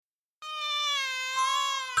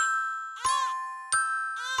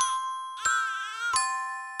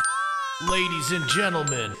Ladies and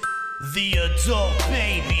gentlemen, the Adult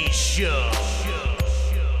Baby Show.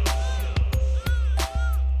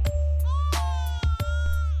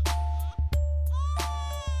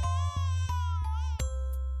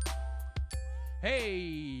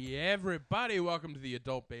 Hey, everybody. Welcome to the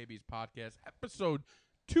Adult Babies Podcast, episode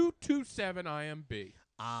 227. I am B.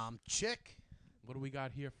 Chick, What do we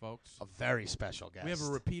got here, folks? a very special guest. We have a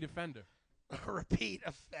repeat offender. a repeat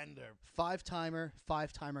offender. Five-timer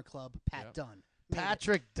club, Pat Yep. Dunn.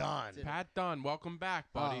 Patrick Dunn. Pat Dunn, welcome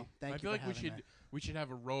back, buddy. Oh, thank I you feel for like having me. we should have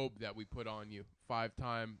a robe that we put on you.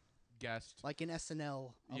 5-time guest. Like an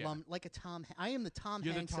SNL Yeah. alum, like a Tom. I am the Tom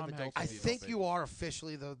You're the Hanks Tom of adult. Hanks I of the babies. think Adult you Babies. are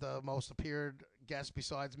officially the most appeared guest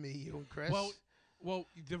besides me, you, and Chris. Well,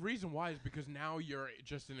 the reason why is because now you're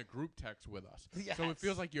just in a group text with us. So it Yes.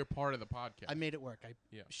 feels like you're part of the podcast. I made it work. I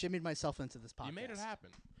Yeah. shimmied myself into this podcast. You made it happen.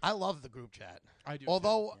 I love the group chat. I do.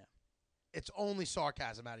 Although Yeah. it's only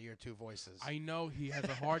sarcasm out of your two voices. I know he has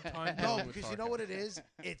a hard time. no, dealing with because you know what it sarcasm.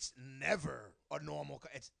 is? It's never a normal.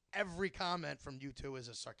 It's every comment from you two is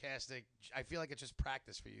a sarcastic. I feel like it's just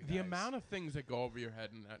practice for you guys. The amount of things that go over your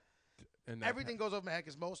head in that. Everything goes over my head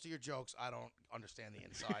because most of your jokes I don't understand the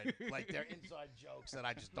inside. Like they're inside jokes that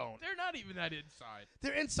I just don't. They're not even that inside.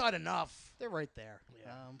 They're inside enough. They're right there.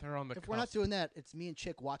 They're on the If we're not cusp. doing that, it's me and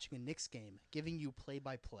Chick watching a Knicks game, giving you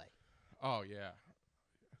play-by-play. Oh yeah.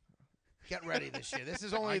 Get ready this year. This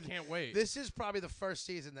is only. I can't wait. This is probably the first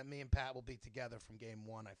season that me and Pat will be together from game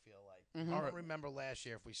one. I feel like. Mhm. I All right. don't remember last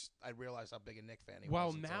year if I realized how big a Nick fan he Well,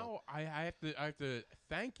 was. until now I have to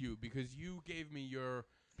thank you because you gave me your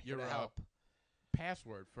to help.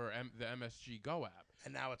 password for the MSG Go app,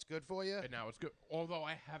 And now it's good for you. and now it's good. Although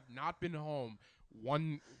I have not been home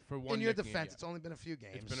for one. In your Nick game defense, yet. it's only been a few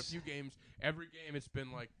games. It's been a few games. Every game, it's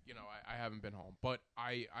been like I haven't been home, but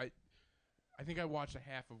I think I watched a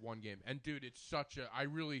half of one game, and dude, it's such a. I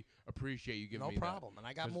really appreciate you giving No me that. problem. And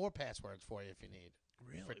I got 'Cause- more passwords for you if you need.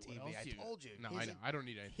 Really? For What TV. else I do you- told you. No, He's I a- know. I don't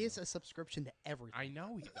need anything. He has else. a subscription to everything. I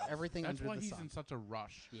know he does. Everything That's under why the he's sun. in such a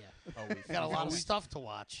rush. Yeah. Always. Got a He's lot of always- stuff to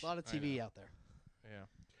watch. A lot of I TV know. out there. Yeah.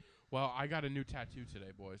 Well, I got a new tattoo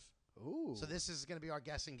today, boys. Ooh. So this is going to be our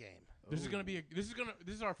guessing game. This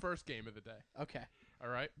is our first game of the day. Okay. All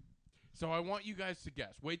right. So I want you guys to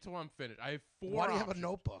guess. Wait till I'm finished. I have four. Why do you have a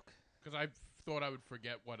notebook? Because I thought I would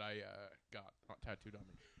forget what I got tattooed on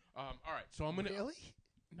me. All right. So I'm gonna. Really?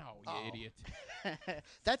 No, you Oh. idiot.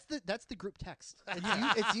 that's the group text.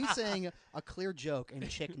 It's you saying a clear joke and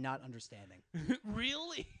Chick not understanding.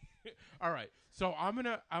 Really? All right. So I'm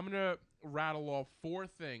gonna rattle off four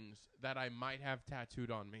things that I might have tattooed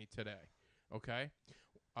on me today. Okay.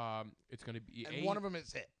 It's gonna be And one of them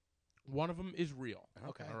is it. One of them is real.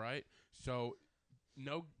 Okay. All right. So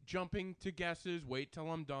no jumping to guesses. Wait till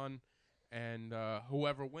I'm done, and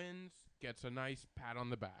whoever wins gets a nice pat on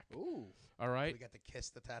the back. Ooh. All right. We got to kiss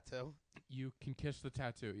the tattoo. You can kiss the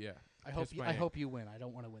tattoo. Yeah. Kiss my I hand. hope you win. I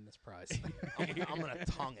don't want to win this prize. I'm gonna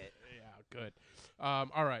tongue it. Yeah. Good.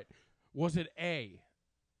 All right. Was it A,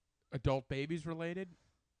 adult babies related?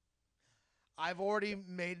 I've already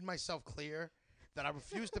made myself clear that I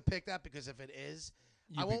refuse to pick that because if it is,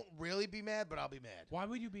 I won't really be mad, but I'll be mad Why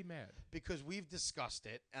would you be mad? because we've discussed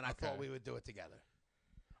it, and I Okay. thought we would do it together.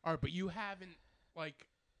 All right, but you haven't like.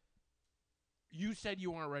 You said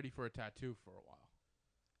you weren't ready for a tattoo for a while.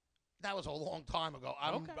 That was a long time ago.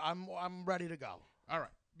 Okay. I'm ready to go. All right.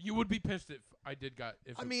 You would be pissed if I did got.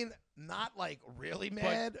 If I it- mean, not like really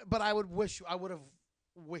mad, but I would have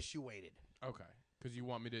wished you waited. Okay, because you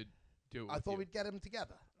want me to do it. I with thought you. we'd get them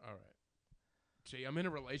together. All right. See, I'm in a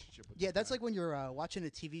relationship with. Yeah, this that's guy. like when you're watching a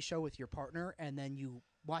TV show with your partner and then you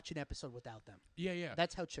watch an episode without them. Yeah.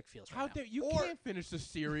 That's how Chick feels right How now. dare you Or- can't finish the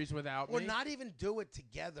series without Or me. not even do it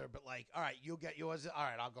together, but like, all right, you'll get yours. All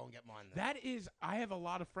right, I'll go and get mine then. That is, I have a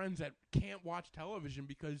lot of friends that can't watch television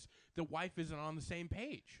because the wife isn't on the same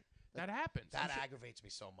page. That happens. That You should- aggravates me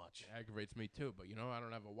so much. It aggravates me too, but I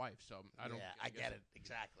don't have a wife, so I don't. Yeah, I guess get it.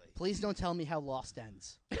 Exactly. Please don't tell me how Lost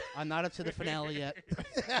ends. I'm not up to the finale yet.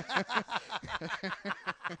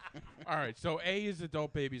 All right, so A is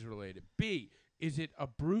adult babies related. B, is it a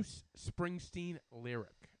Bruce Springsteen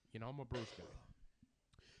lyric? I'm a Bruce guy.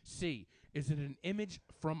 C, is it an image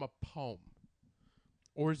from a poem?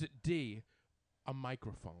 Or is it D, a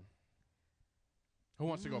microphone? Who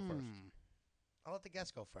wants to go first? I'll let the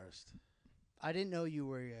guest go first. I didn't know you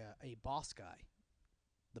were a boss guy.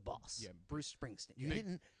 The boss. Yeah. Bruce Springsteen. You Big-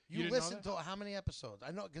 didn't. you You didn't know listened to how many episodes?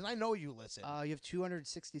 I know because I know you listen. You have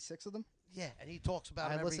 266 of them? Yeah, and he talks about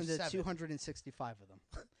I them every listened to 7. 265 of them.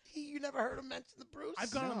 You never heard him mention the Bruce?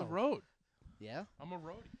 I've gone on the No. road. Yeah? I'm a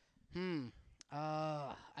roadie.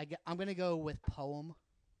 I'm going to go with poem.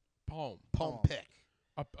 Poem. Poem Oh. pick.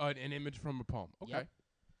 An image from a poem. Okay. Yep.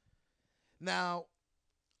 Now,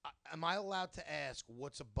 am I allowed to ask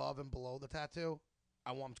what's above and below the tattoo?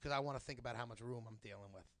 Because I want to think about how much room I'm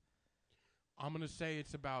dealing with. I'm gonna say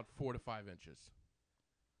it's about 4 to 5 inches.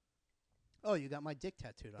 Oh, you got my dick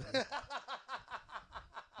tattooed on you.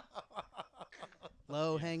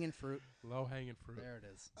 Low hanging fruit. Low hanging fruit. There it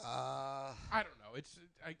is. I don't know.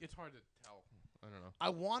 It's hard to tell. I don't know. I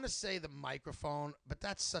want to say the microphone, but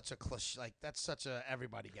that's such a cliche. Like that's such a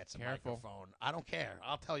everybody gets a Careful. microphone. I don't care.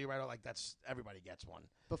 I'll tell you right out. Like that's everybody gets one.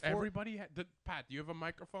 Before Everybody, Pat, do you have a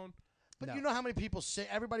microphone? But No. you know how many people say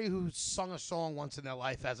everybody who's sung a song once in their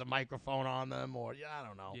life has a microphone on them, or I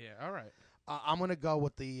don't know. Yeah. All right. I'm gonna go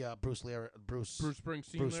with the Bruce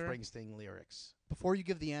Springsteen. lyric? Springsteen lyrics. before you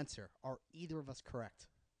give the answer, are either of us correct?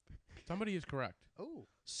 Somebody is correct. Oh,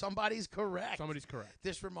 Somebody's correct. Somebody's correct.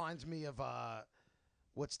 This reminds me of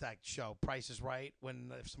what's that show? Price is Right.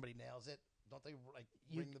 When if somebody nails it, don't they like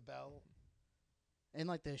ring the bell? and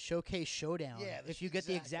like the showcase showdown. Yeah, if you get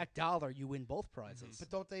the exactly. exact dollar, you win both prizes. But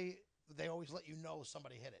don't they? They always let you know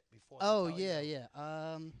somebody hit it before. Oh they tell yeah, you.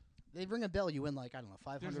 yeah. They ring a bell, you win like I don't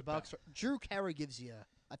know, There's a $500. Drew Carey gives you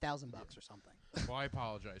 $1,000 or something. Well, I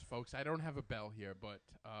apologize, folks. I don't have a bell here, but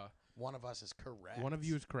One of us is correct. one of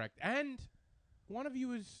you is correct, and one of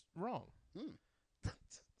you is wrong.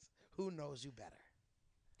 Who knows you better?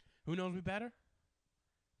 Who knows me better?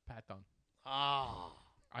 Pat Dunn. Ah.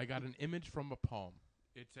 I got an image from a poem.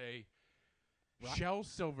 It's a Shel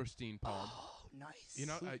Silverstein poem. Oh, nice. You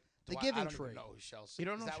know, The I Giving don't Tree. even know who Shel. you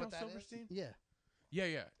don't know is that Shel what that is? Silverstein? Yeah. Yeah,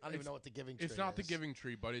 yeah. I don't even know what the Giving Tree is. It's not the Giving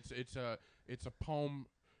Tree, but it's a poem.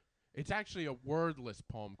 It's actually a wordless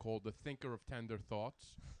poem called "The Thinker of Tender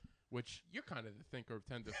Thoughts," which you're kind of the thinker of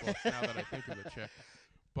tender thoughts now that I think of the chick.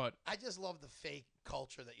 But I just love the fake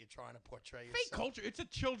culture that you're trying to portray. fake yourself. culture. It's a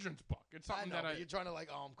children's book. It's I something know, that but you're trying to like,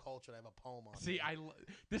 oh, I'm cultured. I have a poem on. see. me.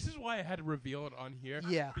 This is why I had to reveal it on here.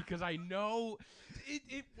 Yeah. Because I know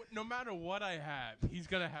it. No matter what I have, he's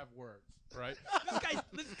gonna have words. Right?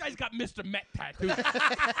 This guy's got Mr. Met tattooed.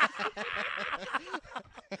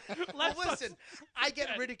 Well, listen, I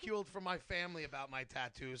get ridiculed from my family about my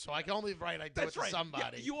tattoos, so I can only write I do That's it to right.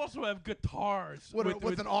 somebody. Yeah, you also have guitars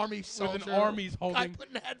with an army soldier. with an army's guy holding.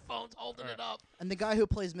 putting headphones, holding Right. it up. And the guy who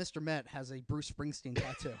plays Mr. Met has a Bruce Springsteen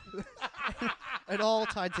tattoo. It all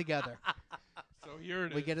tied together. So here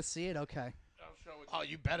it is. We get to see it? Okay. I'll show it. Oh,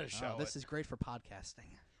 you better show Oh, this it. is great for podcasting.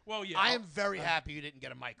 Well, yeah. I am very happy you didn't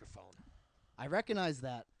get a microphone. I recognize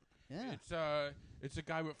that. Yeah. It's a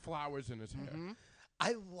guy with flowers in his hair.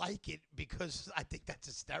 I like it because I think that's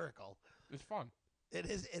hysterical. It's fun. It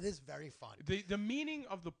is very fun. The meaning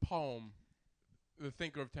of the poem, "The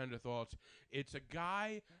Thinker of Tender Thoughts," it's a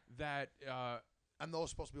guy that And those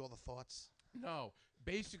supposed to be all the thoughts. no,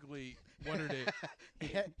 basically what it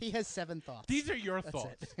is. He has 7 thoughts. These are your That's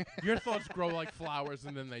thoughts. it. Your thoughts grow like flowers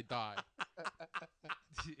and then they die.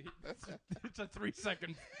 It's a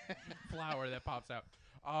 3-second flower that pops out.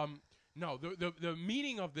 No, the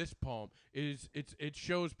meaning of this poem is it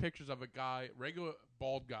shows pictures of a guy, regular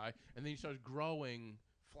bald guy, and then he starts growing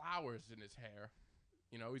flowers in his hair.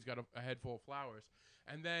 You know, he's got a head full of flowers.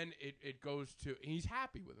 And then it goes to, he's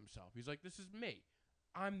happy with himself. He's like, this is me.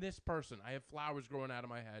 I'm this person. I have flowers growing out of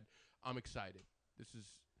my head. I'm excited. This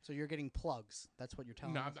is... So you're getting plugs. That's what you're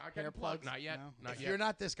telling No, us. I'm not Hair getting plugged. plugs? Not yet. No? Not If yet. you're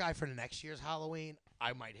not this guy for next year's Halloween,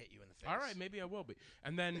 I might hit you in the face. All right, maybe I will be.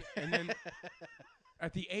 And then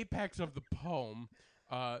at the apex of the poem,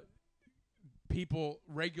 people,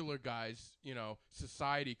 regular guys, you know,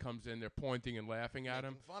 society comes in. They're pointing and laughing at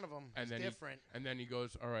him. Making fun of him. And It's then different. and then he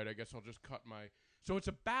goes, "All right, I guess I'll just cut my." So it's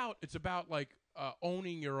about like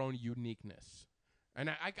owning your own uniqueness. And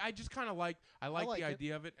I just kind of like like the it.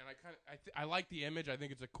 idea of it, and I like the image. I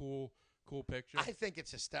think it's a cool picture. I think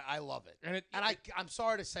it's I love it. And I'm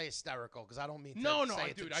sorry to say hysterical because I don't mean to No,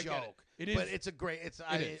 say it's dude, a I joke. get it. It But is- it's a great. is.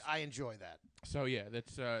 I enjoy that. So yeah,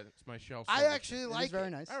 that's my Shel. I Silverstein. actually It is like very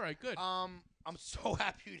it. nice. All right, good. I'm so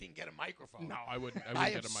happy you didn't get a microphone. No, I wouldn't I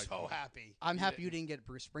am get a microphone. so happy. I'm happy you didn't get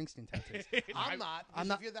Bruce Springsteen tattoos. I'm not. I'm because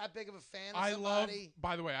not- If you're that big of a fan of I love. somebody,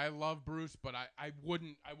 By the way, I love Bruce, but I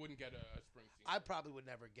wouldn't get a Springsteen. I probably would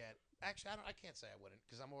never get. Actually, I can't say I wouldn't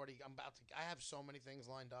because I'm about to. I have so many things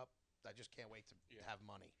lined up. I just can't wait to have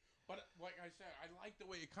money. But like I said, I like the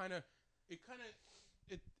way it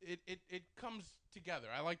comes together.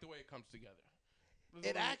 I like the way it comes together. It's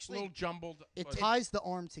It a actually- little jumbled. It but- ties the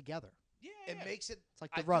arm together. yeah, It yeah. makes it. It's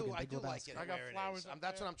like the I rug do, in I Big do Lebowski. like it I got where it flowers is. up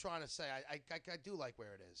That's there. what I'm trying to say. I do like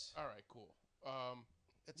where it is. All right, cool.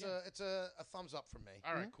 It's Yeah. it's a thumbs up from me.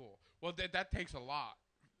 All right, cool. Well, that takes a lot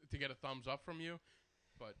to get a thumbs up from you,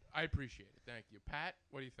 but I appreciate it. Thank you, Pat.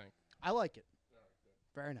 What do you think? I like it.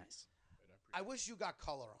 Very nice. Good, I I wish you got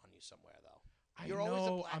color on you somewhere though. I You're know. always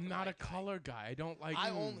a black I'm and not a white guy. color guy. I don't like. I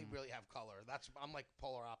only really have color. I'm like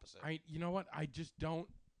polar opposite. You know what? I just don't.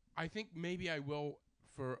 I think maybe I will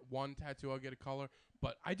for one tattoo. I'll get a color,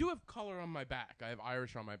 but I do have color on my back. I have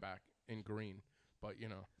Irish on my back in green, but you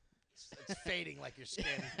know. It's fading like your skin.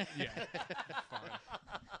 Yeah, fine.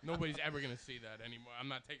 Nobody's ever gonna see that anymore. I'm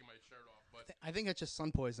not taking my shirt off, but I think it's just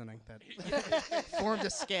sun poisoning that formed a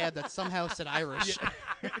scab that somehow said Irish.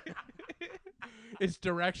 it's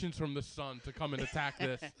directions from the sun to come and attack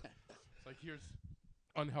this. It's like here's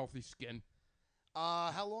unhealthy skin.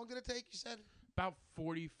 How long did it take? You said About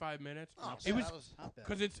 45 minutes. Oh, it so was that was Not bad.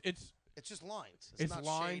 because it's just lines. it's not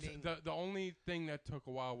lines. shading. The only thing that took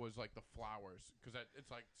a while was like the flowers because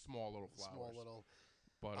it's like small little flowers. Small little.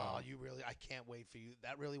 But you really. I can't wait for you.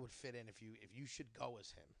 That really would fit in if you should go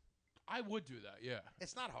as him. I would do that. Yeah.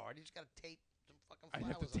 It's not hard. You just gotta tape some fucking I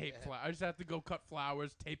flowers. have to on tape your head. flowers. I just have to go cut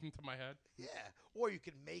flowers, tape them to my head. Yeah, or you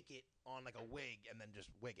could make it on like a wig and then just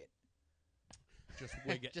wig it. Just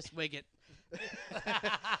wig it. Just wig it.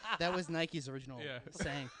 That was Nike's original Yeah.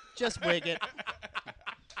 saying. Just wig it.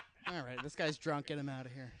 All right, this guy's drunk. Get him out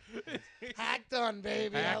of here. Hack done,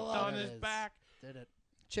 baby. I Act love on it. his is. back. Did it.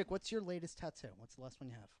 Chick, what's your latest tattoo? What's the last one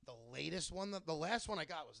you have? The latest one, the last one I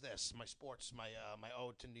got was this. My sports, my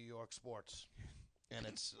ode to New York sports, and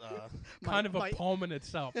it's Kind of a poem in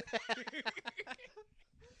itself.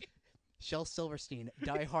 Shel Silverstein,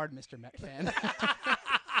 die-hard Mr. Met fan.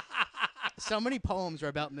 So many poems are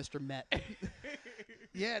about Mr. Met.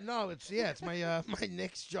 it's my my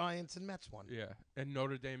Knicks, Giants, and Mets one. Yeah. And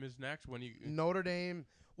Notre Dame is next when you. Notre Dame.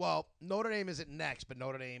 Well, Notre Dame isn't next, but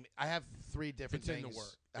Notre Dame. I have three different It's in things. the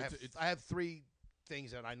work. I have three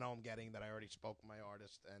things that I know I'm getting that I already spoke with my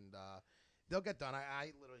artist, and they'll get done.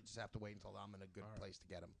 I literally just have to wait until I'm in a good place to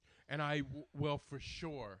get them. And I will for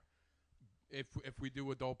sure. If we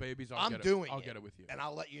do adult babies, I'm get it. doing I'll it, get it with you. and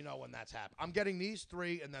I'll let you know when that's happening. I'm getting these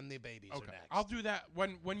three, and then the babies are Okay, next. I'll do that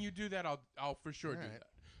when you do that. I'll for sure do Alright.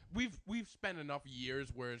 that. We've spent enough years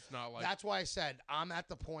where it's not like That's why I said I'm at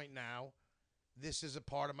the point now. This is a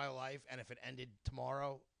part of my life, and if it ended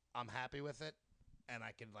tomorrow, I'm happy with it, and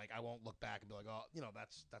I can I won't look back and be like, oh,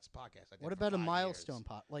 that's a podcast. I did What for about a 5 milestone years.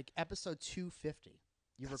 pot, like episode 250?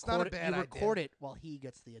 You That's not a record it. bad You idea. record it while he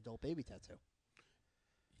gets the adult baby tattoo.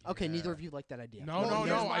 Okay, Yeah. neither of you like that idea. No, Well, no, here's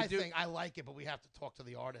no. my I do. thing. I like it, but we have to talk to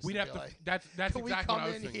the artist. We'd and have be to. like, That's can we exactly come what I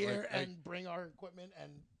was in thinking. here like, and bring our equipment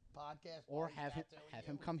and podcast, Or while he's have tattooing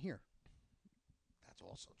him you? come here. That's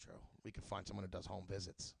also true. We could find someone who does home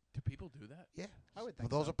visits. do people do that? Yeah, I would well, think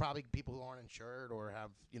those so. are probably people who aren't insured or have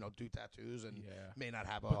do tattoos and Yeah. may not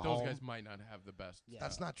have a But those home. guys might not have the best. Yeah.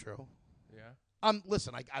 That's not true. Yeah.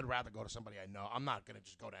 Listen, I'd rather go to somebody I know. I'm not gonna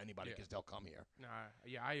just go to anybody Yeah. because they'll come here, Nah.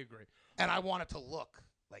 Yeah, I agree. and I want it to look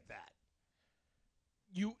like that.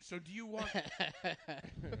 So do you want?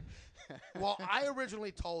 Well, I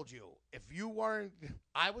originally told you if you weren't,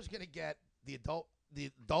 I was gonna get the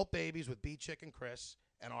adult babies with B Chick and Chris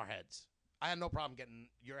and our heads. I had no problem getting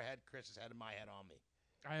your head, Chris's head, and my head on me,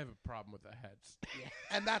 I have a problem with the heads.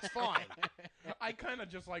 and that's fine. I kind of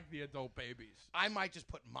just like the adult babies. I might just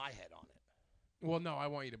put my head on it. Well, no, I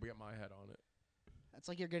want you to get my head on it. That's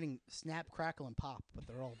like you're getting Snap, Crackle, and Pop, but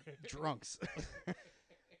they're all drunks.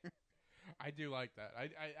 I do like that. I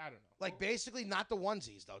don't know. Like basically not the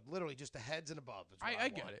onesies though, literally just the heads and above. Is what I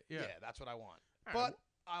want. get it, yeah. that's what I want. All But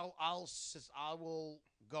right, I will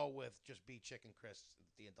go with just B Chick and Chris,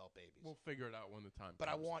 the adult babies. we'll figure it out when the time But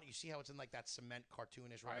I comes. want you see how it's in like that cement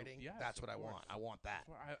cartoonish writing. yes, That's of what I course. want. I want that.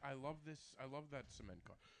 That's why I love this. I love that cement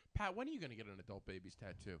car. Pat, when are you going to get an adult baby's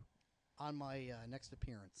tattoo? On my next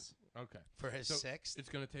appearance. Okay. For his So sixth, It's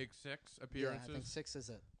going to take 6 Yeah, appearances. I think 6 is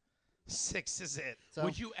it. 6 is it. So,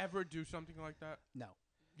 Would you ever do something like that? No.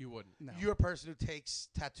 You wouldn't. No. You're a person who takes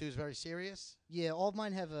tattoos very serious. Yeah, all of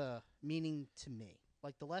mine have a meaning to me.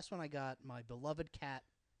 Like the last one I got, my beloved cat.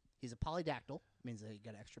 He's a polydactyl. Means that he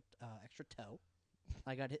got extra toe.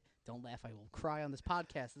 I got it. Don't laugh. I will cry on this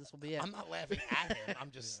podcast. This will be it. I'm not laughing at him.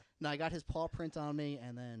 I'm just. No, I got his paw print on me,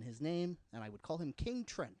 and then his name, and I would call him King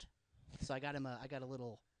Trent. So I got him. I got a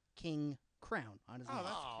little king crown on his name. that's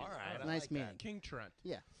Oh, cute. all right. I Nice like that. meaning. King Trent.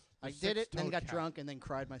 Yeah, The I did it, and then six-toed got cat. drunk, and then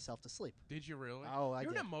cried myself to sleep. Did you really? Oh, I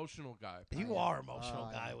You're did. an emotional guy. You I are am. emotional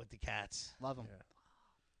I guy am. with the cats. Love him.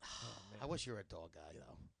 Yeah. I wish you were a dog guy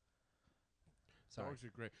though. Sorry. Dogs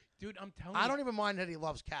are great, dude. I'm telling I you. don't even mind that he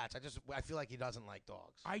loves cats. I feel like he doesn't like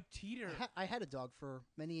dogs. I teeter. I had a dog for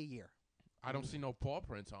many a year. I don't see no paw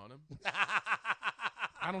prints on him.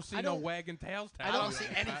 I don't see I no don't- wagging tails. I don't tattooed see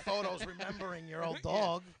on any his back. photos remembering your old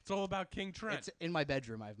dog. It's all about King Trent. It's in my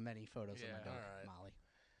bedroom. I have many photos of Yeah, my dog, alright.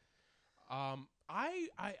 Molly.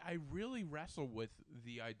 I really wrestle with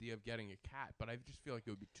the idea of getting a cat, but I just feel like it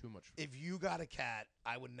would be too much. If you got a cat,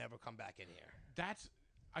 I would never come back in here. That's,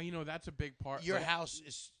 that's a big part. Your like,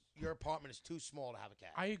 your apartment is too small to have a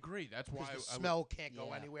cat. I agree. That's why Because the I smell can't go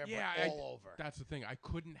Yeah. anywhere Yeah, but I- all over. That's the thing. I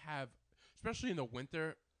couldn't have, especially in the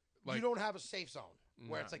winter. Like, You don't have a safe zone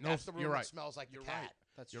where Nah, it's like no, that's the room you're that right. smells like You're the cat. right.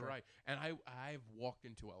 That's You're true. right. And I've walked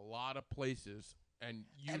into a lot of places, and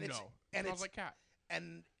And it's- know, and it smells it's- like cat.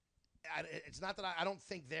 And it's not that I don't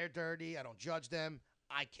think they're dirty. I don't judge them.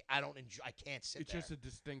 I don't enjoy. I can't sit It's there. just a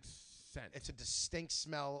distinct scent. It's a distinct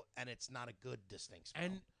smell, and it's not a good distinct smell.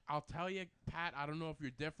 And I'll tell you, Pat, I don't know if you're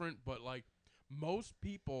different, but like most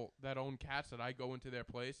people that own cats that I go into their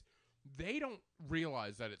place, they don't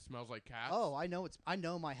realize that it smells like cats. Oh, I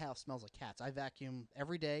know my house smells like cats. I vacuum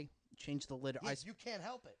every day, change the litter. Yeah, you can't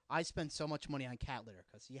help it. I spend so much money on cat litter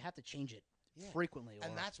because you have to change it Yeah. frequently.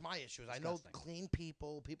 And or- that's my issue. Is I know disgusting. clean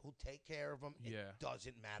people who take care of them. Yeah. It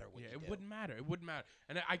doesn't matter what yeah, you it do. wouldn't matter. It wouldn't matter,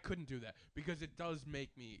 and I couldn't do that because it does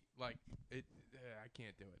make me like it. I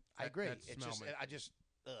can't do it. I agree. That It's smell just makes- I just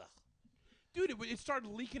ugh. dude, it started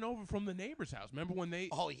leaking over from the neighbor's house. Remember when they,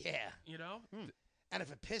 Oh yeah. you know? And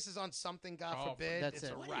if it pisses on something, God Oh, forbid, That's it's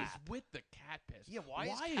it. a What wrap. is with the cat piss? Yeah, why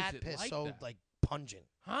is cat it piss like so that? like pungent?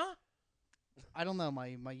 Huh? I don't know.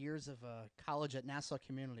 My years of college at Nassau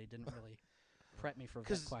Community didn't really prep me for that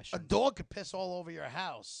Because question. a dog could piss all over your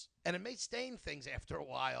house, and it may stain things after a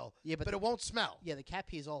while. Yeah, but it won't smell. yeah, the cat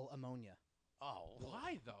pee is all ammonia. Oh,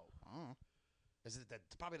 Why though? Oh. Is it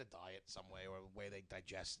it's probably the diet some way or the way they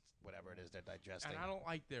digest whatever it is they're digesting? And I don't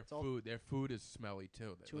like their all- food. Their food is smelly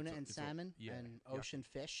too. Tuna and It's a- salmon yeah, and yeah. ocean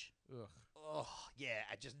fish. Ugh. Oh yeah,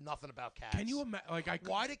 I just nothing about cats. Can you imagine? Like I. could-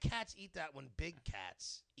 Why do cats eat that when big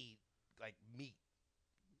cats eat like meat?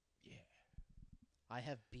 Yeah. I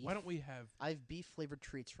have beef. Why don't we have? I have beef flavored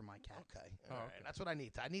treats for my cat. Okay, Oh, all right. okay. That's what I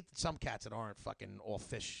need. I need some cats that aren't fucking all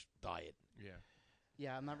fish diet. Yeah.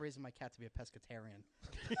 Yeah, I'm not raising my cat to be a pescatarian.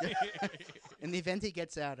 In the event he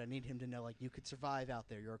gets out, I need him to know like you could survive out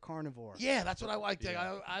there. You're a carnivore. Yeah, that's what I like.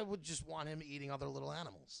 Yeah. I would just want him eating other little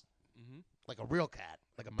animals, Mm-hmm. like a real cat,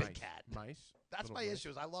 like a Mice. big cat. Mice. That's Little my mice. issue.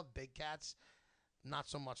 Is I love big cats, not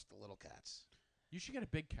so much the little cats. You should get a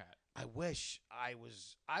big cat. I wish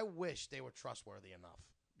they were trustworthy enough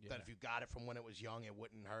Yeah. that if you got it from when it was young, it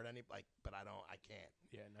wouldn't hurt any. Like, but I can't.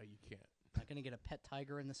 Yeah. No, you can't. Not gonna get a pet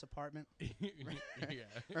tiger in this apartment. yeah.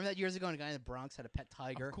 Remember that years ago, a guy in the Bronx had a pet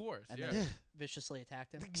tiger Of course. and Yeah. then viciously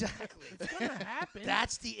attacked him. Exactly. It's gonna happen.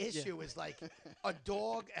 That's the issue. Is like a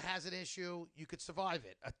dog has an issue, you could survive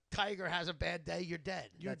it. A tiger has a bad day, you're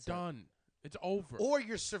dead. You're That's it. done. It's over. Or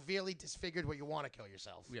you're severely disfigured where you want to kill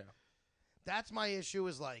yourself. yeah. That's my issue.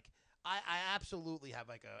 Is like I absolutely have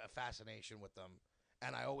like a fascination with them,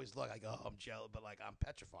 and I always look like, oh, I'm jealous, but like I'm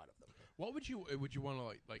petrified of them. What would you want to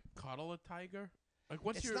like cuddle a tiger? Like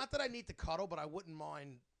what's It's your not that I need to cuddle, but I wouldn't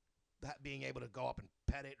mind being able to go up and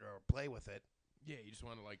pet it or play with it. Yeah, you just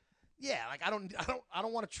want to like Yeah, like I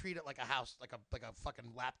don't want to treat it like a house, like a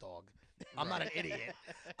fucking lap dog. I'm not an idiot.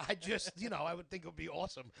 I just, I would think it would be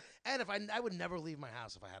awesome. And if I would never leave my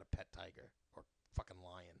house if I had a pet tiger or fucking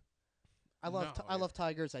lion. I love No, I love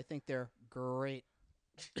tigers. I think they're great.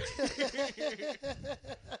 I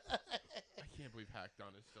can't believe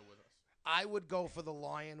Hackdon is still with us. I would go for the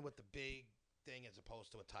lion with the big thing as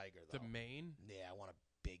opposed to a tiger, though. The mane? Yeah, I want a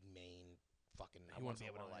big mane. Fucking, I He want wants to be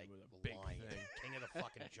a able to lion like with a big lion, thing. king of the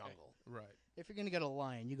fucking jungle. Right. If you're gonna get a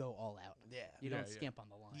lion, you go all out. Yeah, You Yeah, don't yeah. skimp on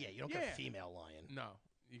the lion. yeah. You don't get Yeah. a female lion. No,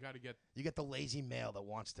 you got to get You get the lazy male that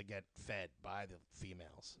wants to get fed by the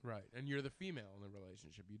females. right, and you're the female in the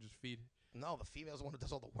relationship. You just feed. No, the female's the one who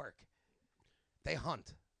does all the work. They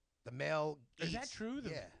hunt. The male Is that eats. true?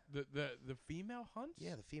 Yeah. The female hunts.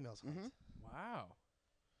 Yeah, the females hunt. Mhm. Wow.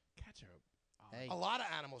 Cats are. Hey, A lot of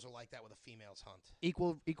animals are like that with the females hunt.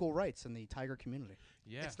 equal rights in the tiger community.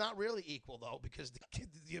 Yeah. It's not really equal though because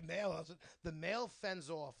the male fends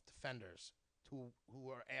off defenders who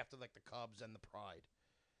are after like the cubs and the pride.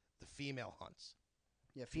 The female hunts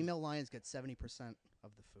Yeah, female lions get 70%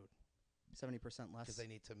 of the food, 70% less. because they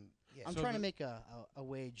need to. Yeah, I'm So trying the- to make a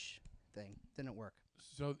wage thing. Didn't work.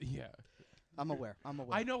 So yeah, I'm aware.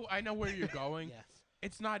 I know where you're going. Yeah.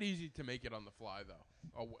 It's not easy to make it on the fly though.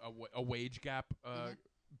 A wage gap,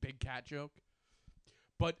 big cat joke.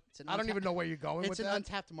 But It's an I don't unta- even know where you're going It's with an that.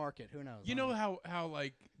 untapped market. Who knows? you know how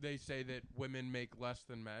like they say that women make less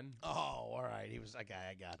than men, Oh, all right. He was okay.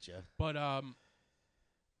 I gotcha. but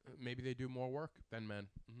maybe they do more work than men.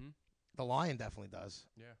 Mm-hmm. The lion definitely does.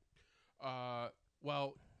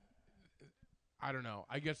 Well, I don't know.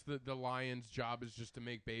 I guess the lion's job is just to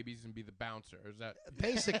make babies and be the bouncer. Is that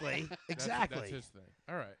Basically, that's- exactly. That's his thing.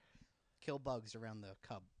 All right. kill bugs around the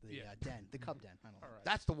cub, the Yeah. den, the cub den. I don't know. All right.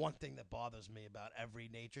 That's the one thing that bothers me about every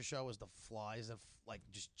nature show is the flies that like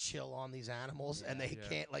just chill on these animals and they Yeah.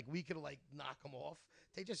 can't like we could like knock them off.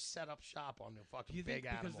 They just set up shop on the Do fucking you big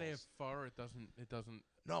think because animals. they have fur, it doesn't?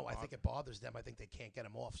 No, I think it bothers them. I think they can't get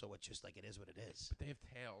them off, so it's just like it is what it is. But they have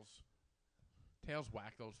tails. Tails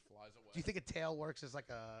whack those flies away. Do you think a tail works as like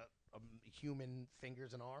a human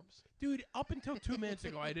fingers and arms? Dude, up until 2 minutes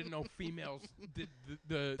ago, I didn't know females did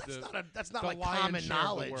the That's not the like lion's common share of the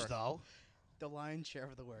knowledge, work. though. The lion's share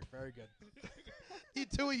of the work. Very good. You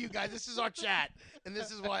two of you guys, this is our chat, and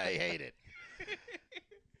this is why I hate it.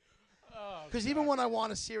 Oh, Because even when I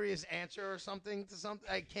want a serious answer or something to something,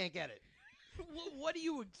 I can't get it. what do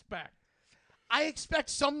you expect? I expect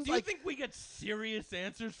some Do you like think we get serious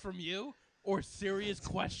answers from you or serious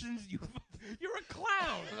questions? You're a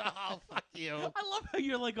clown. oh fuck you. I love how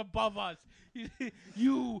you're like above us.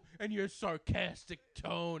 You and your sarcastic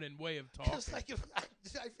tone and way of talking. Just like if I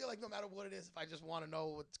feel like no matter what it is, if I just want to know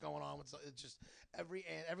what's going on, it's just every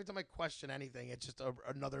time I question anything, it's just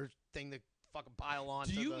another thing to fucking pile on.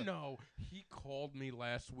 Do you know he called me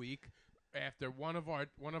last week after one of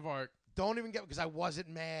our Don't even get because I wasn't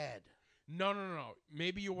mad. no.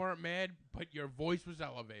 Maybe you weren't mad, but your voice was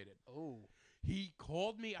elevated. Oh. He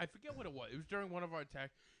called me. I forget what it was. It was during one of our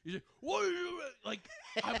texts. He's like, "What are you like?"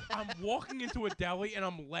 I'm walking into a deli and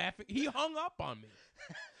I'm laughing. He hung up on me.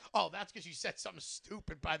 Oh, that's because you said something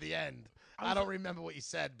stupid by the end. I don't remember what you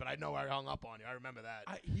said, but I know I hung up on you. I remember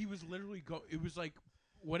that. He was literally It was like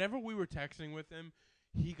whenever we were texting with him,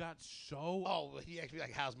 he got so. Oh, he asked me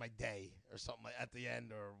like, "How's my day?" or something like at the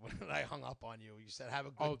end, or when I hung up on you, you said, "Have a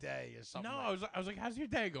good Oh, day" or something. No, like I was like, "How's your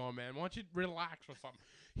day going, man? Why don't you relax or something?"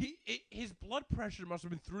 His blood pressure must have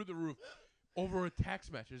been through the roof over a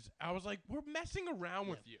text message. I was like, "We're messing around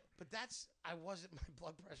with you." But my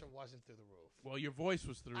blood pressure wasn't through the roof. Well, your voice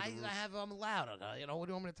was through the roof. I'm loud. You know, what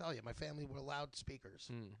do you want me to tell you? My family were loud speakers.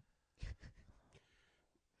 Hmm.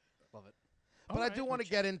 Love it. But I Alright. do want to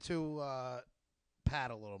get into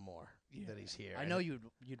Pat a little more. Yeah. That he's here. I know you'd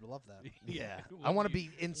love that. Yeah, Would I want to you-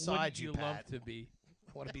 be inside Wouldn't you, you love Pat. to be?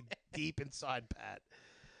 I want to be deep inside Pat.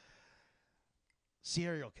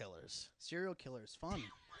 Serial killers. Serial killers, fun.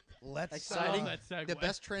 Let's Exciting. That segue. The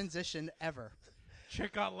best transition ever.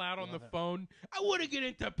 Chick out loud on the Love it. phone. I want to get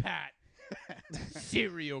into Pat.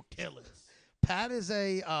 Serial killers. Pat is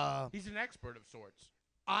a. He's an expert of sorts.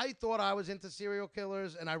 I thought I was into serial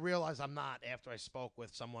killers, and I realized I'm not after I spoke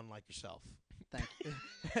with someone like yourself. Thank you.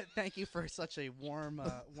 Thank you for such a warm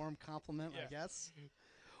compliment, Yeah. I guess.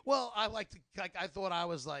 Well, I I thought I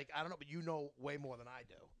was like, I don't know, but you know way more than I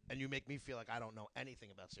do, and you make me feel like I don't know anything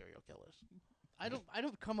about serial killers. I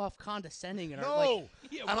don't come off condescending and No, like,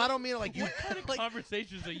 Yeah, and I don't mean like you. What kind of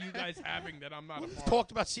conversations are you guys having that I'm not a We've part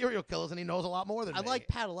talked about serial killers, and he knows a lot more than I me. like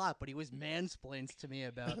Pat a lot, but he always mansplains to me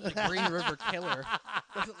about the Green River Killer.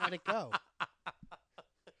 Doesn't let it go.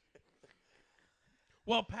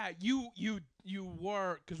 Well, Pat, you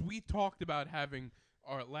were, because we talked about having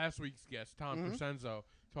our last week's guest, Tom Crescenzo,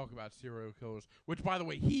 talk about serial killers. Which, by the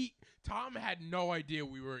way, Tom had no idea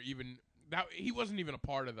we were even that. He wasn't even a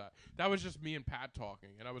part of that. That was just me and Pat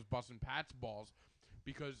talking, and I was busting Pat's balls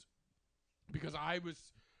because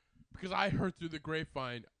I heard through the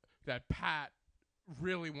grapevine that Pat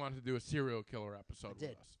really wanted to do a serial killer episode did.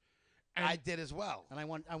 with us. And I did as well. And I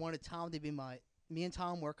wanted Tom to be me and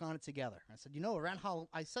Tom work on it together. I said, around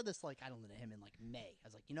I said this like, I don't know, to him in like May. I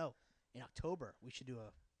was like, in October, we should do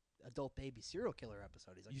a adult baby serial killer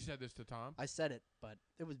episode. He's like, you said this to Tom? I said it, but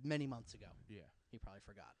it was many months ago. Yeah, He probably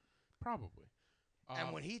forgot. probably.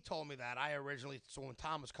 And when he told me that, I originally, so when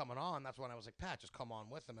Tom was coming on, that's when I was like, Pat, just come on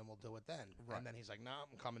with him and we'll do it then. Right. And then he's like, no,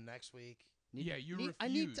 I'm coming next week. Yeah, you I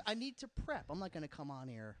need refused. I need to prep. I'm not going to come on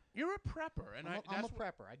here. You're a prepper, and I'm a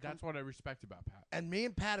prepper. That's what I respect about Pat. And me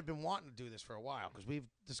and Pat have been wanting to do this for a while because we've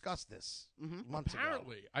discussed this months ago.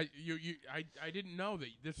 Apparently, I didn't know that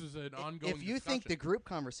this is an ongoing. If you think the discussion. group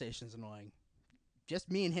conversation's annoying, just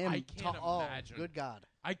me and him. I can't imagine. Good God!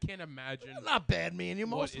 I can't imagine. Not bad, me and you.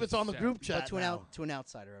 What Most of is it's on the said. group chat. But to an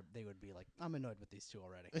outsider, they would be like, "I'm annoyed with these two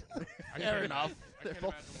already." I Fair can't enough. imagine- I They're can't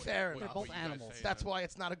both- imagine what- fair what- enough. what They're you both guys animals. say That's about why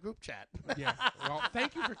it's not a group chat. it. Yeah. Well,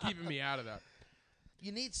 thank you for keeping me out of that.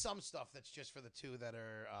 You need some stuff that's just for the two that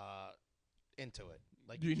are into it.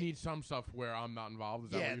 Like Do you need some stuff where I'm not involved?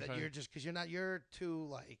 Is that yeah, what you're that saying? you're just because you're too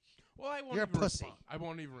like, Well, I won't you're a even pussy. respond. I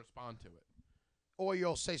won't even respond to it. or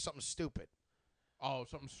you'll say something stupid. Oh,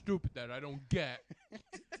 something stupid that I don't get.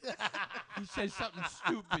 He says something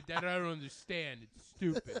stupid that I don't understand. It's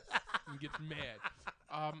stupid. And gets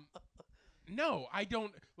mad. No, I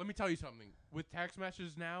don't. Let me tell you something. With text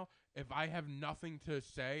messages now, if I have nothing to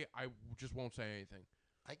say, I just won't say anything.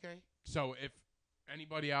 I agree. So if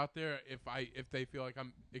anybody out there, if they feel like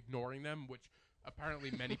I'm ignoring them, which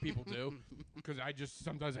apparently many people do, because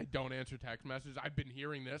sometimes I don't answer text messages. I've been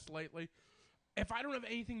hearing this lately. If I don't have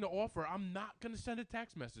anything to offer, I'm not going to send a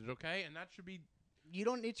text message, okay? And that should be... You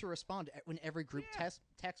don't need to respond when every group Yeah.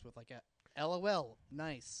 text with like a LOL,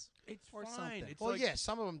 nice. It's Or fine. something. It's Well, like, yeah,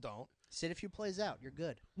 some of them don't. Sit a few plays out. You're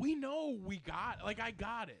good. we know I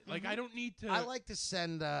got it. Like, I don't need to... I like to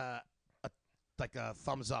send a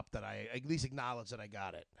thumbs up that I at least acknowledge that I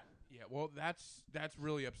got it. Yeah, well, that's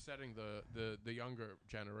really upsetting the younger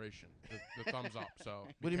generation, the thumbs up. So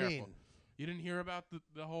be What do you careful. mean? You didn't hear about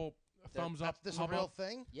the whole thumbs up? This a hubbub? real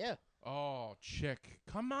thing? Yeah. Oh, chick,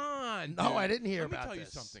 come on. No, dude. I didn't hear Let me about tell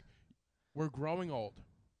this. you something. We're growing old.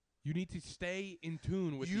 You need to stay in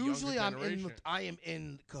tune with Usually, the younger generation. I am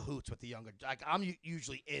in cahoots with the younger. Like I'm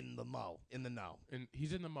usually in the know. And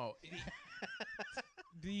he's in the mo.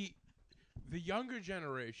 the younger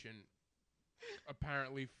generation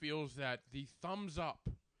apparently feels that the thumbs up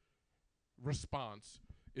response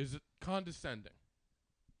is condescending.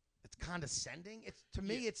 It's condescending. It's to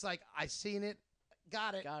me. Yeah. It's like I seen it,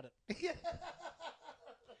 got it. Got it.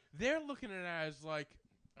 They're looking at it as like,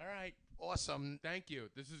 all right, Awesome. thank you.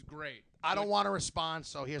 This is great. I don't Good- want to respond,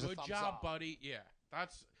 so here's a Good thumbs job, up. buddy. Yeah,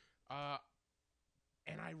 that's.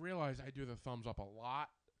 And I realize I do the thumbs up a lot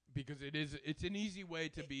because it's an easy way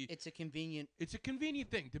to be. It's a convenient. It's a convenient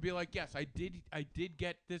thing to be like, yes, I did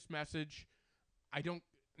get this message. I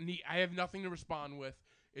have nothing to respond with.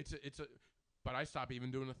 But I stop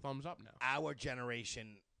even doing a thumbs up now. Our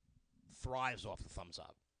generation thrives off the thumbs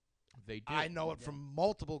up. They do. I know it from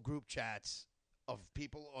multiple group chats of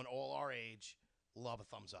people on all our age love a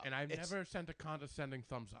thumbs up. And I've It's- never sent a condescending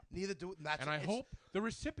thumbs up. neither do. That's And I it's- hope the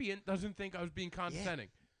recipient doesn't think I was being condescending.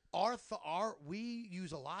 we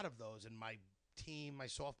use a lot of those in my team, my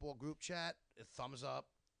softball group chat. A thumbs up,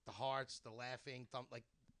 the hearts, the laughing like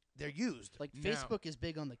they're used. Like Now- Facebook is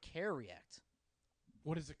big on the care react.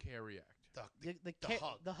 What is a care react? The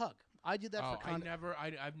hug. The hug. I did that for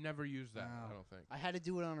I've never used that. I No. don't think. I had to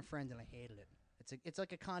do it on a friend and I hated it. It's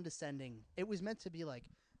like a condescending. It was meant to be like,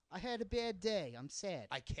 I had a bad day. I'm sad.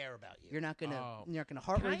 I care about you. You're not gonna Oh.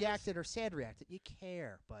 heart Can I react ask- it or sad react it. You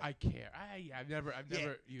care, but I care. I've never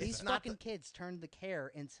used these that. not fucking kids turned the care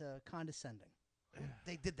into condescending.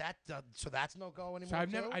 They did that, so that's no go anymore.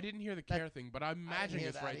 So too? I didn't hear the care thing, but I'm imagining hear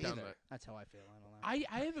it's that right down either. there. That's how I feel. I don't know.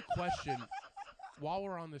 I have a question. While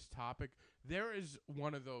we're on this topic, there is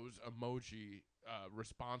one of those emoji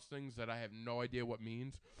response things that I have no idea what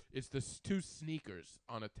means. It's the two sneakers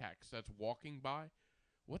on a text that's walking by.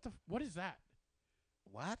 What is that?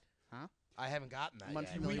 What? Huh? I haven't gotten that I'm yet.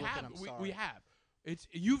 unfamiliar. We with it, have. I'm We sorry. have.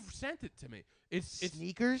 You've sent it to me. It's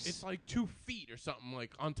Sneakers? It's like 2 feet or something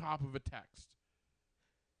like on top of a text.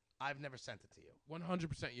 I've never sent it to you.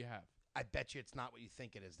 100% you have. I bet you it's not what you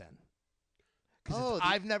think it is then. Oh, Because the-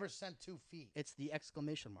 I've never sent 2 feet. It's the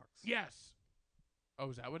exclamation marks. Yes. Oh,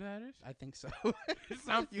 is that what that is? I think so. It's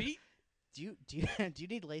not feet, do you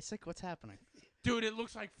need LASIK? What's happening? dude. It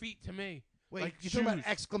looks like feet to me. Wait, like you talking about shoes.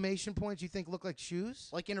 exclamation points you think look like shoes?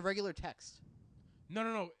 Like in a regular text.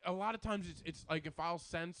 No. A lot of times it's like if I'll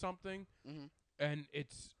send something Mhm. and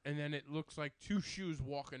then it looks like 2 shoes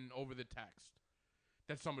walking over the text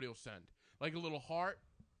that somebody will send, like a little heart.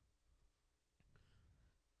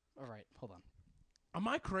 All right, hold on. Am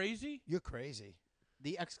I crazy? You're crazy.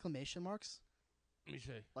 The exclamation marks, Let me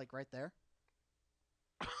see. like right there.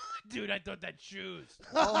 Dude, I thought that shoes.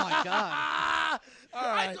 Oh my god! All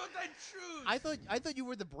I right. thought that shoes. I thought you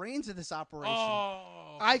were the brains of this operation.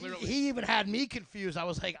 Oh, clearly. He even had me confused. I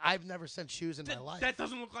was like, I've never sent shoes in my life. That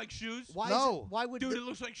doesn't look like shoes. Why? No. Why would? Dude, the- it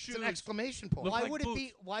looks like it's shoes. an exclamation point. Look why like would it boots.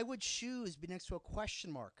 be? Why would shoes be next to a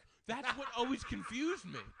question mark? That's what always confused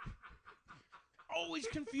me. Always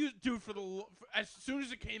confused, dude. As soon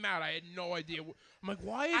as it came out, I had no idea. I'm like,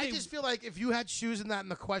 why? Are I they, just feel like if you had shoes in that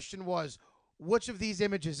and the question was, which of these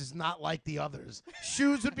images is not like the others?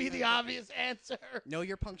 Shoes would be the obvious answer. Know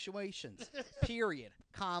your punctuations. Period.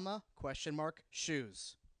 Comma. Question mark.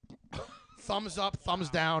 Shoes. Thumbs up, thumbs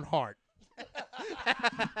down, heart.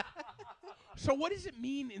 So what does it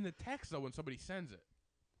mean in the text though when somebody sends it?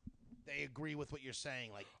 They agree with what you're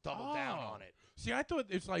saying, like double down Oh. on it. See, I thought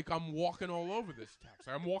it's like I'm walking all over this text.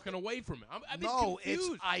 I'm walking away from it. I've been No,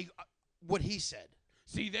 confused. it's what he said.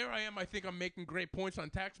 See, there I am. I think I'm making great points on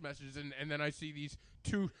text messages, and then I see these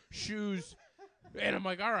 2 shoes, and I'm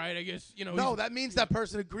like, all right, I guess, No, he's- that means that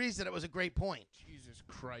person agrees that it was a great point. Jesus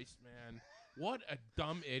Christ, man. What a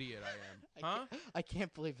dumb idiot I am. Huh? I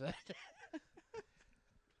can't believe that.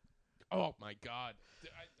 Oh, my God.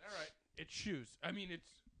 All right. It's shoes. I mean,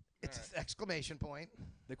 It's an exclamation point.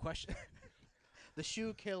 The question. The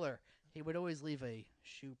shoe killer. He would always leave a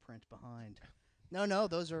shoe print behind. No,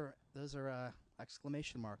 those are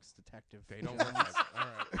exclamation marks, detective. They don't work. All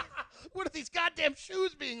right. What are these goddamn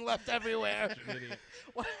shoes being left everywhere? Idiot.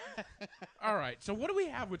 All right. So what do we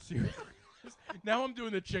have with serial killers? Now I'm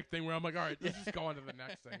doing the chick thing where I'm like, all right, let's just go on to the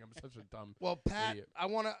next thing. I'm such a dumb. Well, Pat, idiot. I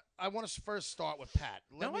wanna first start with Pat.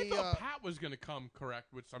 Now I thought Pat was gonna come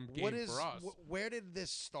correct with some game what is for us. where did this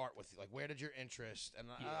start with you? Like, where did your interest? And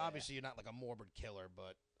Yeah. obviously, you're not like a morbid killer,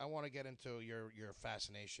 but I want to get into your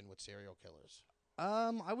fascination with serial killers.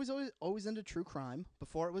 I was always into true crime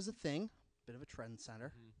before it was a thing. Bit of a trend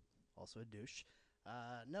center. Also a douche.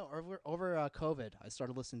 No, over COVID, I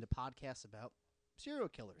started listening to podcasts about serial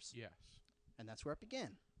killers, Yes, and that's where it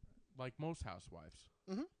began. like most housewives.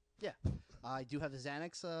 Yeah, I do have the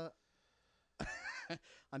Xanax.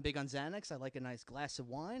 I'm big on Xanax. I like a nice glass of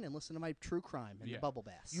wine and listen to my true crime and Yeah. the bubble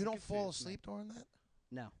baths. You don't can see fall it. asleep during that?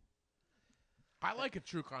 No. I like a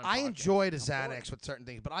true crime. I podcast. enjoy the Xanax with certain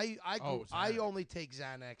things, but I Xanax. only take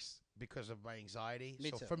Xanax because of my anxiety. Me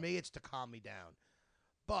so too. for me, it's to calm me down.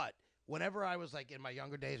 But whenever I was like in my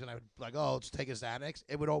younger days, when I would like, oh, let's take a Xanax,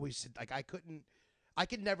 it would always like I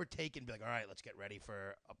could never take it and be like, all right, let's get ready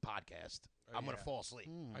for a podcast. Oh, I'm gonna yeah. fall asleep.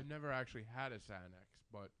 I've never actually had a Xanax,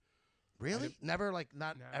 but Really? Never like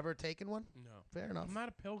not No. ever taken one? no. Fair enough. I'm not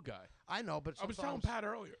a pill guy. I know, but I was telling sometimes- Pat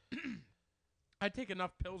earlier. I take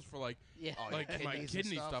enough pills for like Yeah. Oh, like your my kidneys and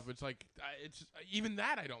kidney stuff? stuff. It's like it's even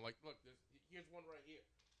that I don't like. Look, here's one right here.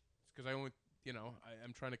 It's because I only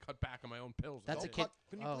I'm trying to cut back on my own pills. That's Don't a kid- cut.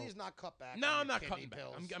 Can you oh. please not cut back? No, on I'm your not kidney cutting back.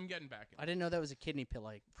 pills? I'm getting back in. I didn't know that was a kidney pill.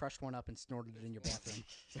 I crushed one up and snorted it in your bathroom.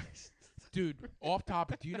 Dude, off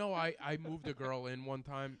topic. Do you know I moved a girl in one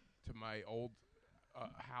time to my old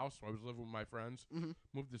house where I was living with my friends? Mhm.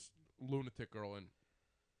 Moved this lunatic girl in.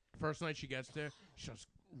 First night she gets there, she's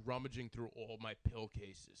rummaging through all my pill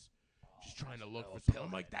cases. She's trying to look for something.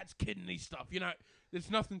 I'm like, that's kidney stuff.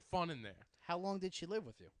 There's nothing fun in there. How long did she live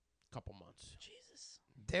with you? Couple months. Jesus.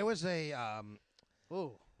 There was a.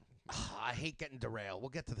 Ooh. I hate getting derailed. We'll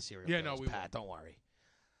get to the serial Yeah, killers, no, we Pat. won't. Don't worry.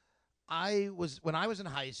 When I was in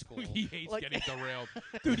high school. He hates Like- getting derailed.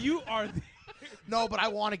 Dude, you are. No, but I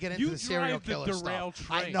want to get into You the serial drive the killer derail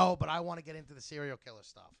stuff. I train. know, but I want to get into the serial killer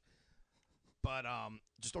stuff. But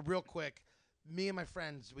just a real quick, me and my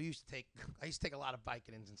friends, I used to take a lot of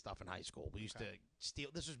Vicodins and stuff in high school. We used to steal.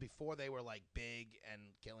 This was before they were like big and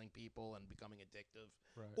killing people and becoming addictive,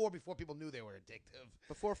 Right. or before people knew they were addictive.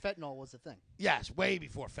 Before fentanyl was a thing. Yes, way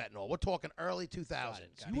before fentanyl. We're talking early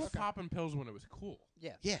 2000s. You were popping pills when it was cool.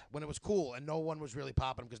 Yeah. Yeah, when it was cool and no one was really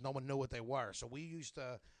popping them because no one knew what they were. So we used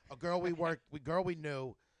to, a girl we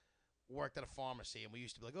knew worked at a pharmacy, and we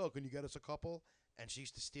used to be like, oh, can you get us a couple? And she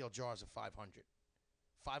used to steal jars of 500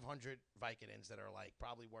 Vicodins that are like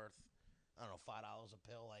probably worth, I don't know, $5 a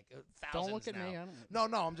pill, like thousands. Don't look at now. me. I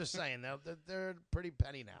don't. No, I'm just saying they're pretty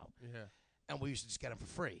penny now, Yeah. and we used to just get them for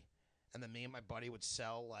free. And then me and my buddy would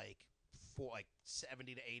sell like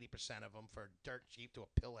 70 to 80% of them for dirt cheap to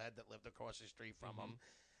a pillhead that lived across the street from them.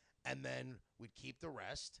 And then we'd keep the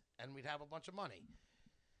rest, and we'd have a bunch of money.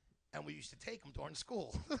 And we used to take them during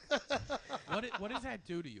school. What does that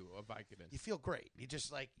do to you, a Vicodin? You feel great. You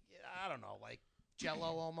just like, I don't know, like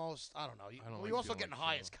Jello almost. I don't know. I don't You're like also feeling getting like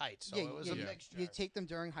high Jell-O. as kites, so yeah, it was yeah, a you- mixture. You take them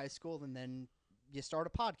during high school, and then you start a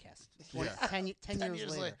podcast. Yeah. 10 10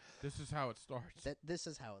 years later. This is how it starts. This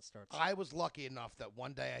is how it starts. I was lucky enough that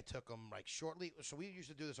one day I took them like shortly. So we used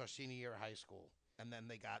to do this our senior year of high school, and then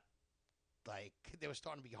they got like they were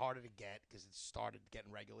starting to be harder to get because it started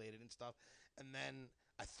getting regulated and stuff. And then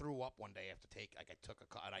I threw up one day after I took a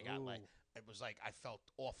cut. I got like Ooh. it was like I felt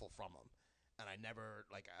awful from them, and I never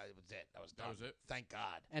it was it. That was That done. was it? Thank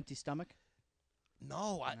God. Empty stomach.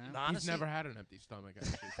 No, No? honestly, He's never had an empty stomach,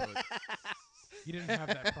 actually. So he didn't have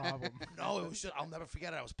that problem. No, it was just, I'll never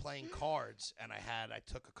forget it. I was playing cards, and I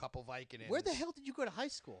took a couple Vicodins. Where the hell did you go to high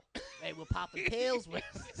school? Hey, we're popping pills. We're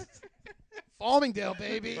Farmingdale,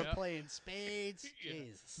 baby. Yeah. playing spades. Yeah.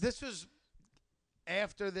 Jesus. This was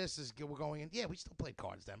after this is we're going in. Yeah, we still played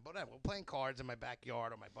cards then, but we're playing cards in my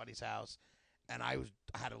backyard or my buddy's house, and I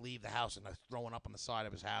had to leave the house, and I was throwing up on the side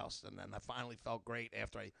of his house, and then I finally felt great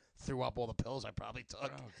after I threw up all the pills I probably took, Oh,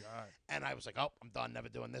 God. and I was like, oh, I'm done, never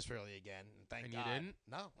doing this really again. And thank And you God. didn't?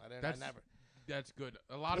 No, I didn't. That's I never. That's good.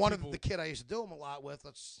 A lot One of people. of the kid I used to do him a lot with.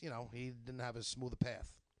 He didn't have as smooth a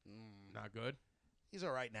path. Not good, He's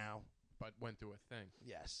all right now. but went through a thing.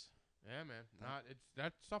 Yes. Yeah, man.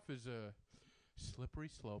 That stuff is a slippery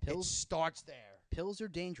slope. It Pills. starts there. Pills are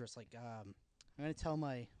dangerous. Like I'm gonna tell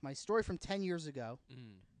my story from 10 years ago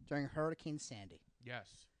during Hurricane Sandy. Yes.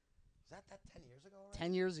 Is that 10 years ago already?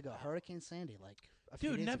 10 years ago, Hurricane Sandy. Like a few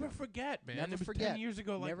Dude, days never ago. forget, man. Never it was forget. 10 years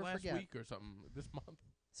ago, like Never last forget. week or something. This month.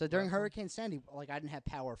 So during Last month. Hurricane Sandy, like I didn't have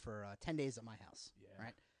power for 10 days at my house. Yeah.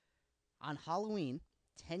 Right. On Halloween,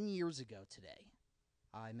 10 years ago today,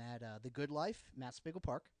 I'm at the Good Life, Massapequa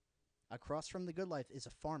Park. Across from the Good Life is a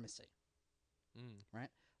pharmacy. Mm.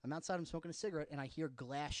 I'm outside, I'm smoking a cigarette, and I hear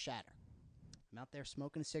glass shatter. I'm out there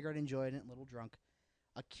smoking a cigarette, enjoying it, a little drunk.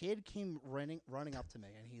 A kid came running up to me,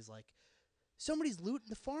 and he's like, "Somebody's looting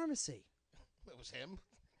the pharmacy." It was him.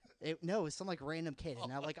 No, it was some like random kid. And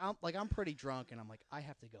now I'm pretty drunk, and I'm like, I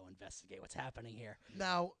have to go investigate what's happening here.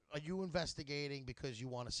 Now, are you investigating because you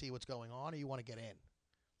want to see what's going on, or you want to get in?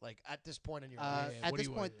 Like at this point in your life. At what this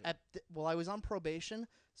do you wanna point, do? I was on probation,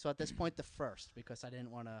 so at this point, the first, because I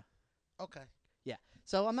didn't want to. Okay. Yeah.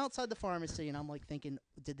 So I'm outside the pharmacy, and I'm like thinking,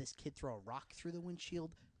 did this kid throw a rock through the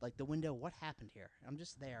windshield? Like the window, what happened here? I'm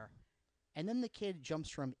just there. And then the kid jumps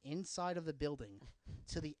from inside of the building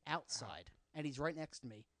to the outside, and he's right next to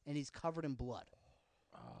me, and he's covered in blood.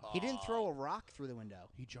 He didn't throw a rock through the window.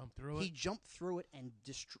 He jumped through He it. jumped through it and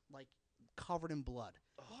covered in blood.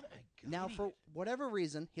 What a Now, idiot. for whatever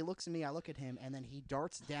reason, he looks at me, I look at him, and then he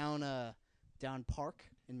darts down Park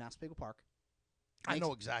in Massapequa Park. I Makes-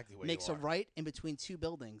 know exactly where Makes you a are. right in between two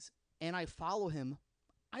buildings, and I follow him.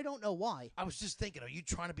 I don't know why. I was just thinking, are you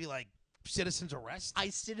trying to be like citizens arrest?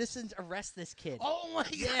 Citizens arrest this kid. Oh my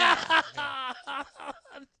Yeah. god!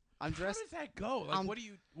 I'm How dressed. does that go? Like, I'm- what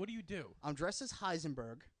do you do? I'm dressed as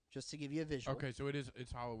Heisenberg, just to give you a visual. Okay, so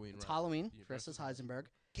it's Halloween, It's right? Halloween. You Dressed as dress Heisenberg.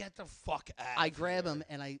 Get the fuck out! I grab him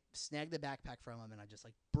and I snag the backpack from him, and I just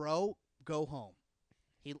like, bro, go home.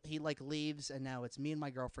 He like leaves, and now it's me and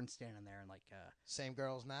my girlfriend standing there, and like, Same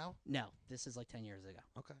girls now. no, this is like 10 years ago.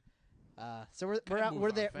 Okay. So we're Kinda out, move we're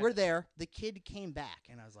on there. fast. We're there. The kid came back,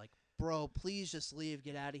 and I was like, "Bro, please just leave.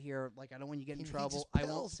 Get out of here. Like, I don't want you to get He in needs trouble. his I won't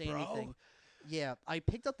pills, say bro." anything." Yeah, I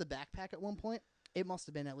picked up the backpack at one point. It must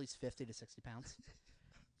have been at least 50 to 60 pounds.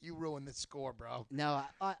 You ruined the score, bro. No,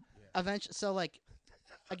 eventually. So like,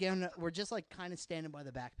 again, we're just like kind of standing by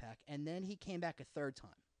the backpack, and then he came back a third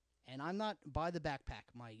time, and I'm not by the backpack.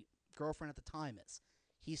 My girlfriend at the time is.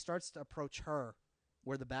 He starts to approach her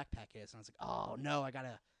where the backpack is, and I was like, "Oh no, I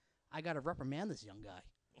gotta reprimand this young guy."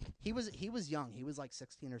 He was young. He was like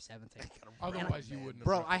 16 or 17. Otherwise, you wouldn't. have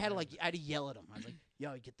Bro, I had to recommended yell at him. I was like,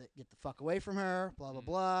 "Yo, get the fuck away from her." Blah blah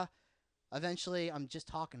blah. Eventually, I'm just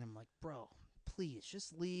talking to him like, "Bro, please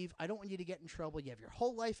just leave. I don't want you to get in trouble. You have your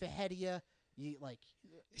whole life ahead of you. You like."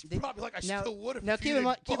 He's They- probably like, I now- still would have. Now keep in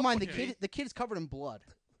mind, me. the kid is covered in blood.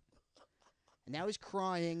 And now he's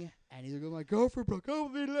crying, and he's like, "My girlfriend broke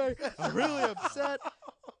up with me today. I'm really upset."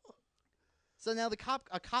 So now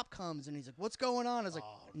a cop comes, and he's like, "What's going on?" I was like,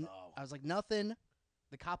 Oh, "N-" no. I was like, "Nothing."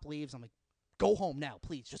 The cop leaves. I'm like, "Go home now,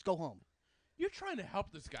 please. Just go home." You're trying to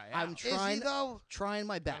help this guy I'm out. Is he trying though? trying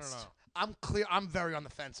my I don't best. know. I'm clear. I'm very on the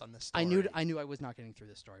fence on this story. I knew I was not getting through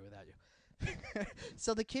this story without you.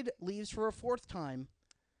 So the kid leaves for a fourth time,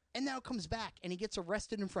 and now comes back, and he gets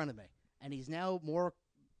arrested in front of me, and he's now more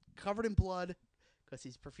covered in blood because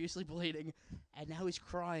he's profusely bleeding, and now he's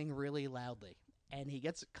crying really loudly, and he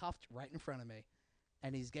gets cuffed right in front of me,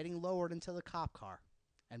 and he's getting lowered into the cop car.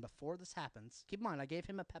 And before this happens, keep in mind, I gave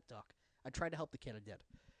him a pep talk. I tried to help the kid. I did.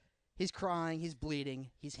 He's crying. He's bleeding.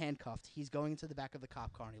 He's handcuffed. He's going into the back of the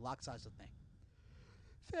cop car, and he locks eyes with me.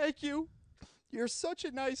 Thank you. You're such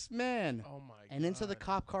a nice man. Oh my god. And into the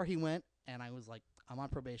cop car he went, and I was like, I'm on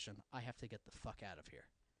probation. I have to get the fuck out of here.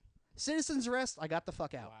 Citizen's arrest, I got the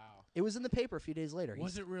fuck out. Wow. It was in the paper a few days later.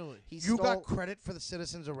 Was it really? He You stole, got credit for the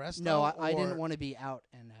citizen's arrest? No, though, I didn't or- want to be out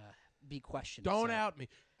and be questioned. Don't so out me.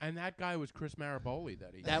 And that guy was Chris Maraboli.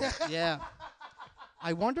 That he. Yeah.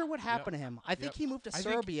 I wonder what happened to him. I think Yep. he moved to I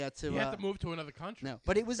think Serbia to. He had to move to another country. No,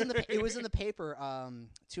 but it was in the paper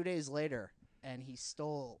 2 days later, and he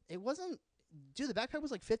stole. It wasn't. Dude, the backpack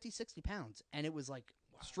was like 50, 60 pounds, and it was like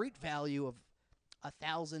street value of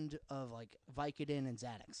 1,000 of like Vicodin and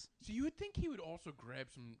Xanax. So you would think he would also grab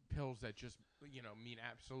some pills that just mean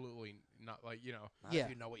absolutely not like Not Yeah. if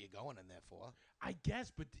you know what you're going in there for. I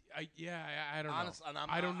guess, but I don't Honestly, know.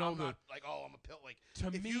 and I don't know I'm the not like, oh, I'm a pill. Like to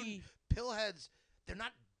if me. you pillheads, they're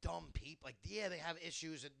not dumb people. Like yeah, they have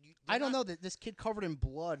issues. And I don't know that this kid covered in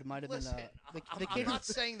blood might have Listen, been. I'm, The I'm kid not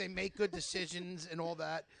saying they make good decisions and all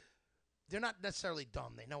that. They're not necessarily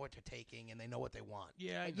dumb. They know what they're taking and they know what they want.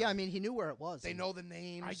 Yeah, yeah, I mean, he knew where it was. They and- know the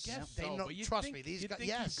names. I guess they so. know. But you'd Trust think, me, these you'd guys. think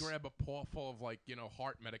Yes. he'd grab a paw full of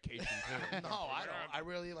heart medication. too. No, I don't. I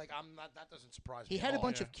really like. I'm not. That doesn't surprise me. He had at a all.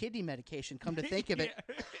 bunch yeah. of kidney medication. Come to think of it,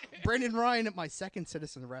 Yeah. Brendan Ryan at my second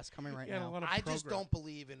citizen arrest coming right He had a now. lot of I just program. don't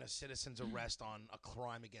believe in a citizen's arrest on a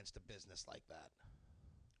crime against a business like that.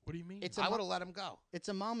 What do you mean? It's I a would mo- have let him go. It's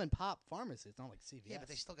a mom and pop pharmacy. It's not like CVS. Yeah, but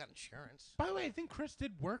they still got insurance. By the way, I think Chris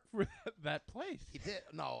did work for that place. He did.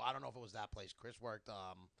 No, I don't know if it was that place. Chris worked.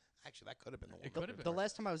 Actually, that could have been the one. It could have been. The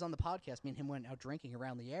last time I was on the podcast, me and him went out drinking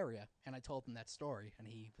around the area, and I told him that story, and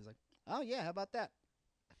he was like, "Oh yeah, how about that?"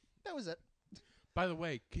 That was it. By the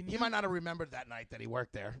way, can He you? might not have remembered that night that he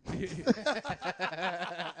worked there.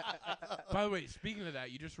 By the way, speaking of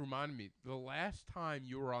that, you just reminded me. The last time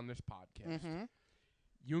you were on this podcast, Mm-hmm.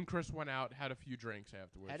 you and Chris went out, had a few drinks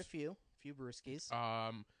afterwards. Had a few brewskis.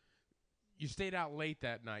 You stayed out late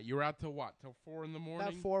that night. You were out till what? Till 4 in the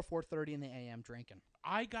morning. About 4:30 in the a.m. drinking.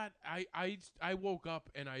 I woke up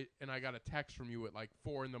and I got a text from you at like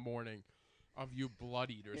 4 in the morning, of you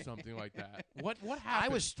bloodied or something like that. What happened? I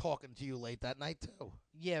was talking to you late that night too.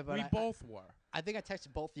 Yeah, but We both were. I think I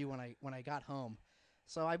texted both of you when I got home.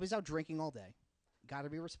 So I was out drinking all day. Got to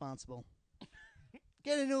be responsible.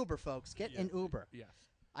 Get an Uber, folks. Get an Uber. Yes.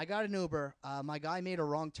 I got an Uber. My guy made a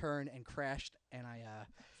wrong turn and crashed, and I.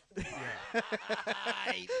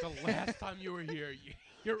 The last time you were here,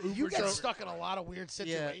 your Uber You get driver- stuck in a lot of weird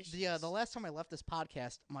situations. The last time I left this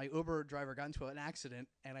podcast, my Uber driver got into an accident,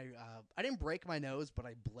 and I didn't break my nose, but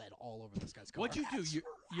I bled all over this guy's car. What'd you do?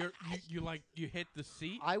 You hit the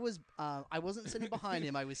seat? I wasn't sitting behind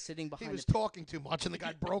him. I was sitting He behind. was talking too much, and the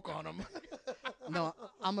guy broke on him. No,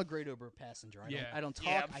 I'm a great Uber passenger. I don't talk.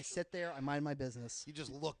 Yeah. I sit there. I mind my business. You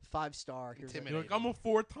just look 5-star. Here's Intimidating. You're like, I'm a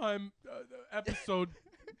 4-time episode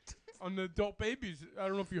on the Adult Babies. I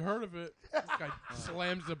don't know if you heard of it. This guy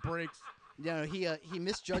slams the brakes. He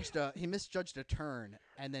misjudged a turn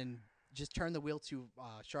and then just turned the wheel too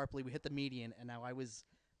sharply. We hit the median, and now I was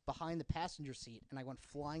behind the passenger seat, and I went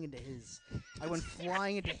flying into his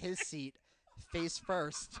seat, face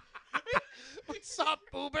first. What's up,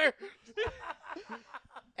 Boober?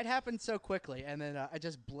 It happened so quickly, and then I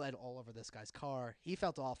just bled all over this guy's car. He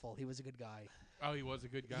felt awful. He was a good guy. Oh, he was a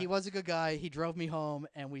good guy. He was a good guy. He drove me home,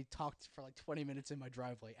 and we talked for like 20 minutes in my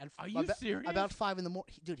driveway. And Are you serious? About 5 in the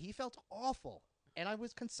morning. Dude, he felt awful. And I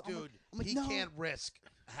was concerned. Dude, I'm like, he no. can't risk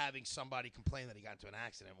having somebody complain that he got into an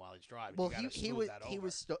accident while he's driving. Well, You gotta he smooth was that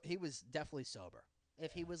over. he was definitely sober.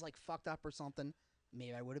 If he was like fucked up or something,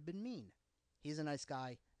 maybe I would have been mean. He's a nice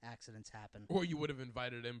guy. Accidents happen. Or you would have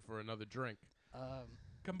invited him for another drink.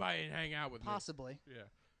 Come by and hang out with Possibly. me. Yeah.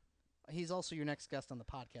 He's also your next guest on the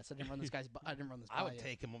podcast. I didn't run this guy's. I didn't run this. I by would you.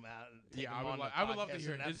 take him out. Yeah, him I would on li- the I would love to podcast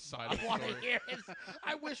hear and his have- side of the I wanna story. hear his.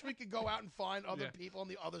 I wish we could go out and find other people on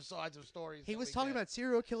the other sides of stories. He that was we talking get. about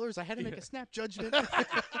serial killers. I had to make a snap judgment.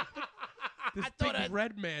 This thought big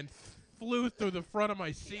red man flew through the front of my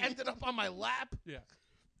He seat. ended up on my lap. Yeah.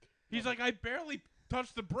 He's like, I barely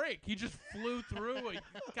touched the brake. He just flew through. He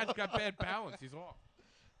got bad balance. He's off.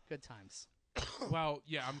 Good times. Well,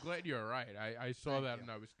 yeah, I'm glad you're all right. I saw that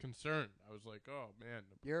and I was concerned. I was like, oh, man.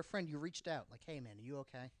 You're a friend. You reached out. Like, hey man, are you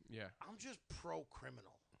okay? Yeah. I'm just pro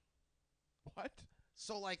criminal. What?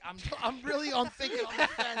 So like I'm really on thinking on the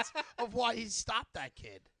fence of why he stopped that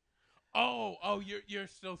kid. Oh, you're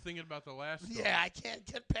still thinking about the last story. Yeah, I can't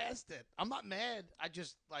get past it. I'm not mad. I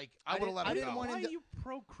just like I would have let I him didn't go. want Why him are you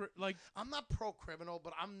like? I'm not pro criminal,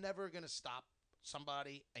 but I'm never gonna stop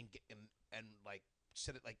somebody and get and like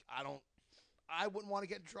sit it like I wouldn't want to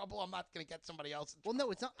get in trouble. I'm not gonna get somebody else in Well, trouble.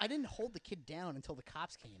 no, it's not. I didn't hold the kid down until the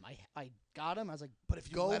cops came. I got him. I was like, But if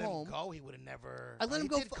you go let home. him go, he would have never. I let him he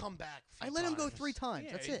go Did f- come back. a I few let him go times. 3 times.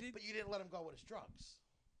 Yeah, That's he it. did. But you didn't let him go with his drugs.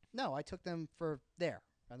 No, I took them for there,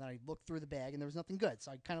 and then I looked through the bag, and there was nothing good,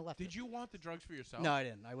 so I kind of left. Did it. you want the drugs for yourself? No, I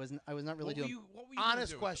didn't. I wasn't. I was not really What were doing. you, what were you gonna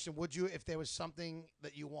Honest do? question: would you, if there was something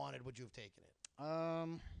that you wanted, would you have taken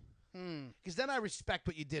it? Because then I respect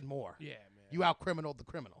what you did more. Yeah, man. You out-criminaled the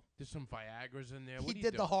criminal. There's some Viagra's in there. He What are you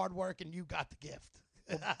did the doing? hard work, and you got the gift.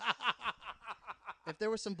 If there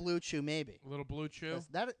was some Blue Chew, maybe. A little blue chew. 'Cause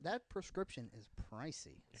that prescription is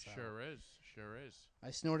pricey. It so. sure is. Sure is.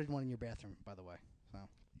 I snorted one in your bathroom, by the way. So.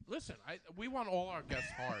 Listen, we want all our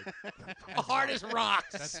guests hard. Hard as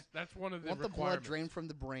rocks. That's one of the Want the blood requirements. drained from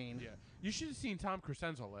the brain. Yeah. You should have seen Tom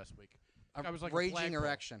Crescenzo last week. A I was like a raging flagpole.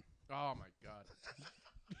 erection. Oh my god.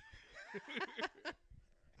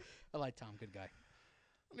 I like Tom. Good guy.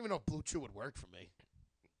 I don't even know if Blue Chew would work for me.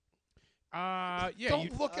 Yeah.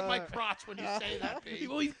 Don't look at my crotch when you say that, Pete.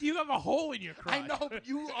 Well, you have a hole in your crotch. I know, but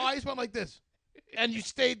you eyes went like this. And you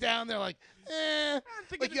stayed down there like,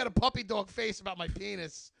 thinking like you had a puppy dog face about my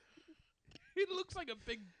penis. It looks like a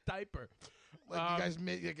big diaper. Like you guys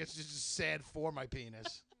made, like it's just sad for my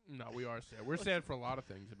penis. No, we are sad. We're sad for a lot of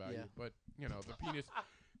things about Yeah. you, but you know, the penis.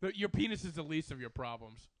 Your penis is the least of your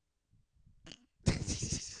problems.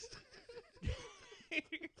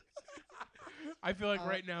 I feel like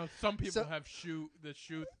right now some people so- have the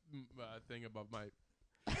shoe thing above my.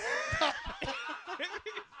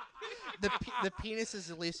 The penis is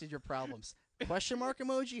the least of your problems. Question mark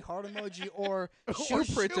emoji, heart emoji, or Or shoe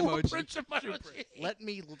print emoji. print emoji. Let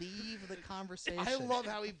me leave the conversation. I love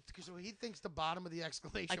how because he thinks the bottom of the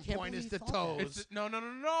exclamation can't point is believe the he thought that. toes.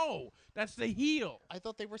 No. That's the heel. I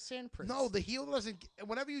thought they were sand prints. No, the heel doesn't.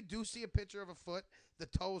 Whenever you do see a picture of a foot, the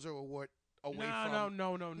toes are away from.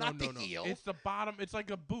 No. Not the no. heel. It's the bottom. It's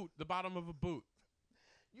like a boot. The bottom of a boot.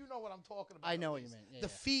 You know what I'm talking about. I at know what you least. mean. Yeah, The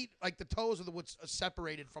yeah. feet, like the toes, are what's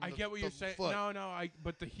separated from. I the, get what the you're saying. Foot. No.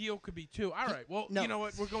 But the heel could be too. All right. Well, no. you know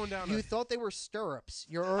what? We're going down. You thought they were stirrups.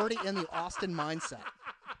 You're already in the Austin mindset.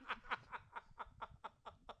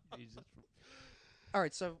 Jesus. All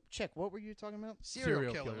right, so check. What were you talking about? Serial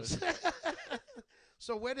Serial killers.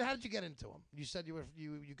 So how did you get into them? You said you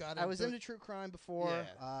got into. I was into true crime before.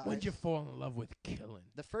 Yeah. When'd you fall in love with killing?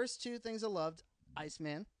 The first two things I loved: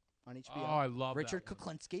 Iceman on HBO. Oh, I love Richard that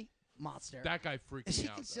one. Kuklinski, monster. That guy freaked Is me he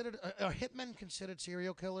out. considered? Are hitmen considered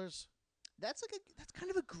serial killers? That's kind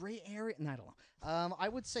of a gray area. And I don't know. I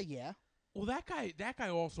would say yeah. Well, that guy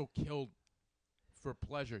also killed for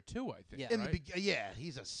pleasure too. I think. Yeah. In right? the yeah,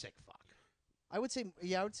 he's a sick fuck. I would say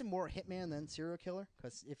more hitman than serial killer.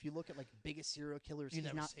 Because if you look at like biggest serial killers, You he's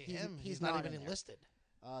never not. see He's, him. He's not not even in there. enlisted.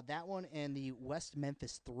 That one and the West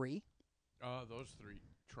Memphis 3. Those three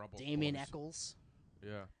trouble. Damien boys. Eccles.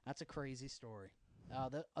 Yeah. That's a crazy story.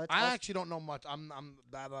 I actually don't know much.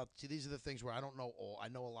 See, these are the things where I don't know all. I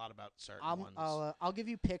know a lot about certain ones. I'll give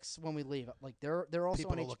you picks when we leave. Like they're also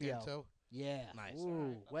People on to HBO. look into. Yeah. Nice. Ooh, All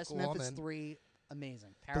right. West Cool, Memphis man. 3,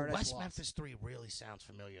 amazing. The Paradise West Lost. Memphis 3 really sounds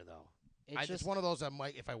familiar, though. It's It's one of those I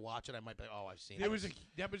might, if I watch it, I might be, oh, I've seen it.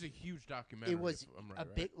 That was a huge documentary. It was if I'm right, a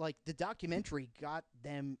right? big like the documentary got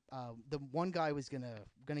them. The one guy was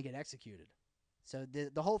gonna get executed. So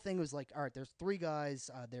the whole thing was like, all right, there's three guys.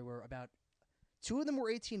 There were about 2 of them were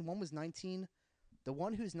 18. One was 19. The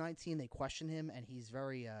one who's 19, they question him, and he's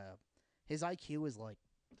very. His IQ is like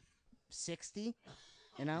 60.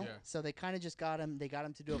 You know, Yeah. so they kind of just got him. They got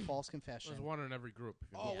him to do a false confession. There's one in every group.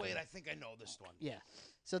 if you Oh, look wait, at I it. think I know this one. Yeah.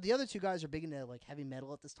 So the other two guys are big into like heavy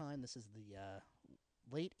metal at this time. This is the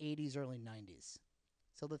late 80s, early 90s.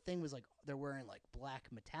 So the thing was like they're wearing like black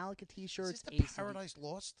Metallica Is t-shirts. this the AC/DC. Paradise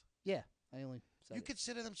Lost? Yeah, I only said You it.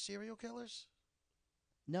 consider them serial killers?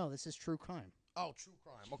 No, this is true crime. Oh, true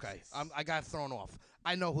crime. Okay, Jesus. I got thrown off.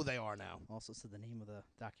 I know who they are now. Also said the name of the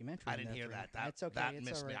documentary. I in didn't there hear for you. that. That's okay. That it's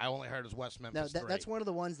missed all me. right. I only heard it was West No, Memphis 3. that's one of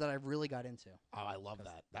the ones that I really got into. Oh, I love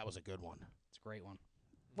that. That was a good one. It's a great one.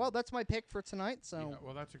 Well, that's my pick for tonight. So Yeah,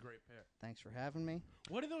 well, that's a great pick. thanks for having me.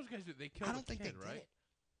 What did those guys do? They killed I don't a think kid, they right? did it.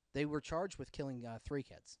 They were charged with killing 3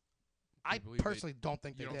 kids. I believe they- personally don't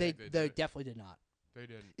think they you don't did. They think it. they did. definitely did not. They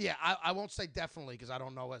didn't. Yeah, I won't say definitely because I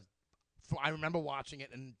don't know. I remember watching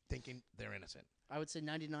it and thinking they're innocent. I would say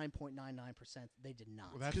 99.99% they did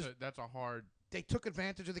not. Well, that's a hard. They took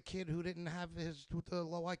advantage of the kid who didn't have the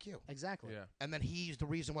low IQ, Exactly. Yeah. and then he's the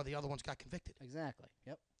reason why the other ones got convicted. Exactly.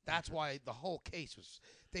 Yep. That's why the whole case was.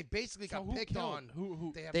 They basically So got who picked killed? on.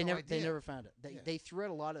 Who? They have They no never they idea. never found it. They Yeah. they threw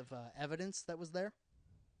out a lot of evidence that was there.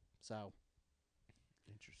 So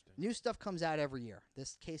Interesting. new stuff comes out every year.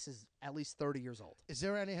 This case is at least 30 years old. Has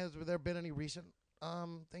there been any recent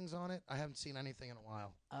things on it? I haven't seen anything in a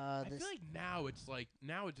while. I This, feel like now it's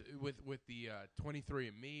with the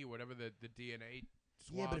 23andMe, whatever the DNA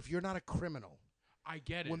swab. Yeah, but if you're not a criminal, I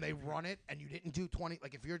get it. when they If you're- run it and you didn't do 20,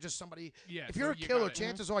 like if you're just somebody, yeah, if so you're a you killer, gotta-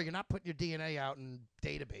 chances are you're not putting your DNA out in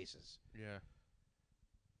databases. Yeah.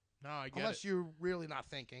 No, I get Unless it. you're really not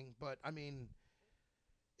thinking. But, I mean,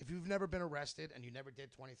 if you've never been arrested and you never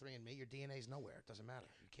did 23andMe, your DNA's nowhere. It doesn't matter.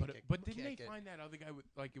 You can't But get, didn't can't they get, find that other guy with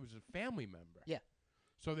like it was a family member? Yeah.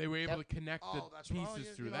 So they were able Yep. to connect Oh, the that's pieces right.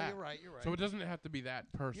 Oh, through you know, that. You're right. You're right. So it doesn't have to be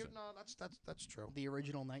that person. No, that's true. the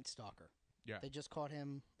original Night Stalker. Yeah. They just caught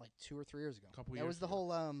him like 2 or 3 years ago. Couple that years was the ago.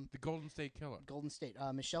 whole The Golden State Killer. Golden State.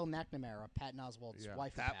 Michelle McNamara, Patton Oswalt's Yeah.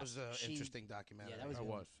 wife. who That passed. was an She- interesting documentary. Yeah, that was That good.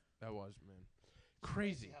 was. That was, man.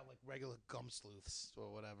 crazy Crazy. how like regular gum sleuths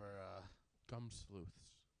or whatever. Gum sleuths.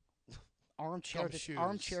 Armchair Gum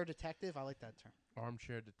armchair shoes. detective. I like that term.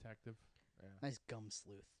 Armchair detective. Yeah. Nice gum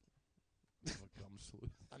sleuth. Love a gum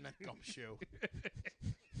sleuth. I meant gumshoe.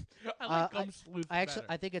 I like I- gum sleuth. I actually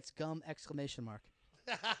better. I think it's gum exclamation mark.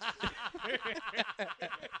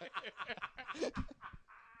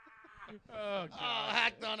 Oh, God.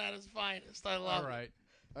 hacked on at his finest. I love All right.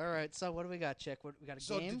 All right, so what do we got, Chick? What we got a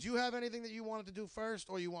So, game? did you have anything that you wanted to do first,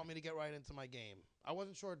 or you want me to get right into my game? I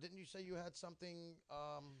wasn't sure. Didn't you say you had something?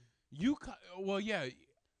 Well, yeah.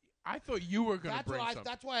 I thought you were gonna bring something.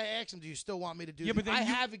 That's why I asked him. Do you still want me to do? Yeah, but then I you-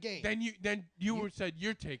 have a game. Then you were said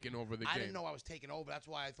you're taking over the I game. didn't know I was taking over. That's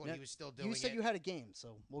why I thought No, he was still doing You said it. you had a game,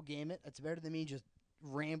 so we'll game it. It's better than me just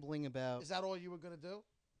rambling about Is that all you were gonna do?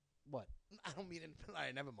 what? I don't mean it. All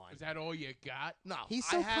right, never mind. Is that all you got? No, He's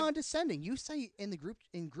I so have, condescending. You say in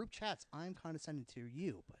group chats, I'm condescending to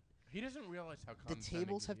you, but He doesn't realize how the condescending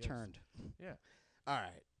tables he have is. turned. Yeah. All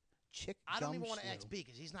right. Chick, I don't even want to ask B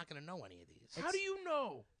because he's not gonna know any of these. How do you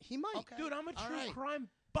know? He might. Okay. Dude, I'm a All true right. crime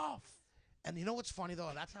buff. And you know what's funny though?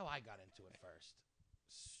 That's how I got into it first.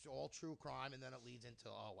 All true crime, and then it leads into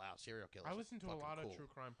serial killers. I listen to a Fucking lot cool. of true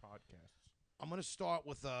crime podcasts. I'm gonna start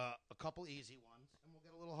with a couple easy ones, and we'll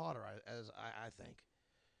get a little harder as I think.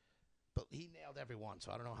 But he nailed every one,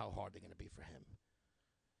 so I don't know how hard they're gonna be for him.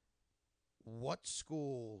 What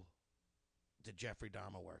school did Jeffrey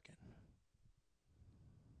Dahmer work in?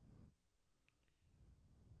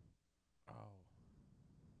 Oh.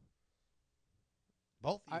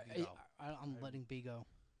 Both of you can go. I'm letting B go.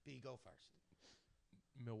 B, go first.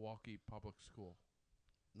 Milwaukee Public School.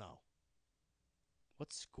 No.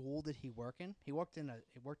 What school did he work in? He worked in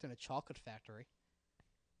a chocolate factory.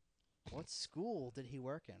 What school did he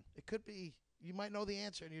work in? It could be. You might know the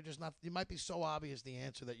answer, and you're just not. You might be so obvious the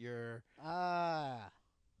answer that you're.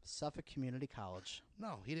 Suffolk Community College.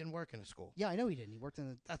 No, he didn't work in a school. Yeah, I know he didn't. He worked in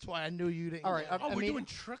the. That's why I knew you didn't. All right, get it. Oh, I we're mean- doing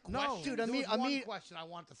trick No, questions? Dude, there was I one mean- question I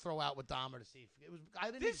wanted to throw out with Dahmer to see if it was. I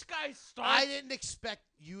didn't. This guy starts. I didn't expect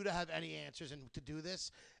you to have any answers and to do this,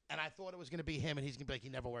 and I thought it was going to be him, and he's going to be like he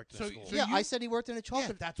never worked in So- a school. so Yeah, you- I said he worked in a Yeah,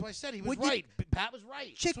 chocolate. that's what I said. He was Would you- right. Pat was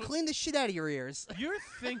right. Chick, So- clean the shit out of your ears. Your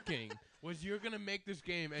thinking was you're going to make this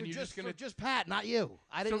game and For you're just going to. just Pat, not you.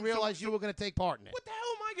 I didn't So- realize you were going to take part in it. What the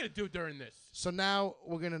hell am I going to do during this? So now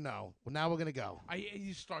we're going to know. Now we're going to go.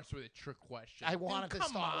 He starts with a trick question. I Dude, wanted to come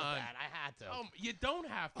start on. with that. I had to. You don't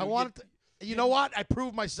have to. I wanted to. You know what? I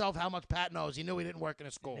proved myself how much Pat knows. He knew he didn't work in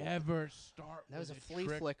a school. Never start That was with a flea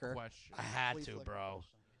trick flicker. question. I had Flea to, flicker bro.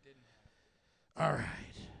 question. All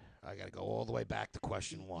right. I got to go all the way back to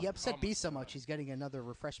question one. He upset Oh my B so God. much he's getting another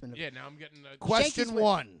refreshment. Yeah, now I'm getting a. Question Shanky's win.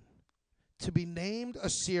 one. To be named a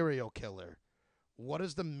serial killer, what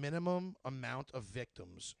is the minimum amount of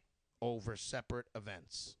victims over separate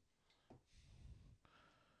events?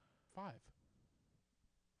 5.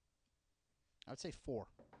 I would say 4.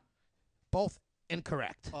 Both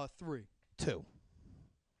incorrect. 3. 2.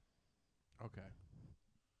 Okay.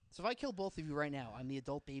 So if I kill both of you right now, I'm the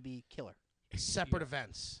adult baby killer. Separate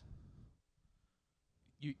events.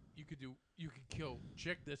 You could kill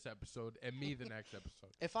Chick this episode and me the next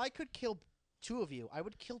episode. If I could kill 2 of you, I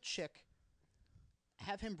would kill Chick,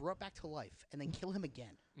 have him brought back to life, and then kill him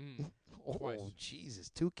again. Mm. Oh, Twice. Jesus.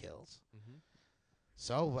 2 kills. Mm-hmm.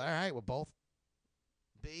 So, all right, we're both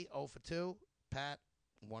B, 0 for 2. Pat,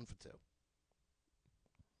 1 for 2.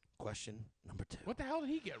 Question number 2. What the hell did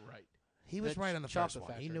he get right? He was The right on the first chocolate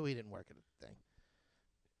one. He factory. knew he didn't work at the thing.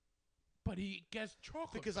 But he guessed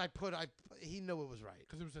chocolate. Because he knew it was right.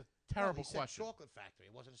 Because it was a No, terrible he said question. chocolate factory.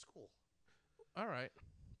 It wasn't a school. All right.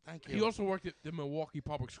 Thank you. He also worked at the Milwaukee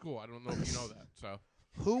Public School. I don't know if you know that. So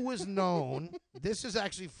Who was known? This is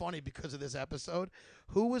actually funny because of this episode.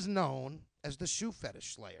 Who was known as the shoe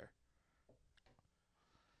fetish slayer?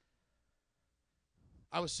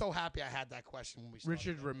 I was so happy I had that question when we started.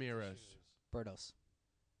 Richard Ramirez. Brudos.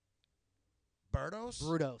 Birdos?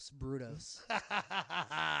 Brudos.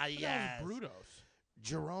 Yes. Brutos.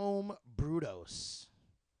 Jerome Brudos.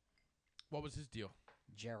 What was his deal?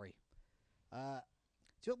 Jerry.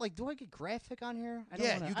 Do I get graphic on here? I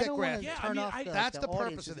Yeah, wanna, you I get don't graphic. Yeah, I turn mean, off That's the audience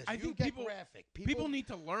purpose of this. I You think get people- graphic. People need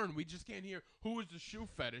to learn. We just can't hear who is the shoe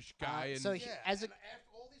fetish guy. and so Yeah, as a- and after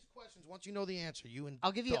all these questions, once you know the answer, you indulge.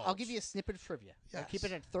 I'll give you a snippet of trivia. I'll keep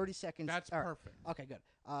it Yes. at 30 seconds. that's All right. perfect. Okay, good.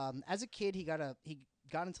 As a kid, he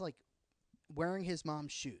got into like wearing his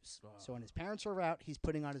mom's shoes. So when his parents were out, he's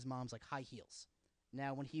putting on his mom's like high heels.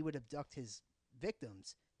 Now, when he would abduct his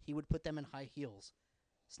victims, he would put them in high heels,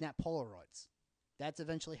 snap Polaroids. That's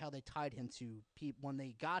eventually how they tied him to people. When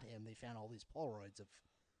they got him, they found all these Polaroids of.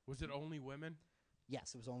 Was it only women?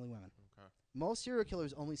 Yes, it was only women. Okay. Most serial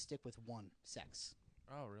killers only stick with one sex.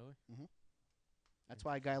 Oh, really? That's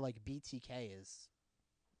why a guy like BTK is.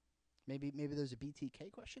 Maybe there's a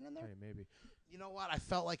BTK question in there. Hey, maybe. You know what? I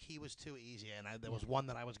felt like he was too easy, and there was one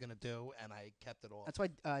that I was going to do, and I kept it all. That's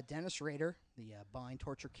why Dennis Rader, the bind,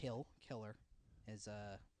 torture, killer, is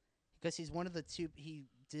because he's one of the two. He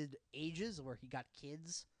did ages where he got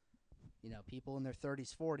kids, people in their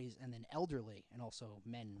 30s, 40s, and then elderly, and also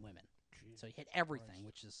men and women. So he hit everything,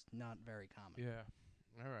 which is not very common. Yeah.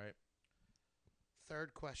 All right.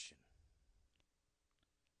 Third question.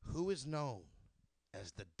 Who is known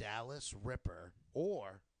as the Dallas Ripper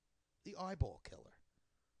or the Eyeball Killer?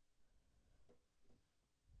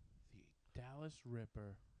 The Dallas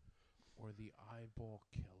Ripper or the Eyeball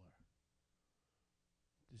Killer.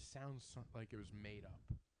 The This sounds like it was made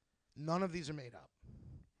up. None of these are made up.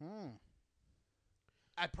 Hmm.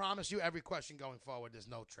 I promise you, every question going forward, there's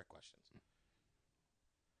no trick questions.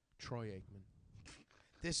 Troy Aikman.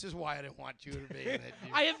 This is why I didn't want you to be in it.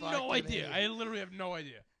 you I have no fucking idea. idiot. I literally have no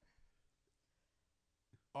idea.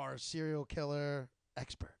 Our serial killer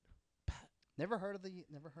expert. Never heard of the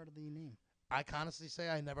name. I can honestly say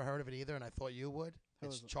I never heard of it either, and I thought you would. Who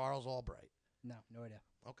It's is it? Charles Albright. No idea.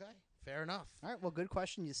 Okay, fair enough. All right, well, good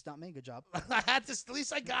question. You stumped me. Good job. I had to. At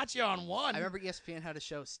least I got you on one. I remember ESPN had a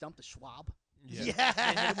show, Stump the Schwab. Yeah. They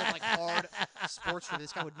hit him with like hard sports for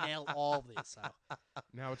this guy would nail all of these. So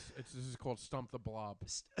Now this is called Stump the Blob.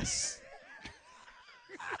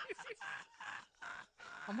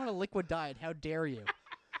 I'm on a liquid diet. How dare you?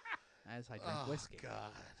 As I drink whiskey. God.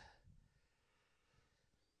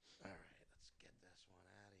 All right, let's get this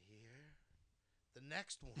one out of here. The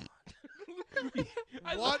next one.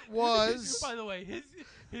 I What love- was- By the way,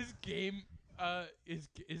 his game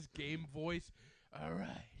his game voice. All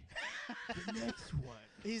right. The next one.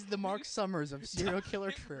 He's the Mark Summers of serial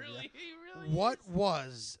killer trivia. He really What is.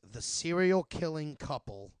 was the serial killing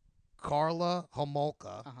couple Carla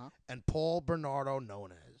Homolka and Paul Bernardo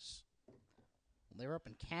known as? They were up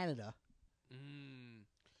in Canada.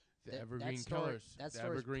 The That- Evergreen that story, Killers. That The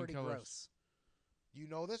story's Evergreen pretty Killers. gross. You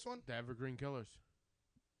know this one? The Evergreen Killers.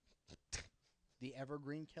 The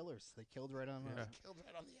Evergreen Killers. They killed right on. Yeah. Killed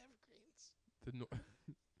right on the Evergreens. The no-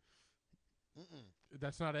 Mm-mm.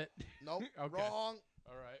 That's not it. Nope. Okay. Wrong.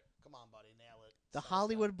 All right. Come on, buddy. Nail it. The Settle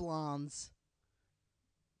Hollywood Blondes.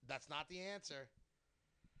 down. That's not the answer.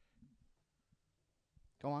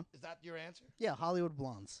 Go on. Is that your answer? Yeah, Hollywood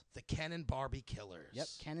Blondes. The Ken and Barbie Killers. Yep,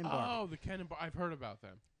 Ken and Barbie. Oh, the Ken and I've heard about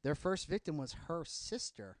them. Their first victim was her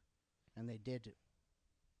sister, and they did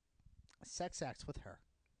sex acts with her.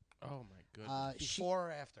 Oh my goodness. Before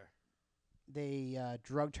or after? They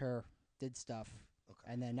drugged her, did stuff,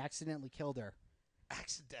 Okay. and then accidentally killed her.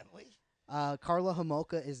 Accidentally? Carla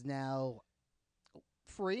Homolka is now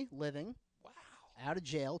free, living, Wow. out of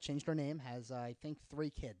jail, changed her name, has, I think,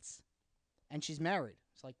 3 kids. And she's married.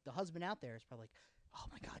 It's like the husband out there is probably like, oh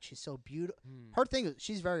my God, she's so beautiful. Her thing is,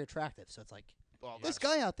 she's very attractive. So it's like, Well, this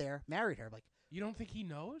guy out there married her. Like, You don't think he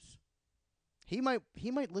knows? he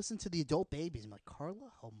might listen to the adult babies and be like,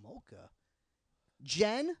 Carla Homolka.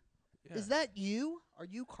 Jen, Yeah. is that you? Are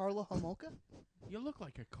you Carla Homolka? You look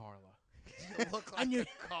like a Carla. You look like knew-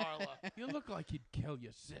 a Carla. You look like you'd kill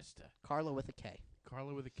your sister. Carla with a K.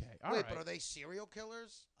 Carla with a K. All Wait, right. but are they serial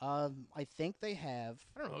killers? I think they have.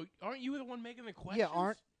 I don't know. Aren't you the one making the questions? Yeah,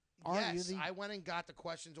 aren't Yes, you the? I went and got the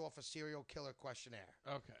questions off a serial killer questionnaire.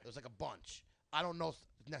 Okay. It was like a bunch. I don't know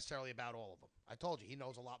necessarily about all of them. I told you, he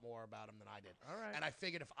knows a lot more about them than I did. All right. And I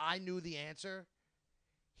figured if I knew the answer,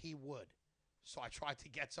 he would. So I tried to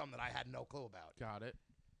get some that I had no clue about. Got it.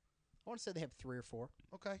 I want to say they have 3 or 4.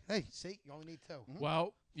 Okay. Hey, see, you only need 2.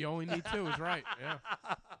 Well, you only need 2 is right. Yeah.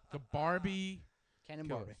 The Barbie Ken and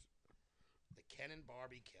killers. Barbie. The Ken and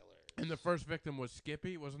Barbie Killers. And the first victim was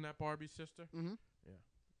Skippy. Wasn't that Barbie's sister? Mm-hmm. Yeah.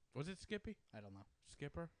 Was it Skippy? I don't know.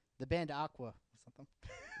 Skipper? The band Aqua or something.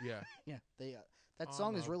 Yeah. Yeah, they. That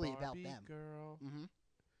song is really about Barbie them. Girl. Mm-hmm.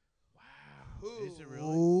 Wow. Is it really?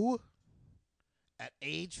 Who, at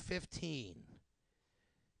age 15,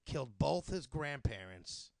 killed both his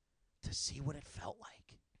grandparents to see what it felt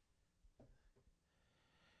like?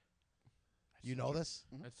 You know this?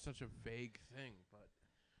 That's such a vague thing, but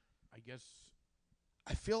I guess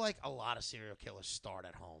I feel like a lot of serial killers start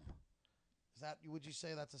at home. Is that? Would you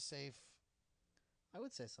say that's a safe? I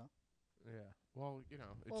would say so. yeah. Well, you know,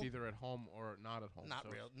 it's Well- either at home or not at home. Not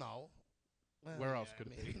so real. No. Well, Where else yeah, could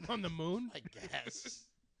it maybe. be? On the moon? I guess.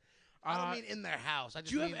 I don't mean in their house. I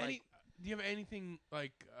just do you mean have like. any? Do you have anything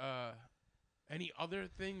like any other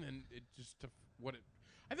thing than it just to what it?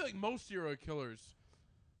 I feel like most serial killers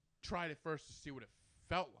tried at first to see what it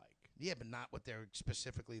felt like. Yeah, but not with their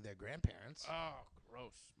specifically their grandparents. Oh,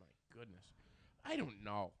 gross! My goodness, I don't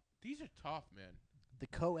know. These are tough, man. The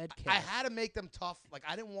co-ed killer. I had to make them tough. Like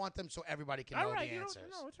I didn't want them so everybody can know all right, the you answers.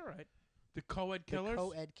 don't. No, it's all right. The co-ed the killers.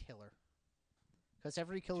 co-ed killer. Because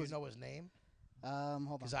every Do killer. you know his name? Hold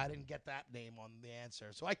on. Because I didn't get that name on the answer,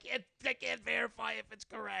 so I can't verify if it's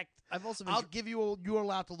correct. I've also been. I'll give you. You're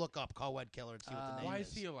allowed to look up co-ed killer and see what the name Why is.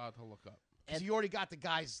 is he allowed to look up? Because you already got the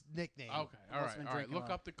guy's nickname. Okay, I've all also right, been all right. drinking Look a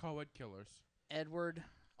lot. up the co-ed killers. Edward.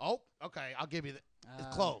 Oh, okay. I'll give you the. It's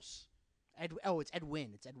Um, close. It's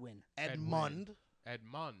Edwin. It's Edwin. Edmund.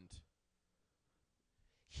 Edmund.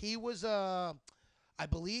 He was I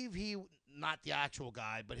believe he not the actual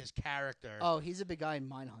guy, but his character. Oh, he's a big guy in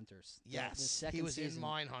Mindhunters. The yes, second he was season. in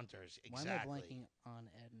Mindhunters. Why Exactly. am I blanking on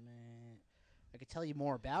Edmund? I could tell you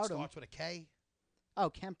more about him. Starts with a K. Oh,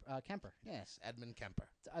 Kemper. Yes. Edmund Kemper.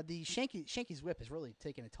 The Shanky's whip is really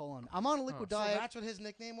taking a toll on me. I'm on a liquid So diet. that's what his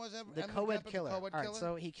nickname was. The Edmund co-ed Kemper, killer. The All co-ed right, killer.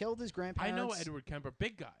 so he killed his I grandparents. know Edward Kemper,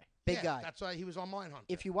 big guy. Big Yeah, guy. That's why he was on Mindhunter.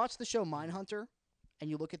 If you watch the show Mindhunter, and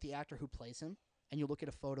you look at the actor who plays him, and you look at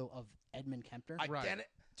a photo of Edmund Kemper, Right.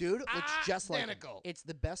 dude looks just like him. Identical. It's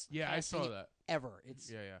the best Yeah, I saw casting that. ever. It's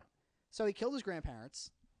Yeah. So he killed his grandparents,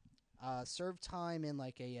 served time in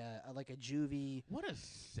like a juvie What a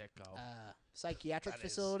sicko. psychiatric That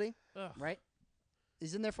is- facility, Ugh. right?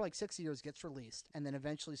 He's in there for like 6 years, gets released, and then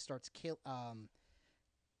eventually starts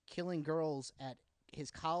killing girls at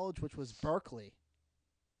his college, which was Berkeley.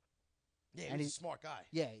 Yeah, and he's a he's- smart guy.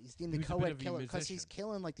 Yeah, he's being the He was a bit co-ed of a killer because he's musician.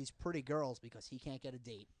 killing like these pretty girls because he can't get a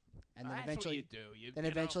date, and then That's eventually, what you do. You then know.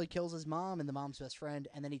 eventually kills his mom and the mom's best friend,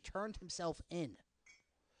 and then he turned himself in.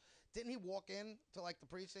 Didn't he walk in to like the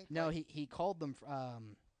precinct? No, Like, he called them.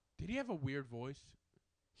 Did he have a weird voice?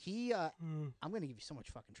 He I'm gonna give you so much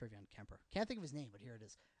fucking trivia on Kemper. Can't think of his name, but here it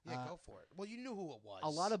is. Yeah, go for it. Well, you knew who it was. A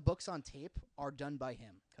lot of books on tape are done by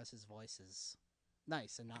him because his voice is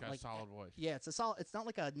nice and not Got like a solid voice. Yeah, it's a solid. It's not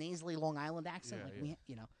like a nasally Long Island accent. Yeah, like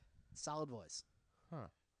yeah. we, solid voice.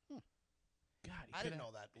 God, I didn't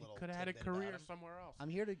know that little. Could have had a tidbit about career him. somewhere else. I'm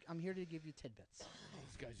here to give you tidbits.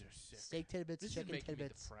 These guys are sick. Steak tidbits, This is chicken making me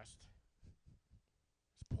tidbits. depressed.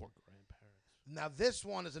 His poor grandparents. Now this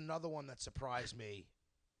one is another one that surprised me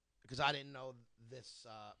because I didn't know this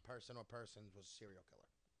person or persons was a serial killer.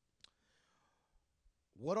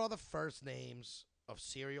 What are the first names of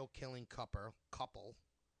serial killing couple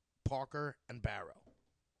Parker and Barrow?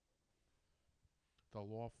 The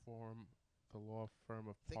law firm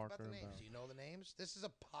of Think Parker about the and names. Barrow. Do you know the names? This is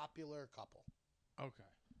a popular couple. Okay.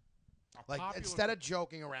 A Like popular- instead of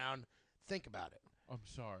joking around, think about it. I'm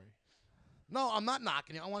sorry. No, I'm not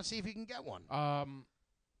knocking you. I want to see if you can get one.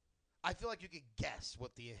 I feel like you could guess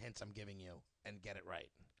what the hints I'm giving you and get it right.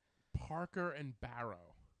 Parker and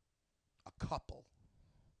Barrow. A couple.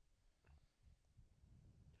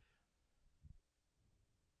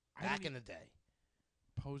 Back in the day.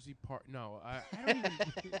 Posey Park. No, I don't even.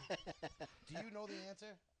 Do you know the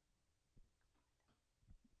answer?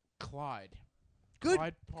 Clyde. Good.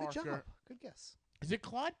 Clyde Good Parker. job. Good guess. Is it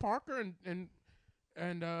Clyde Parker and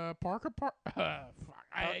Parker Park? Fuck.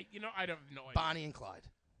 I don't know. Bonnie and Clyde.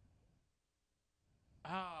 Oh,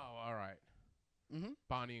 all right. Mm-hmm.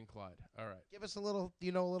 Bonnie and Clyde. All right. Give us a little. Do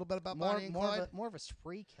you know a little bit about More Bonnie and Clyde? more of a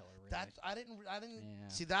spree killer. Really. That's I didn't Yeah.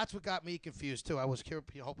 see. That's what got me confused too. I was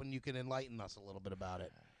hoping you could enlighten us a little bit about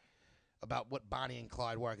it, about what Bonnie and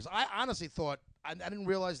Clyde were. Because I honestly thought I didn't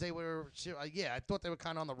realize they were. Yeah, I thought they were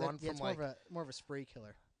kind of on the run Yeah, from it's like. more of a spree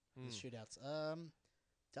killer. These shootouts.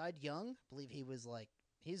 Died young. I believe he was like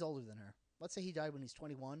he's older than her. Let's say he died when he's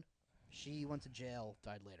 21. She went to jail.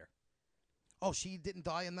 Died later. Oh, she didn't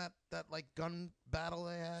die in that like gun battle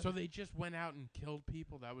they had. So they just went out and killed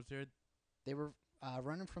people. That was their. They were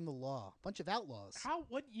running from the law. Bunch of outlaws.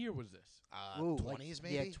 What year was this? Ooh, 20s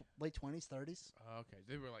maybe. Yeah, late 20s, 30s. Okay,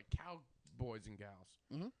 they were like cowboys and gals.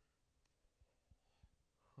 Mm-hmm.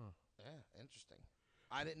 Yeah, interesting.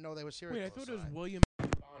 I didn't know they were serial Wait, I killers. thought it was William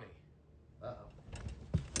Bonnie.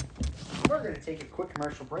 We're gonna take a quick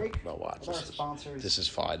commercial break. No, watch. With our sponsors. This is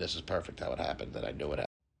fine. This is perfect how it happened. That I knew it happened.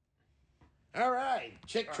 All right.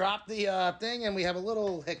 Chick dropped the thing, and we have a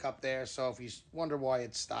little hiccup there. So if you wonder why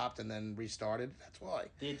it stopped and then restarted, that's why.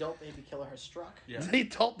 The adult baby killer has struck. Yeah. The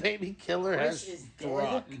adult baby killer Chris has is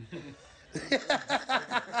dead. struck.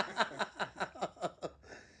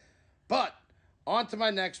 But on to my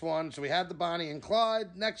next one. So we had the Bonnie and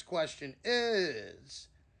Clyde. Next question is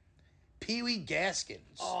Pee Wee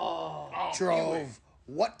Gaskins drove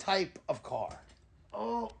what type of car?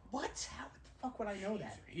 Oh, what? How the fuck would I know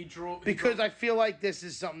that? He drove Because I feel like this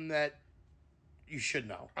is something that you should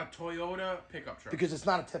know. a Toyota pickup truck. Because it's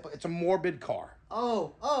not a typical, it's a morbid car.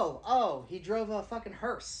 Oh! He drove a fucking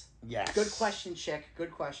hearse. Yes. Good question, chick.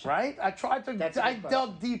 Good question. Right? I tried to, That's a I good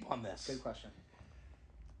dug deep on this. Good question.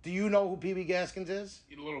 Do you know who Pee Wee Gaskins is?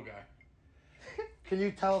 The little guy. Can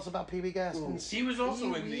you tell us about Pee Wee Gaskins? He was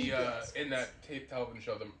also in Pee-wee the Gaskins. in that tape television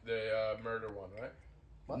show, the murder one,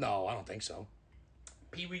 right? No, I don't think so.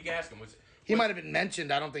 Pee Wee Gaskin was. He might have been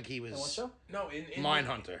mentioned. I don't think he was. What show? No, in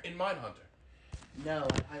Mindhunter. In Mindhunter. No,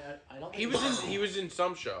 I don't. He think was in. He was in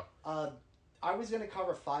some show. I was gonna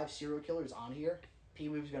cover 5 serial killers on here. Pee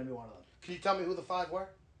Wee was gonna be one of them. Can you tell me who the 5 were?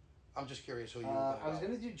 I'm just curious who you. I was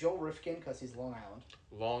gonna do Joel Rifkin because he's Long Island.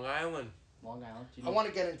 Long Island. Long Island. Do you I know- want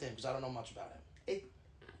to get into him because I don't know much about him.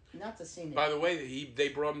 Not to see me. By the way, they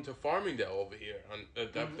brought him to Farmingdale over here. On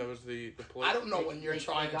that was the place. I don't know when you're they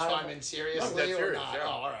trying to got chime him. in seriously No, that's or serious, not. yeah. Oh,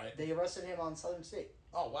 all right. They arrested him on Southern State.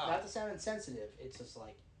 Oh, wow. Not to sound insensitive, it's just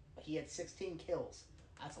like he had 16 kills.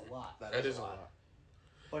 That's a lot. That is a lot.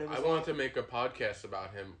 But it was I wanted to make a podcast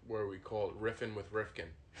about him where we call it Riffin' with Rifkin.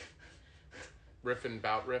 Riffin'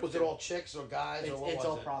 about Rifkin. Was it all chicks or guys or what it's was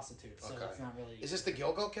all it? prostitutes, so Okay. it's not really. Is this the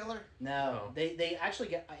Gilgo Killer? No, No. they actually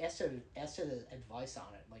get. I asked her advice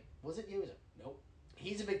on it. Like, was it you? Nope.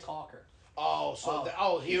 He's a big talker. Oh, so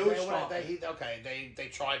huge talk. They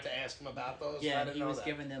tried to ask him about those. I Yeah, didn't he know was that.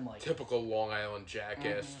 giving them like. Typical Long Island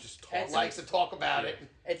jackass, just talk. It's Likes to talk about it.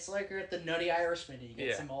 It's like you're at the Nutty Irishman and you get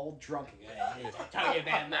Yeah. some old drunk. Hey, I'll tell you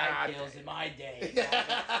about my kills in my day.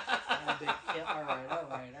 I'm a big kill. All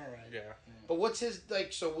right. Yeah. But what's his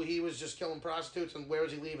like? So he was just killing prostitutes, and where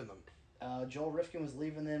was he leaving them? Joel Rifkin was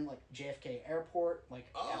leaving them like JFK Airport, like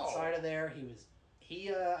outside of there.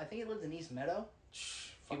 I think he lived in East Meadow.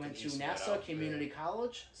 He went to Nassau Community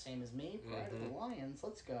College, same as me. Pride of the Lions.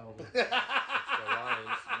 Let's go. The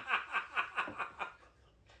Lions.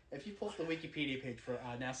 If you pull up the Wikipedia page for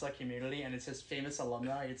Nassau Community and it says famous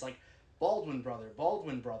alumni, it's like Baldwin brother,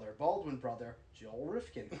 Joel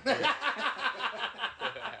Rifkin.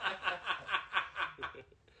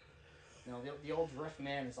 No, the old Riff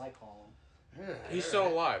man, as I call him. He's still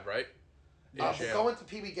alive, right? In But jail. go into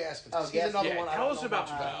Pee Wee Gaskins. Oh, He's Gaskins. another Yeah, one I tell don't us know about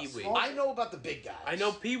much about. Pee Wee. Small- I know about the big guys. I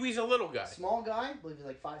know Pee Wee's a little guy. Small guy, I believe he's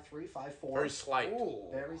like 5'3", 5'4". Very slight. Ooh,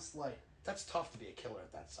 Very slight. that's tough to be a killer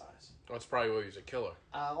at that size. That's probably why he was a killer.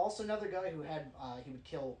 Also another guy who had, he would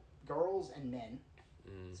kill girls and men.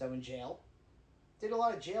 So in jail. Did a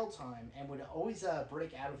lot of jail time and would always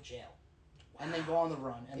break out of jail. And then go on the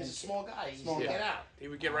run. And He's a then small guy. He's Small to guy. get out. He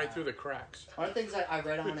would get right through the cracks. One of the things I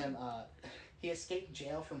read on him, he escaped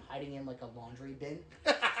jail from hiding in like a laundry bin.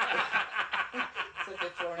 It's like they're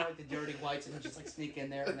throwing out like the dirty whites and then just like sneak in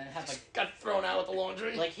there and then have like Got thrown out with the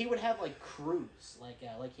laundry. he would have like crews, like he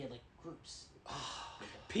had like groups.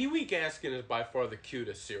 Pee Wee Gaskin is by far the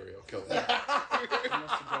cutest serial killer. The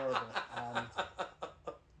most adorable.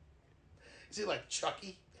 Is he like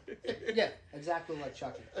Chucky? Yeah, exactly like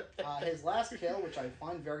Chucky. His last kill, which I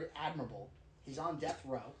find very admirable, he's on death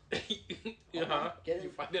row. Uh-huh. Get it? You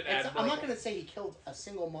find it I'm admirable. not going to say he killed a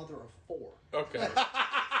single mother of 4. Okay.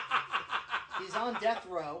 He's on death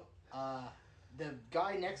row. The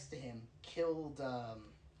guy next to him killed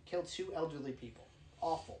 2 elderly people.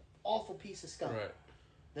 Awful piece of scum. Right.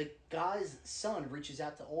 The guy's son reaches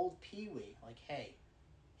out to old Pee Wee, like, hey,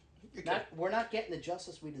 we're not getting the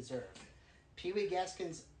justice we deserve. Pee Wee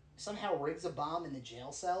Gaskins somehow rigs a bomb in the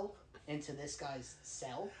jail cell into this guy's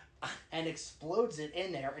cell and explodes it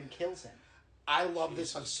in there and kills him. I love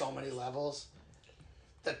this on so many levels.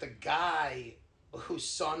 That the guy whose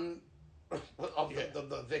son of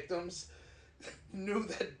the victims knew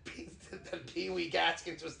that Pee Wee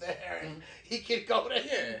Gaskins was there, and he could go to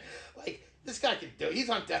him. Like, this guy could do. He's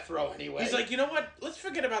on death row anyway. He's like, you know what? Let's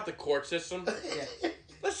forget about the court system. Yeah.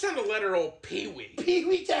 Let's send a letter to old Pee Wee. Pee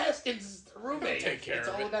Wee Gaskins is the roommate. Take care It's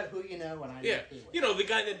of all it. about who you know, and I know Yeah. Pee Wee. You know, the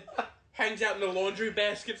guy that hangs out in the laundry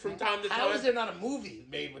basket from time to time. How is there not a movie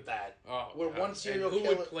made with that? Oh, Where God. one serial And who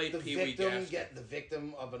killer, would play the Pee Wee victim Gaskin? the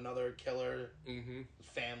victim of another killer Mm-hmm.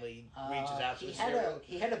 family reaches out to he the had serial.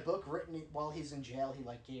 he had a book written while he's in jail. He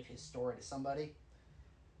like gave his story to somebody.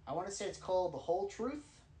 I want to say it's called The Whole Truth.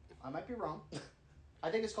 I might be wrong.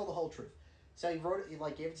 I think it's called The Whole Truth. So he wrote it. He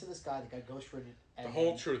like gave it to this guy. The guy ghostwrote it. The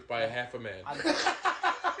Whole Truth by a half a man.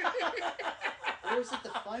 Or is it The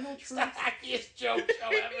Final Truth? The hackiest joke show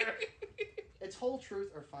ever. It's Whole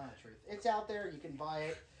Truth or Final Truth. It's out there. You can buy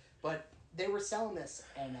it. But they were selling this,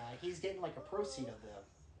 and he's getting like a proceed of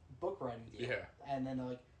the book writing deal. Yeah. And then they're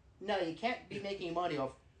like, no, you can't be making money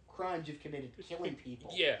off crimes you've committed, killing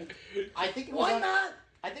people. Yeah. I think it was Why on, not?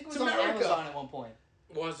 I think it was It's on America. Amazon at one point.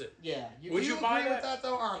 Was it? Yeah. Would Do you you buy agree with that? that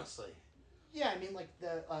though? Honestly, Yeah, I mean, like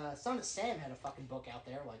the Son of Sam had a fucking book out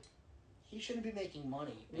there. Like, he shouldn't be making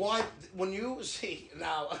money. why? When you see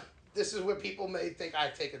now, this is where people may think I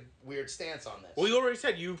take a weird stance on this. Well, you already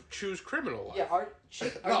said you choose criminal life. Yeah, are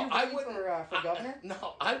No, you I running wouldn't- for governor?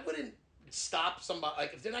 No, I wouldn't stop somebody.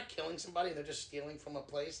 Like, if they're not killing somebody and they're just stealing from a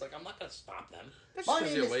place, like, I'm not gonna stop them. That's My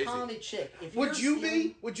just name 'cause is you're lazy. Tommy Chick. If Would you're you stealing-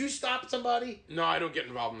 be? Would you stop somebody? No, I don't get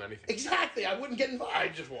involved in anything. Exactly. I wouldn't get involved. I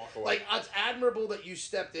just walk away. Like, it's admirable that you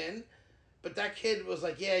stepped in, but that kid was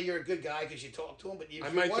like, "Yeah, you're a good guy because you talked to him." But if I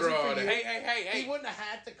it might wasn't throw for out a, you, hey. he wouldn't have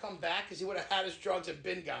had to come back because he would have had his drugs and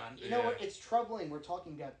been gone. You know Yeah. what? It's troubling. We're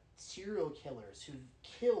talking about serial killers who've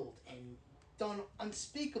killed and done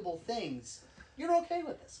unspeakable things. You're okay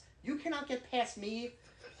with this. You cannot get past me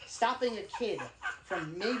stopping a kid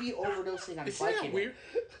from maybe overdosing on Isn't Vicodin. that weird?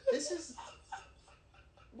 This is...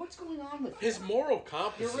 What's going on with His you? moral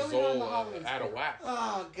compass You're really is not all in the Halloween out of spirit. whack.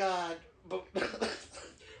 Oh God! But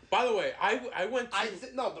By the way, I went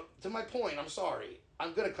to... no. But to my point, I'm sorry.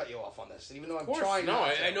 I'm gonna cut you off on this, even though I'm Of course. trying. No,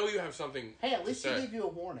 not to. I know you have something. Hey, at least to he say. gave you a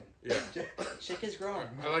warning. Yeah. Chick is growing.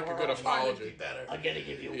 I like a good I'm trying to be apology. better. I'm gonna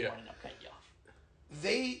give you a Yeah. warning. I'll cut you off.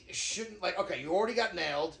 They shouldn't okay. You already got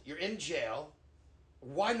nailed. You're in jail.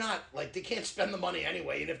 Why not? Like they can't spend the money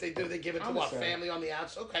anyway, and if they do, they give it to what? Commissary. Family on the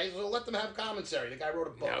outs. Okay, so let them have commissary. The guy wrote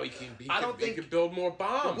a book. Now he can. He I can, don't he think- can build more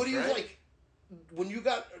bombs. What do you right? like? When you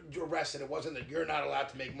got arrested, it wasn't that you're not allowed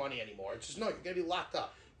to make money anymore. It's just no, you're gonna be locked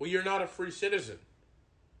up. Well, you're not a free citizen,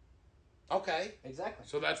 Okay, Exactly.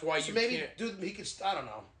 so that's why so you maybe can't. dude, he could. I don't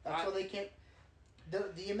know. That's why they can't.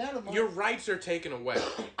 The amount of money. Your rights are taken away.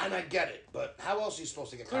 And I get it, but how else are you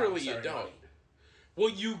supposed to get Clearly, you commissary don't. money?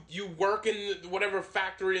 Well, you work in whatever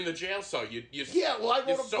factory in the jail cell. You Yeah, well, I you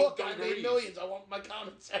wrote a soak book. I made dungarees. millions. I want my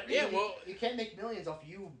commissary. Yeah, well, You can't make millions off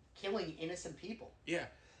you killing innocent people. yeah.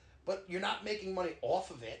 but you're not making money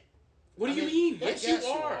off of it. What do I you mean, mean? I Yes, you guess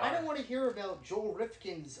you are. are. I don't want to hear about Joel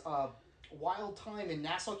Rifkin's wild time in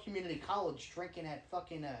Nassau Community College drinking at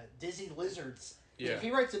fucking Dizzy Lizards. Yeah. If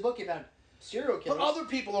he writes a book about serial killers, But other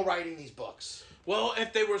people are writing these books. Well,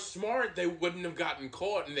 if they were smart, they wouldn't have gotten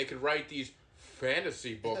caught, and they could write these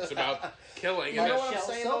fantasy books about killing. You and know that's- what I'm Shel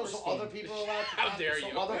saying? Though, so Silverstein. other people are allowed to. How dare so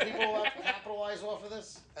you. Other people are allowed to capitalize off of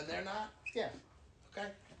this, and they're not. yeah. Okay.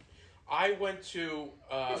 I went to.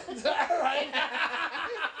 All right.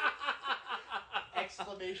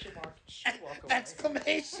 Exclamation mark. Shoe walk away.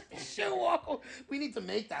 Exclamation! Shoe walk. We need to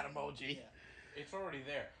make that emoji. Yeah. It's already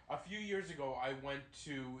there. A few years ago, I went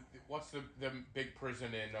to what's the big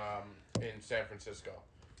prison in San Francisco?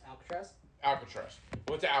 Alcatraz. Alcatraz.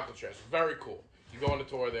 Went to Alcatraz. Very cool. You go on a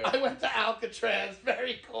tour there. I went to Alcatraz.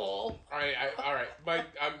 Very cool. All right.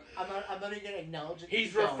 I'm not even gonna acknowledge it. He's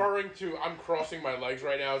Keep going. referring to. I'm crossing my legs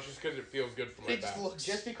right now just because it feels good for my It back. just looks.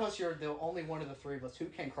 Just because you're the only one of the three of us who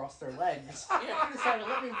can cross their legs, you decided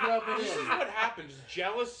let me rub it This is in. what happens.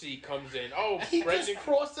 Jealousy comes in. Oh, He Brendan. just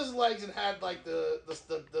crossed his legs and had like the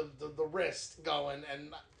wrist going,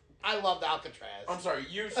 and I loved Alcatraz. I'm sorry.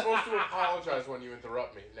 You're supposed to apologize when you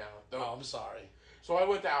interrupt me. Now, don't. Oh, I'm sorry. So I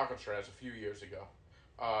went to Alcatraz a few years ago.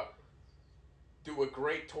 Do a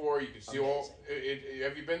great tour. You can see all.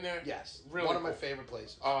 Have you been there? Yes, Really one of my cool. favorite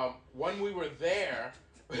places. When we were there,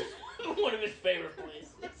 One of his favorite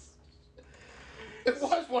places. It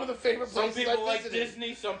was one of the favorite some places people I like visited.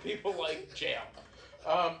 Disney, some people like jail.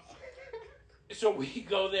 So we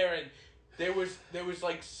go there, and there was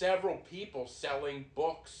like several people selling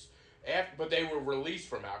books. But they were released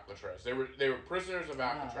from Alcatraz. They were prisoners of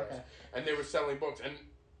Alcatraz, okay. and they were selling books. And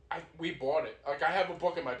we bought it. Like I have a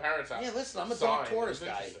book in my parents' house. Yeah, listen, I'm a signed. dog tourist It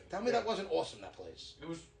was guy. interesting. Tell me Yeah. that wasn't awesome, that place. It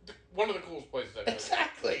was one of the coolest places I've been.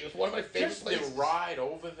 Exactly. It was one of my favorite Just places. the ride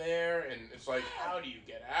over there, and it's like, how do you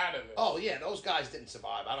get out of it? Oh, yeah, those guys didn't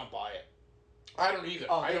survive. I don't buy it. I don't either.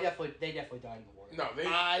 Oh, I they don't, definitely died in the water. no, they.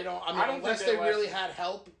 I don't I don't unless think they they really lasted- had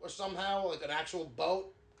help or somehow, like an actual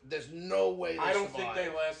boat, there's no way they I don't survived.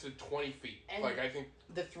 think they lasted 20 feet. And- Like I think.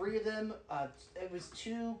 The three of them, it was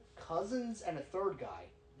two cousins and a third guy.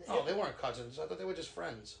 Oh, they weren't cousins. I thought they were just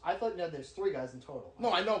friends. I thought no, there's three guys in total.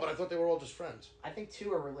 No, I know, but I thought they were all just friends. I think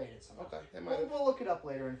two are related somehow. Okay, they might We'll, have. we'll look it up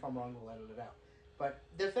later, and if I'm wrong, we'll edit it out. But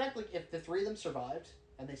the fact, like, if the three of them survived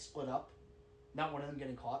and they split up, not one of them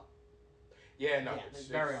getting caught. Yeah, no. Yeah, it's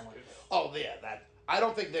very it's- unlikely. it's- Oh, yeah, that. I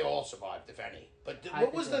don't think they all survived, if any. But I what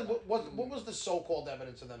think was they the all- what was the so-called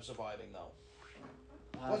evidence of them surviving though?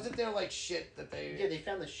 Um, Wasn't there like shit that they? Yeah, they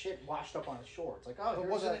found the shit washed up on the shore. It's like, oh, But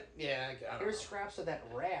here's, wasn't it? Yeah, I don't here's know. scraps of that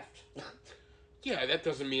raft. Yeah, that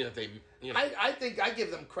doesn't mean that they. You know. I think I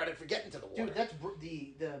give them credit for getting to the water. Dude, that's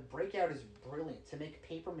the breakout is brilliant to make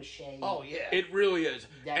paper mache. Oh yeah. It really is.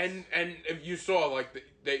 That's- And if you saw like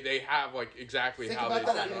they have like exactly Think how about they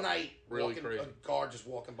that set at up. night. Really walking, crazy. A guard just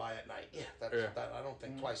walking by at night. Yeah, that's, Yeah. That, I don't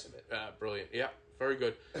think twice of it. Brilliant. Yeah, very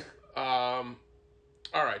good.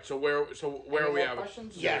 All right. So where Any are we more at?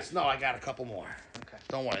 questions? Yes. No, I got a couple more. Okay.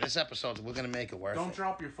 Don't worry. This episode, we're gonna make it worth Don't it.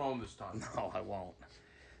 drop your phone this time. No, I won't.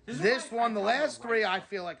 This is This why one, the I last kinda three, like- I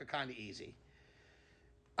feel like are kind of easy.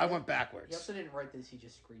 I went He backwards. also didn't write this. He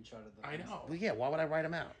just screenshotted them. I know. Well, yeah. Why would I write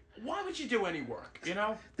them out? Why would you do any work? You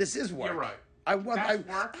know. This is work. You're right. I That's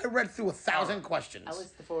work? I read through 1,000 Alright. questions. At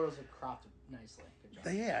least the photos are cropped nicely. Good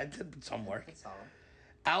job. Yeah, I did some work. That's solid.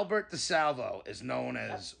 Albert DeSalvo is known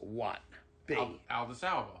as what? B. Al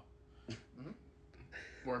DeSalvo.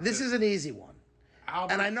 Worked This at is an easy one.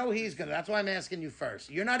 Albert. And I know he's gonna. That's why I'm asking you first.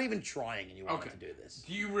 You're not even trying, and you want Okay. to do this.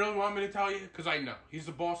 Do you really want me to tell you? Because I know he's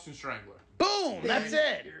the Boston Strangler. Boom! That's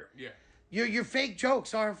it. Yeah. Your fake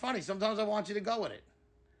jokes aren't funny. Sometimes I want you to go with it.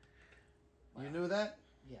 You knew that?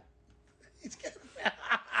 Yeah. It's getting. I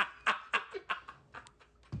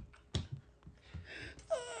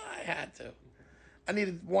had to. I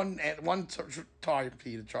needed one target for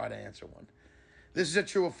you to try to answer one. This is a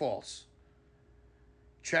true or false.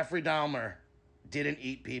 Jeffrey Dahmer didn't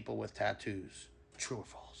eat people with tattoos. True or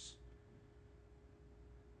false?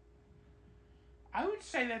 I would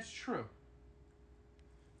say that's true.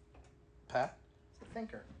 Pat? It's a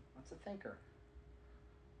thinker. That's a thinker.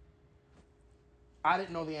 I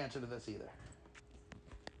didn't know the answer to this either.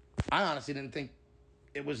 I honestly didn't think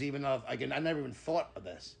it was even I never even thought of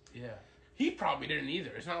this. Yeah. He probably didn't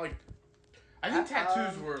either. It's not like. I think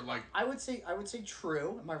tattoos were like. I would say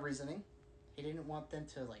true in my reasoning. He didn't want them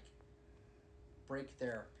to like break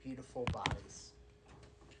their beautiful bodies.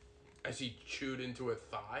 As he chewed into a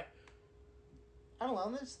thigh. I don't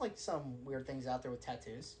know. There's like some weird things out there with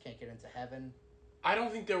tattoos. Can't get into heaven. I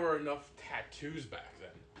don't think there were enough tattoos back then.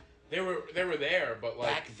 They were there, but like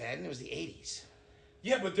Back then, it was the 80s,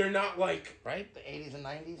 yeah, but they're not like right? The 80s and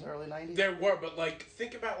 90s, early 90s? there were, but like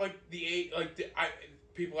think about like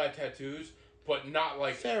people had tattoos, but not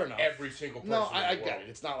like Fair enough. every single person. No, in I the get world. it.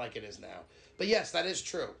 It's not like it is now. But yes, that is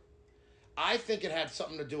true. I think it had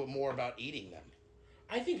something to do with more about eating them.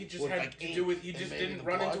 I think it just With, had like, to do with you ink just and maybe didn't the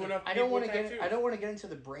run into blood. enough I people don't want with to get. tattoos. I don't want to get into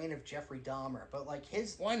the brain of Jeffrey Dahmer, but like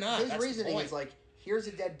his. Why not? His That's the reasoning point. is like, here's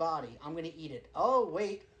a dead body. I'm gonna eat it. Oh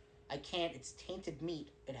wait, I can't. It's tainted meat.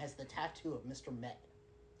 It has the tattoo of Mr. Met.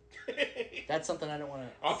 That's something I don't want to.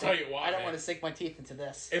 I'll tell you why, I don't man. want to sink my teeth into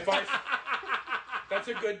this. If I that's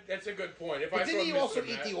a good point. If But I didn't saw he Mr. also Matt,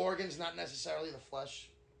 eat the organs, not necessarily the flesh?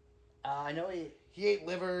 I know he. He ate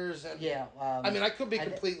livers and... Yeah. I mean, I could be I thi-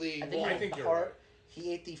 completely I think, wrong. he I ate think the you're heart. right.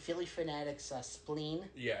 He ate the Philly Fanatic's spleen.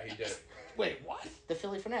 yeah, he did. Wait, what? The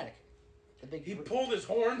Philly Fanatic. The big. He pulled his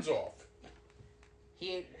horns off.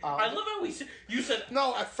 He ate. I love how you said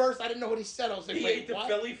No, at first I didn't know what he said. I was like, he wait, ate the what?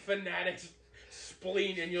 Philly Fanatics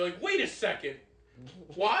spleen, and you're like, wait a second,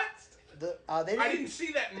 what? They I didn't, didn't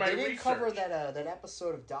see that in my they didn't research. cover that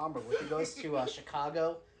episode of Dahmer where he goes to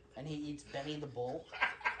Chicago and he eats Benny the Bull.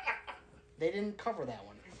 They didn't cover that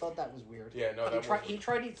one. I thought that was weird. Yeah, no, that He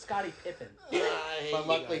tried to eat Scottie Pippen, I hate but you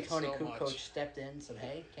luckily guys Tony so much. Kukoc stepped in and said,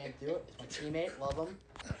 "Hey, can't do it. It's my teammate. Love him."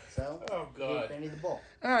 So Oh, he ate God. Benny the Bull.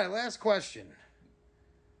 All right, last question.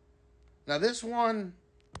 Now this one,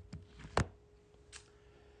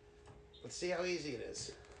 let's see how easy it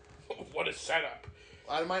is. What a setup!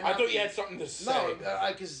 I might I not thought be- you had something to say. No,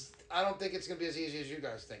 because I don't think it's going to be as easy as you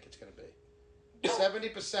guys think it's going to be.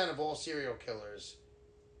 70% of all serial killers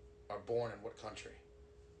are born in what country?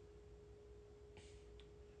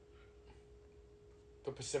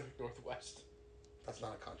 The Pacific Northwest. That's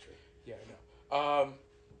not a country. Yeah, I know.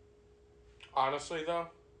 Honestly, though,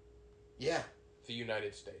 Yeah, the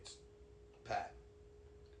United States. Pat.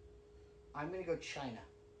 I'm gonna go China.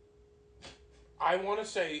 I want to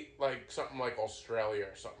say like something like Australia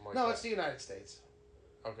or something like that. No, it's the United States.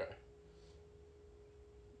 Okay.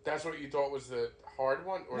 That's what you thought was the hard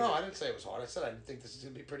one, or No, I didn't say it was hard. I said I didn't think this is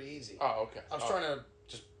going to be pretty easy. Oh, okay. I was trying to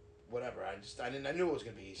just whatever. I knew it was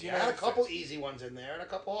going to be easy. Yeah, I had a I couple see. easy ones in there and a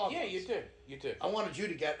couple hard Yeah, ones. you did. You did. I wanted you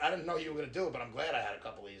to get. I didn't know you were going to do it, but I'm glad I had a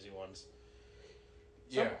couple easy ones.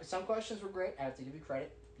 Yeah. Some questions were great. I have to give you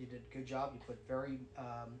credit. You did a good job. You put very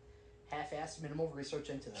half-assed, minimal research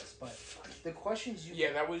into this, but the questions you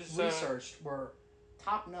Yeah, that was researched were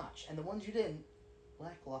top-notch, and the ones you didn't,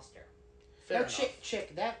 lackluster. Fair now, enough.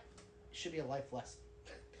 chick, that should be a life lesson.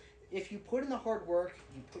 If you put in the hard work,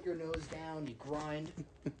 you put your nose down, you grind.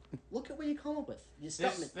 Look at what you come up with. You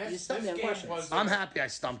stump me. You stump me on game questions. was. I'm happy I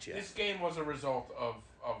stumped you. This game was a result of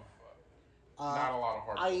not a lot of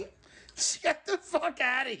hard work. Get the fuck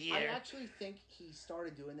out of I here. actually think he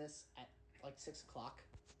started doing this at like 6 o'clock.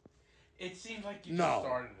 It seems like you No. just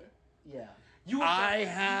started it. Yeah. You were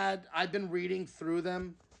I've been reading through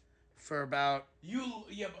them for about. but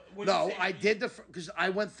when No, you say I did because I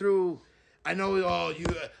went through. I know.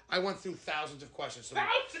 I went through thousands of questions. So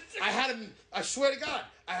I had them. I swear to God,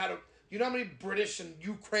 I had a. You know how many British and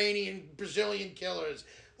Ukrainian, Brazilian killers?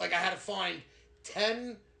 Like I had to find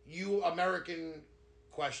 10 American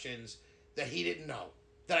questions that he didn't know.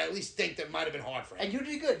 That I at least think that might have been hard for him. And you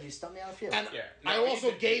did good. You stumped me on a few. And Yeah. I No, also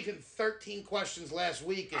you did- gave him 13 questions last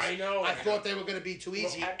week. I know. I thought they were going to be too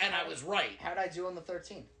easy, how- and I was right. How'd I do on the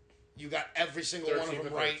 13? You got every single one of 13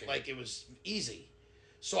 them for right. 13. Like it was easy.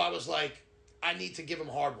 So I was like, I need to give him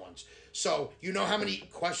hard ones. So you know how many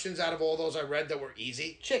questions out of all those I read that were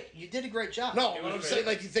easy? Chick, you did a great job. No, It what I'm was saying,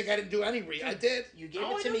 great. like you think I didn't do any I did. You gave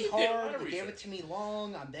Oh, it I to know me you did. A lot hard. of You gave it research. to me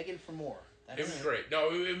long. I'm begging for more. It That's was great.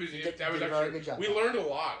 No, it was. did- That was you did a very actually. good job. We learned a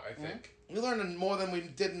lot. I think. We learned more than we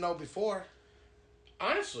didn't know before.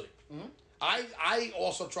 Honestly, I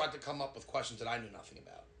also tried to come up with questions that I knew nothing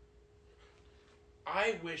about.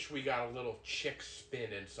 I wish we got a little chick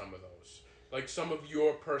spin in some of those. Like some of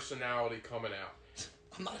your personality coming out.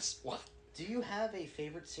 I'm not what? Do you have a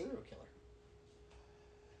favorite serial killer?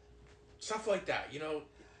 Stuff like that, you know.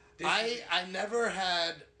 I never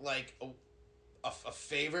had like a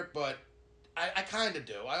favorite, but I kind of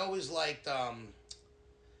do. I always liked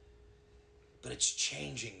but it's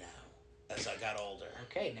changing now as I got older.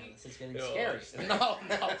 Okay, now this is getting Oh, scary. No.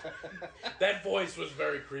 That voice was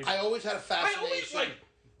very creepy. I always had a I fascination always like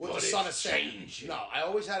with but the Son of it's Sam. changing. No, I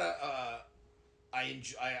always had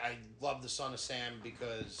I love the Son of Sam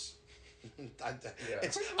because I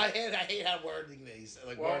hate how wording these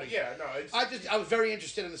like Well, wording. yeah, no, it's I was very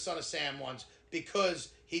interested in the Son of Sam once because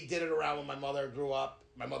he did it around when my mother grew up.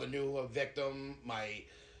 My mother knew a victim. My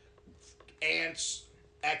aunt's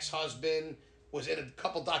ex-husband was in a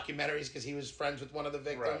couple documentaries because he was friends with one of the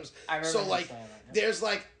victims. I remember So him like, saying that, yeah. there's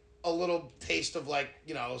like a little taste of like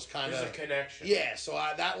it was kind there's a of connection. yeah. So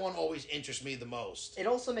that one always interests me the most. It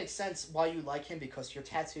also makes sense why you like him because your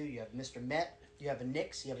tattoo, you have Mr. Met, you have a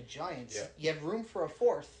Knicks, you have a Giants, Yeah. you have room for a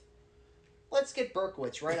fourth. Let's get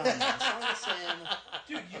Berkowitz right on there. Son of Sam,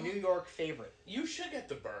 Dude, a New York favorite. you should get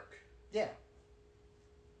the Burke. Yeah.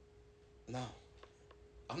 No,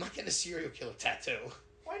 I'm not getting a serial killer tattoo.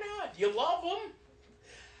 Why not? You love him.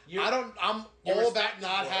 I'm you all respect about his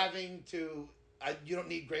not work. having to. You don't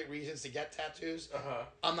need great reasons to get tattoos. Uh-huh.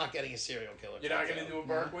 I'm not getting a serial killer. You're not tattoo. gonna do a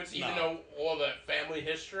Berkowitz, even No. though all the family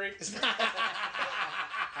history.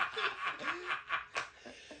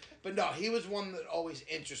 But no, he was one that always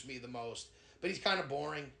interests me the most. But he's kind of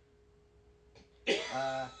boring. Is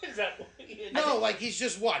that what No, like he's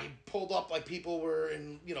just what? He pulled up like people were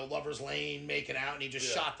in, Lover's Lane making out and he just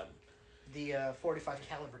Yeah. shot them. The 45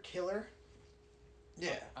 caliber killer.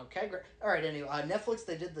 Yeah. Okay, great. All right, anyway, Netflix,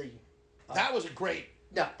 they did the... That was a great.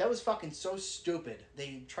 No, that was fucking so stupid.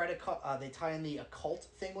 They try to they tie in the occult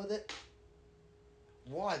thing with it.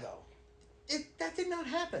 Why though? That did not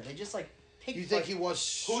happen. They just picked... You think he was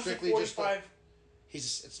Who's the strictly just 45? He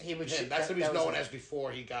was- him. That's that- what he was that was known it. as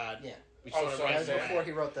before he got. Yeah. we Oh, started so writing That was Yeah. before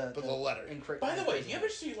he wrote the the letter. By the way, do you ever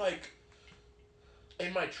see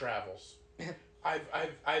in my travels,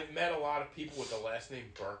 I've met a lot of people with the last name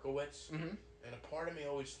Berkowitz, Mhm. and a part of me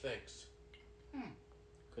always thinks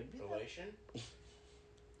Could be. relation.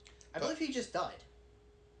 I believe he just died.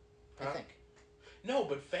 I Huh? think. No,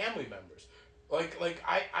 but family members. Like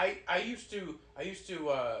I used to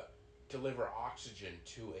deliver oxygen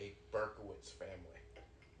to a Berkowitz family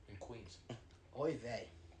in Queens, Oy vey.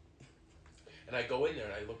 and I go in there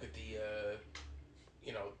and I look at the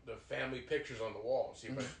the family pictures on the wall, see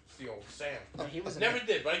if I see old Sam. No, he was Never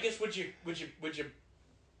did, but I guess would you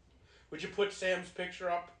put Sam's picture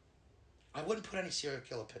up? I wouldn't put any serial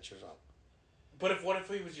killer pictures up. But what if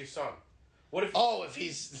he was your son? What if If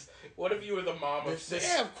he's what if you were the mom of Sam?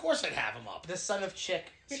 yeah, of course I'd have him up. the son of Chick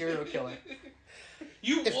serial killer.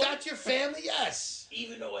 You If would, that's your family, yes.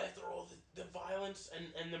 even though after all the violence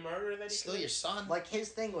and the murder that he Still committed? your son. Like his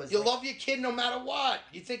thing was. You like, love your kid no matter what.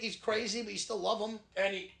 You think he's crazy, but you still love him.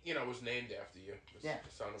 And he was named after you. Yeah.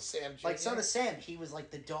 The son of Sam. Like Jr. son of Sam, he was like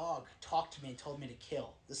the dog talked to me and told me to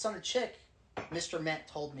kill. The son of Chick, Mr. Met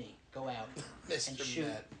told me go out and Mr. shoot.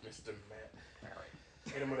 Matt. Mr. Matt.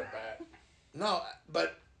 Hit him with a bat. No,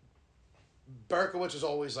 but Berkowitz was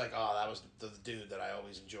always like, that was the dude that I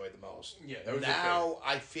always enjoyed the most. Yeah, that was your Now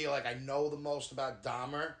I feel like I know the most about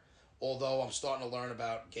Dahmer, although I'm starting to learn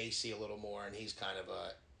about Gacy a little more, and he's kind of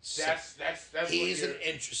a. That's He's what an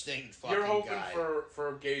interesting fucking you're hoping guy.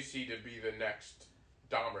 for Gacy to be the next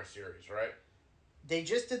Dahmer series, right? They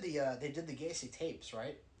just did the Gacy tapes,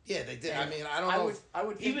 right? Yeah, they did. And I mean, I don't know. I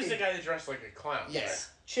would He think was they- the guy that dressed like a clown. Yes.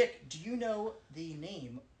 Chick, do you know the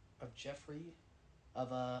name of Jeffrey of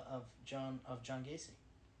John Gacy?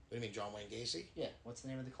 What do you mean, John Wayne Gacy? Yeah, what's the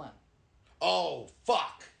name of the clown? Oh,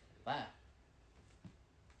 fuck. Wow.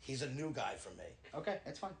 He's a new guy for me. Okay,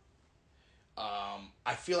 that's fine.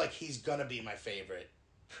 I feel like he's gonna be my favorite.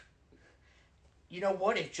 You know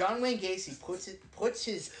what? If John Wayne Gacy puts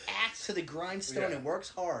his axe to the grindstone Yeah. and works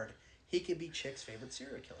hard, he could be Chick's favorite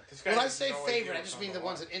serial killer. This guy When I has say no idea favorite, I what's just on mean the line.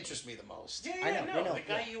 ones that interest me the most. Yeah, I know, we know, the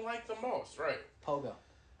guy yeah. you like the most, right? Pogo.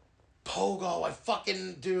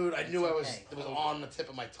 Pogo, dude, I knew okay. it was Pogo. on the tip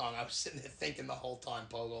of my tongue. I was sitting there thinking the whole time,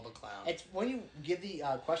 Pogo the clown. It's when you give the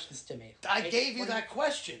questions to me. I it's gave you when that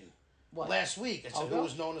question What? last week. I said, Pogo? who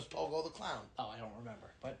was known as Pogo the clown? Oh, I don't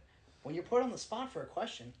remember. But when you're put on the spot for a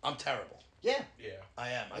question, I'm terrible. yeah, Yeah. I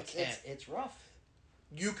am. I can't. it's rough.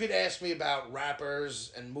 You could ask me about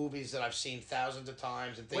rappers and movies that I've seen thousands of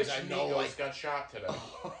times and things Which I know. Migos Like, got shot today?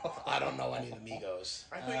 I don't know any of the Migos.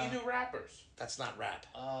 I thought you knew rappers. That's not rap.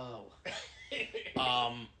 Oh,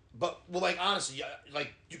 But well, like honestly,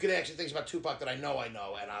 like you could ask me things about Tupac that I know, and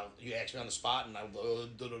you ask me on the spot, and I'm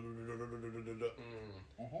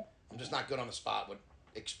just not good on the spot with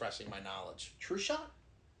expressing my knowledge. True Shot?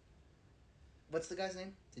 What's the guy's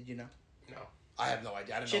name? Did you know? No. I have no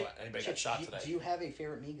idea. I didn't know anybody got shot today. Do you have a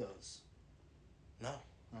favorite Migos? No.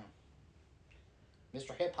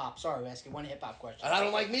 Mr. Hip Hop. Sorry, we're asking one hip hop question. And I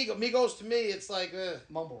don't like Migos. Migos to me, it's like.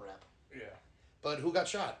 Mumble rap. Yeah. But who got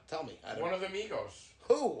shot? Tell me. I don't. One of the Migos.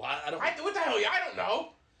 Who? I don't. What the hell? I don't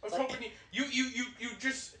know. I was hoping you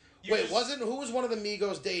just. Wait, who was one of the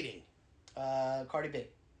Migos dating? Cardi B.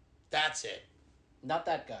 That's it. Not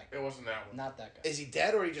that guy. It wasn't that one. Not that guy. Is he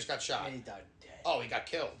dead or he just got shot? Yeah, he died dead. Oh, he got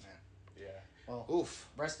killed. Yeah. Well, Oof.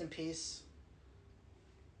 rest in peace.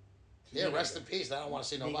 Yeah, rest in peace. I don't want to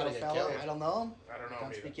see nobody Migo get fellow. killed. I don't know him. I don't know. Don't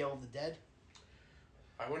either. speak ill of the dead.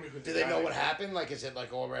 I wonder who. Do they know what happened? Like, is it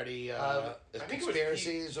like already I think it was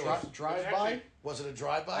conspiracies or Drive by. actually- was it a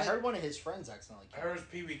drive-by? I heard one of his friends accidentally I killed heard him. it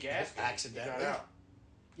was Pee Wee Gaskin. Accidentally? He got out.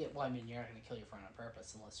 Yeah, well, I mean, you're not going to kill your friend on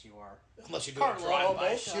purpose unless you are. Unless you do Carlo a drive-by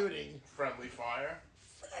Boca. shooting. Friendly fire.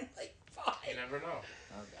 Friendly You fire. never know.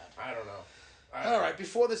 Oh, God. I don't know. All right,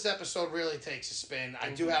 before this episode really takes a spin, I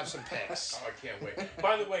do have some picks. Oh, I can't wait.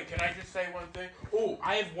 By the way, can I just say one thing? Oh,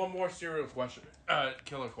 I have one more serial question.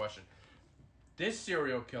 Killer question. This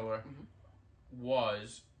serial killer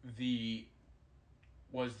was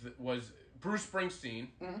Bruce Springsteen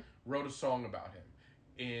wrote a song about him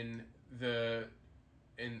in the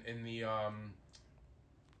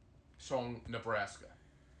song Nebraska.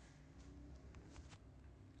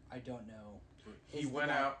 I don't know. He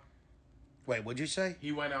went out. Wait, what'd you say?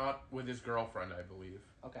 He went out with his girlfriend, I believe,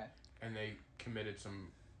 Okay. and they committed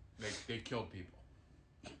some. They killed people.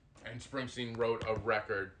 And Springsteen wrote a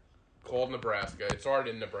record called Nebraska. It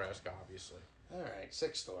started in Nebraska, obviously. All right,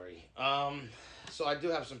 sick story. So I do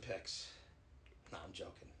have some picks. No, I'm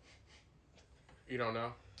joking. You don't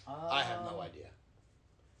know? I have no idea.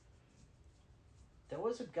 There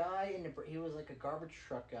was a guy he was like a garbage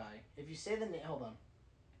truck guy. If you say the name, hold on.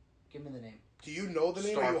 Give me the name. Do you know the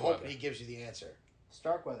name, or you Starkweather. hoping he gives you the answer?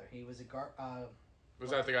 Starkweather. He was a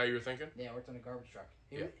Was that the guy you were thinking? Yeah, worked on a garbage truck.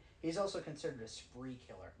 Yeah. He's also considered a spree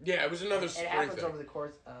killer. Yeah, it was another It spring happens thing. over the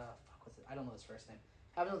course. What's it? I don't know his first name.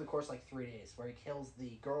 Happens over the course of like 3 days, where he kills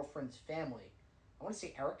the girlfriend's family. I want to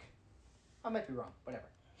say Eric. I might be wrong. Whatever.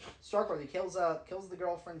 Starkweather kills the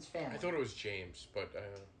girlfriend's family. I thought it was James, but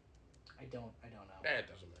I don't know. it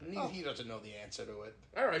doesn't matter. He doesn't know the answer to it.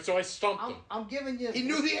 All right, so I stumped him. I'm giving you. He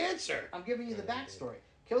knew the answer. I'm giving you the backstory.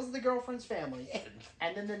 Kills the girlfriend's family,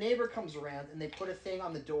 and then the neighbor comes around and they put a thing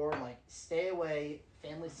on the door like "Stay away,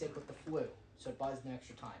 family sick with the flu," so it buys an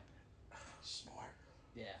extra time. Smart.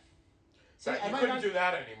 Yeah. See, You couldn't do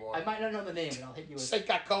that anymore. I might not know the name, and I'll hit you with. Sick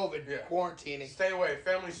got COVID. Yeah. Quarantining. Stay away.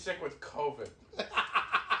 Family's sick with COVID.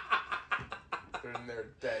 They're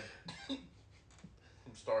dead. From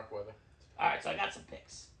Starkweather. All right, so I got some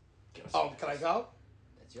picks. Oh, can I go?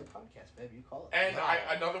 It's your podcast, baby. You call it. And Wow.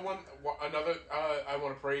 I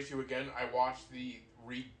want to praise you again. I watched the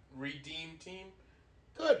Redeem Team.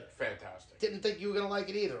 Good. Fantastic. Didn't think you were gonna like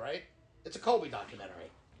it either, right? It's a Kobe documentary.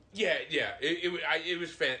 Yeah.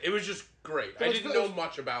 It was just great. It I was didn't good. know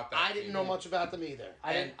much about that. I didn't team. know much about them either.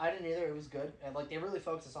 I didn't either. It was good, and like they really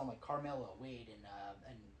focused on like Carmelo, Wade,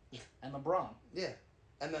 and LeBron. Yeah.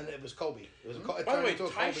 And then it was Kobe. It was. It By the turned way, into a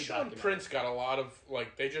Kobe Tyshawn documentary. Prince got a lot of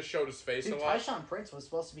they just showed his face Dude, a lot. Tyshawn Prince was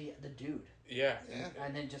supposed to be the dude, Yeah. Yeah.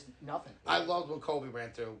 and then just nothing. I loved when Kobe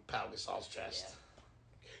ran through Pau Gasol's chest.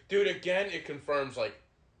 Dude, again, it confirms what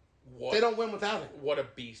They don't win without him. what a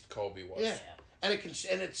beast Kobe was. Yeah. And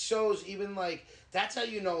it shows even that's how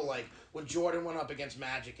you know when Jordan went up against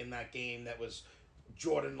Magic in that game, that was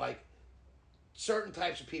Jordan, certain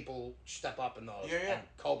types of people step up in those. Yeah, yeah. And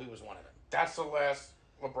Kobe was one of them. That's the last.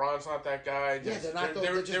 LeBron's not that guy. Yeah, they're not.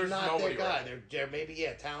 They're just there's not nobody their guy. right. They're maybe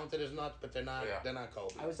talented as nuts, but they're not. Yeah. They're not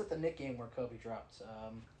Kobe. I was at the Knick game where Kobe dropped.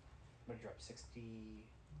 What did he drop? 61.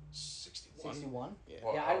 61? Yeah.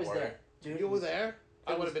 Well, Yeah, I was were there. Dude, You were there.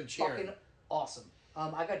 I it would have was been cheering. Fucking awesome.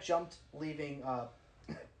 I got jumped leaving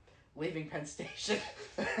leaving Penn Station.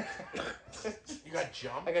 You got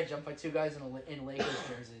jumped? I got jumped by two guys in Lakers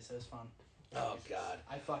jerseys. So it was fun. Oh God.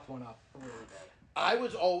 I fucked one up really bad. I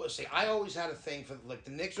always had a thing for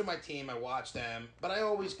the Knicks were my team. I watched them, but I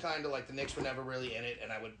always kind of the Knicks were never really in it,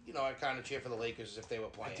 and I would I kind of cheer for the Lakers if they were I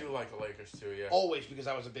playing. do like the Lakers too, yeah. Always, because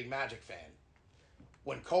I was a big Magic fan.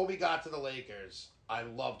 When Kobe got to the Lakers, I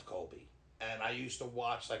loved Kobe, and I used to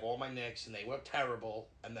watch all my Knicks, and they were terrible.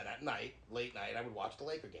 And then at night, late night, I would watch the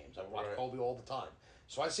Laker games. I would watch Right. Kobe all the time.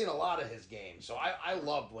 So I've seen a lot of his games. So I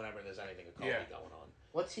loved whenever there's anything of Kobe Yeah. going on.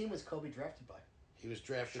 What team was Kobe drafted by? He was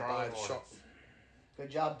drafted Charlotte by the Hornets. Good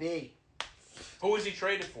job, B. Who was he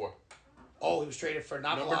traded for? Oh, he was traded for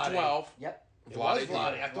not Number Vlade. 12. Yep. It was Vlade.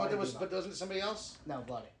 Vlade. I thought there Vlade was, Divac. but wasn't it somebody else? No,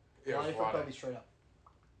 Bloody. Yeah, it was Bloody for Vlade. Kobe straight up.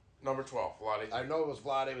 Number 12. Vlade. I know it was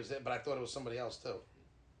Vlade, was it, but I thought it was somebody else too.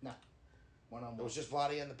 No. One on It one. was just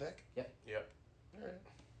Vlade in the pick. Yep. All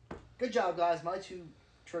right. Good job, guys. My 2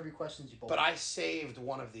 trivia questions you both. But I saved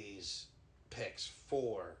one of these picks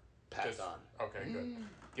for Pat Just- Dunn. Okay, good.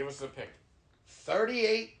 Give us the pick.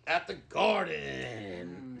 38 at the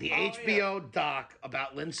Garden. The HBO doc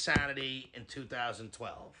about Linsanity in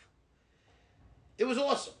 2012. It was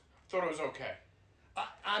awesome. Thought it was okay.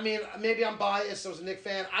 I mean, maybe I'm biased. I was a Knick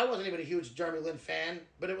fan. I wasn't even a huge Jeremy Lin fan,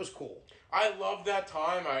 but it was cool. I loved that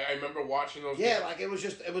time. I remember watching those. Yeah, games. like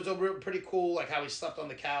it was a pretty cool, like how he slept on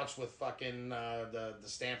the couch with fucking the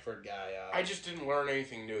Stanford guy. I just didn't learn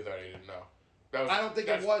anything new that I didn't know. That was, I don't think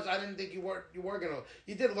that's- it was. I didn't think you were gonna.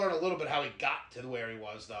 You did learn a little bit how he got to where he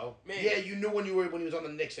was, though. Maybe. Yeah, you knew when he was on the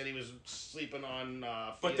Knicks that he was sleeping on.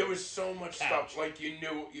 But there was so much Couch. stuff. Like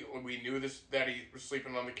we knew this that he was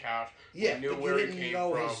sleeping on the couch. Yeah, we knew but where you he didn't came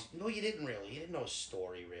know from. his. No, you didn't really. You didn't know his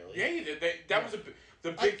story really. Yeah, you did. That was the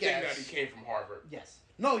I big thing that guess. he came from Harvard. Yes.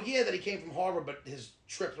 No, yeah, that he came from Harvard, but his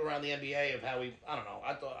trips around the NBA of how he. I don't know.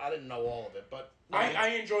 I didn't know all of it, but I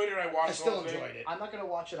enjoyed it. I watched. I still the whole thing. enjoyed it. I'm not going to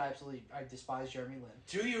watch it. I despise Jeremy Lin.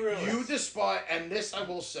 Do you really? You despise, and this I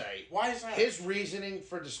will say. Why is that? His reasoning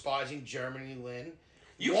for despising Jeremy Lin.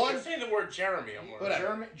 You one, can't say the word Jeremy. I'm learning.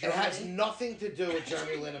 whatever. It has Germany? nothing to do with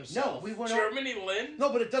Jeremy Lin No, himself. we went over. Germany Lin.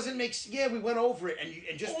 No, but it doesn't make. Yeah, we went over it,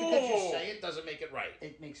 and just because you Oh. say it doesn't make it right.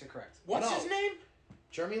 It makes it correct. What's No. his name?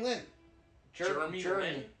 Jeremy Lin. Jeremy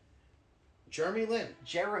Lin. Jeremy Lin.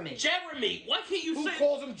 Jeremy. Jeremy. Why can't you Who say?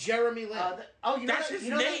 calls him Jeremy Lin? You know That's that, his you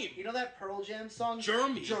know name. That, you know that Pearl Jam song?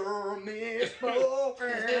 Jeremy. Jeremy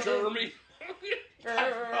spoken. Jeremy.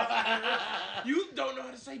 You don't know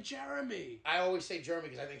how to say Jeremy. I always say Jeremy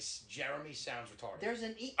because I think Jeremy sounds retarded. There's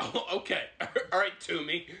an E. Oh, okay. All right,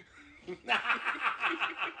 Toomey.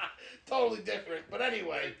 Totally different. But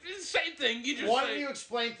anyway, Same thing. You just why say. don't you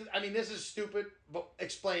explain to? I mean, this is stupid, but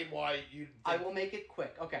explain why you. I Think will make it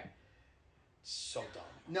quick. Okay. so dumb.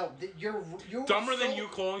 No, you're Dumber than so- you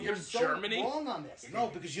calling you're him so Germany? wrong on this. No,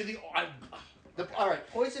 because you're the. All right,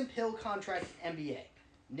 poison pill contract NBA.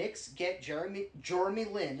 Knicks get Jeremy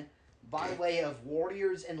Lin by way of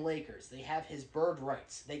Warriors and Lakers. They have his bird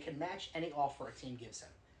rights. They can match any offer a team gives him.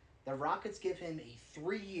 The Rockets give him a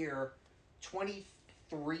 3-year, $23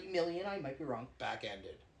 million. I might be wrong.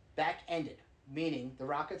 Back-ended. Back-ended, meaning the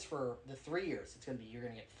Rockets for the 3 years. It's gonna be you're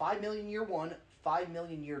gonna get $5 million year 1, $5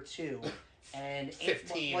 million year 2, and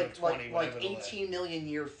 15 or 20, like whatever the $18 million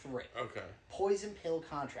year 3. Okay. Poison pill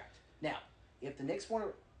contract. Now, if the Knicks want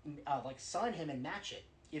to sign him and match it,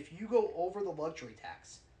 if you go over the luxury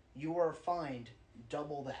tax, you are fined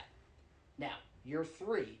double that. Now, year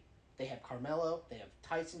 3, they have Carmelo, they have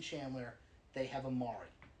Tyson Chandler, they have Amari.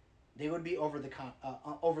 They would be over the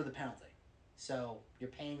penalty. So you're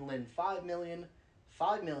paying Lin $5 million,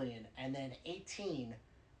 and then 18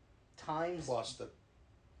 times Plus the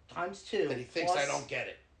times 2. that he thinks plus- I don't get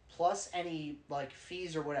it. plus any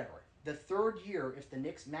fees or whatever. The 3rd year, if the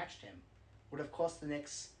Knicks matched him, would have cost the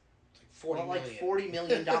Knicks $40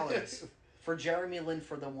 million for Jeremy Lin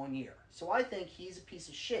for the 1 year. So I think he's a piece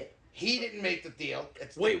of shit. He didn't make the deal.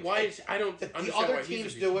 Wait, why is I don't The understand other why he's a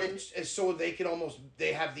teams piece do of- it is so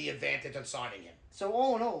they have the advantage on signing him. So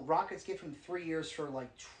all in all, Rockets give him 3 years for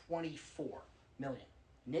 $24 million.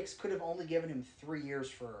 Knicks could have only given him 3 years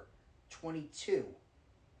for 22.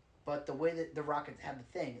 But the way that the Rockets have the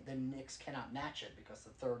thing, the Knicks cannot match it because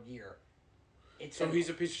the 3rd year. So he's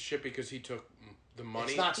a piece of shit because he took the money.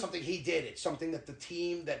 It's not something he did. It's something that the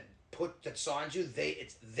team that signs you,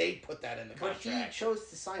 they put that in the But he contract. chose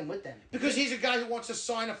to sign with them. Because he's a guy who wants to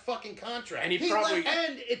sign a fucking contract. And he probably-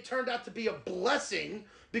 and it turned out to be a blessing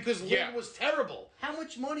because Lin Yeah. was terrible. How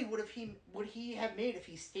much money would he have made if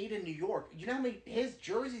he stayed in New York? You know how many his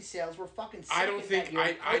jersey sales were fucking sick I don't think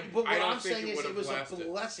that year? But what I don't I'm think saying it is would it have was a lasted.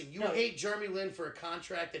 blessing. You No. hate Jeremy Lin for a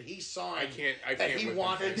contract that he signed. I that can't he with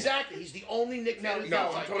wanted. him. Exactly. He's the only Nick fan who's No, not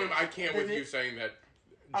I'm like telling him this. I can't with you saying that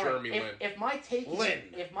All right, Jeremy Lin. If my take Lin.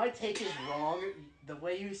 if my take is wrong, the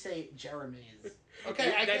way you say Jeremy is Okay,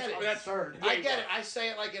 I That's- get it. that's- absurd. I Wait, get what? it. I say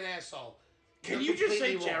it like an asshole. Can You're you just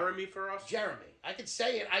say completely wrong. Jeremy for us? Jeremy. I could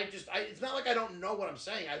say it. It's not like I don't know what I'm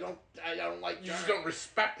saying. I don't like You just Jeremy. don't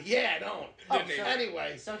respect. Yeah, I don't. Oh, Didn't he? so-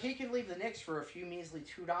 Anyway, So he can leave the Knicks for a few measly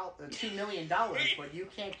 $2 million, but you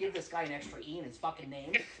can't give this guy an extra E in his fucking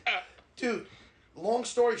name. dude, long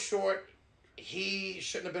story short, he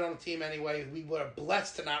shouldn't have been on the team anyway. We were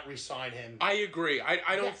blessed to not re-sign him. I agree.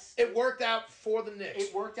 I don't. Yes, It worked out for the Knicks.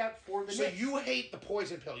 it worked out for the So Knicks. you hate the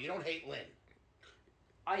poison pill. You don't hate Lin.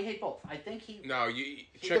 I hate both. I think he. No, you.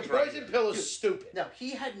 The Chick's right. poison pill is stupid. No,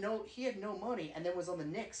 he had no money, and then was on the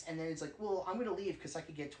Knicks, and then he's like, "Well, I'm gonna leave because I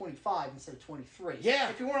could get 25 instead of 23." Yeah.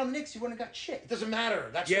 If you weren't on the Knicks, you wouldn't have got shit. It doesn't matter.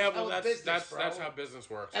 That's Yeah, just well, how that's business, bro. that's how business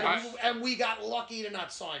works. And we got lucky to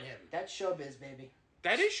not sign him. That's showbiz, baby.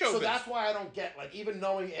 That is showbiz. So that's why I don't get, like, even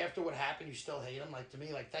knowing after what happened, you still hate him. Like, to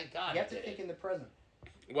me, like, thank God. You have he to did think it. in the present.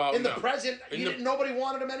 well, In no. the present, In the- nobody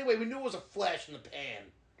wanted him anyway. We knew it was a flash in the pan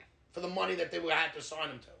for the money that they would have to sign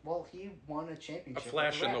him to. Well, he won a a championship.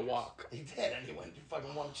 flash with in the Raptors. walk. He did, and he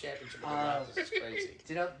fucking won a championship with the Uh, Raptors. It's crazy.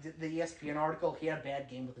 Do you know the ESPN article? He had a bad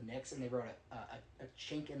game with the Knicks, and they wrote a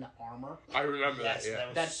chink in the armor. I remember Yes, that.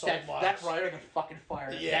 Yeah. that was so much. That writer got fucking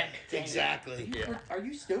fired. Yeah, That day. exactly. Yeah. Are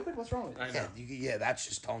you stupid? What's wrong with you? I know. Yeah, that's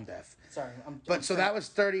just tone deaf. Sorry, But so that was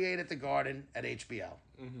 38 at the Garden at HBO.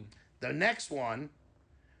 Mm-hmm. The next one,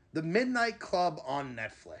 The Midnight Club on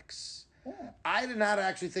Netflix. I did not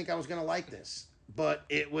actually think I was going to like this, but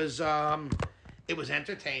it was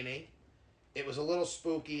entertaining. It was a little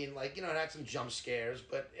spooky and, like, it had some jump scares,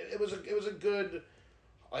 but it was a good,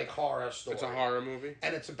 like, horror story. It's a horror movie.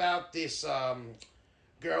 And it's about this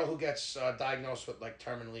girl who gets diagnosed with, like,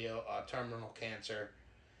 terminal cancer,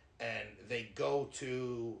 and they go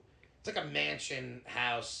to, it's like a mansion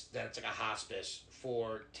house that it's like a hospice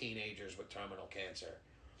for teenagers with terminal cancer.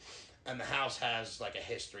 And the house has, like, a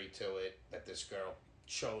history to it that this girl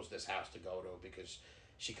chose this house to go to because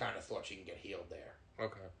she kind of thought she can get healed there,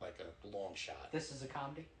 Okay. like a long shot. This is a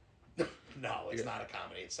comedy. No, it's Yeah. not a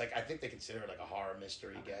comedy. It's like, I think they consider it like a horror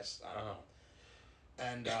mystery, I guess. I don't Uh-huh. know.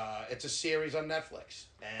 And it's a series on Netflix.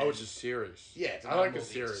 And Oh, it's a series. yeah, it's I not a like movie,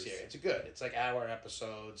 a series. It's good. It's like hour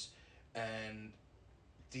episodes, and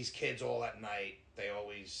these kids all at night. They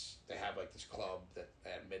have like this club that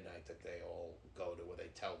at midnight that they all go to where they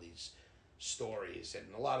tell these stories,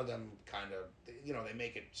 and a lot of them kind of they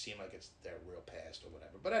make it seem like it's their real past or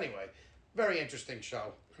whatever. But anyway, very interesting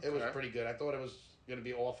show. It was Okay. pretty good. I thought it was gonna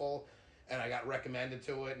be awful, and I got recommended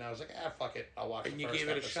to it, and I was like, fuck it, I'll watch. And the you first gave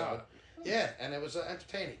it a episode. shot. Yeah, and it was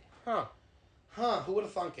entertaining. Huh. Who would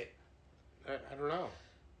have thunk it? I don't know.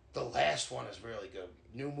 The last one is really good.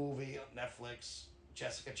 New movie on Netflix.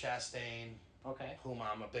 Jessica Chastain, Okay. whom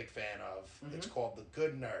I'm a big fan of. Mhm. It's called The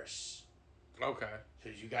Good Nurse. Okay.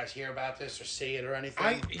 Did you guys hear about this or see it or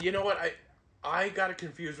anything? You know what? I got it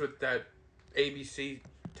confused with that ABC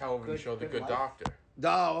television Good- show, The Good Good Life? Doctor.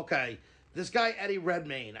 Oh, okay. This guy Eddie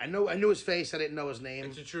Redmayne. I knew his face. I didn't know his name.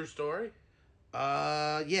 It's a true story.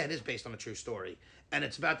 Yeah, it is based on a true story, and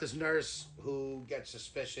it's about this nurse who gets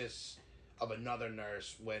suspicious of another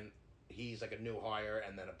nurse when he's like a new hire,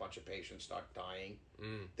 and then a bunch of patients start dying.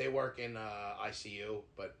 Mm. They work in ICU,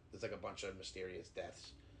 but there's like a bunch of mysterious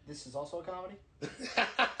deaths. This is also a comedy. Sounds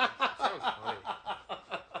funny.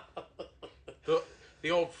 The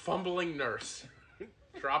old fumbling nurse,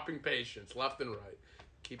 dropping patients left and right,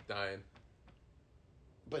 keep dying.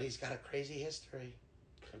 But he's got a crazy history,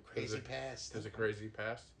 a crazy past. There's a crazy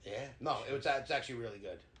past. Yeah, no, it's actually really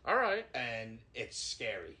good, All right. and it's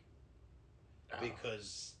scary Oh.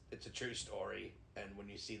 because it's a true story, and when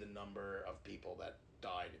you see the number of people that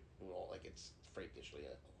died, well, like it's freakishly.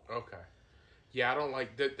 Okay. Yeah, I don't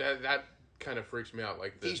like that. That kind of freaks me out.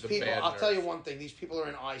 Like the These the people, bad I'll tell you nurse. one thing: these people are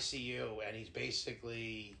in ICU, and he's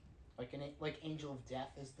basically Like Angel of Death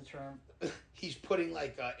is the term. he's putting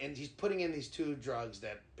he's putting in these two drugs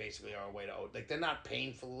that basically are a way to like they're not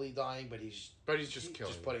painfully dying, but he's But he's just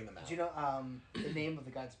killing. just putting them out. Do you know the name of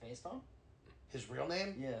the guy it's based on? His real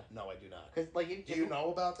name? Yeah. No, I do not. Because like, Do you know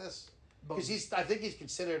about this? Because I think he's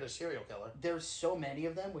considered a serial killer. there's so many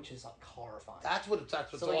of them, which is like horrifying. That's what's so like,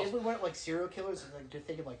 if awesome. we went like serial killers, like you're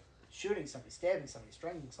thinking like shooting somebody, stabbing somebody,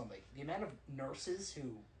 strangling somebody. The amount of nurses who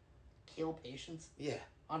kill patients Yeah,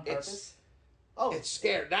 on It's- purpose. Oh, it's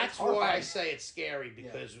scary. That's why I horrifying. say it's scary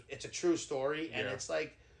because it's a true story, and Yeah. it's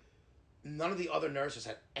like none of the other nurses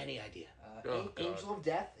had any idea. Oh, God. Angel of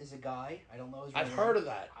Death is a guy. I don't know his. I've real heard name. of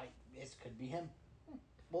that. It could be him.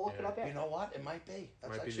 We'll look it Yeah. up. After. You know what? It might be. That's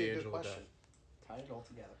Might be actually the a good Angel of question. Tie it all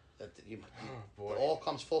together. Oh, boy. It all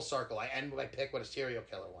comes full circle. I end my pick with a serial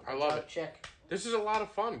killer one. I love it. Check. This is a lot of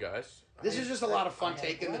fun, guys. This is just a lot of fun I had a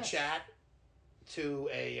taking the blast. chat to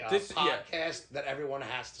a This- yeah. podcast that everyone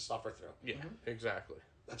has to suffer through. Yeah, exactly.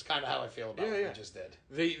 That's kind of how I feel about Yeah, what yeah. we just did.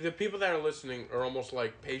 The people that are listening are almost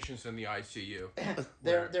like patients in the ICU.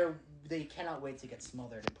 They cannot wait to get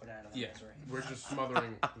smothered and put out of their Yeah, misery. we're just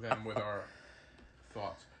smothering them with our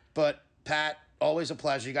thoughts. But Pat, always a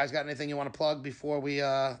pleasure. You guys got anything you want to plug before we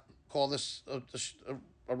call this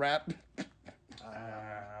a wrap?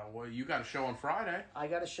 Well, you got a show on Friday. I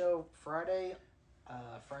got a show Friday,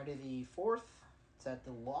 Friday the 4th. It's at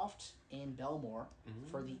the Loft in Belmore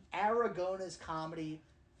for the Aragonas Comedy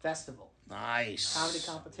Festival. Nice. Comedy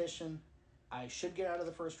competition. I should get out of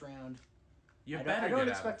the first round. You I don't- better I don't get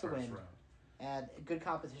expect out of the to first win. round. And good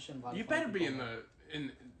competition. A lot of You fun better be people.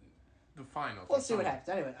 in the finals. Let's see what happens.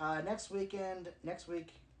 Anyway, next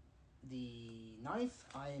week, the 9th,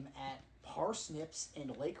 I am at Parsnips in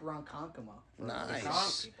Lake Ronkonkoma. for Nice.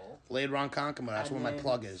 Ronkonkoma people. Lade Ronkonkoma. That's And where my then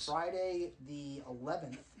plug is. Friday, the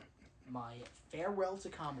 11th, my farewell to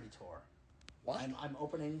comedy tour. What? I'm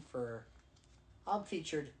opening for. I'm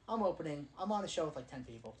featured. I'm opening. I'm on a show with like 10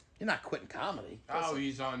 people. You're not quitting comedy. Oh,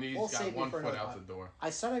 he's on. He's We'll got save you one for foot another out pod. the door. I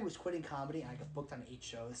said I was quitting comedy, and I got booked on 8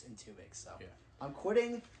 shows in 2 weeks. So Yeah. I'm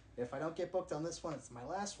quitting. If I don't get booked on this one, it's my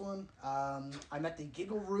last one. I'm at the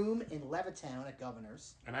Giggle Room in Levittown at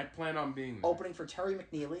Governor's, And I plan on being there. opening for Terry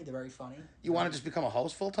McNeely. They're very funny. You want to just become a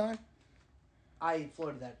host full time? I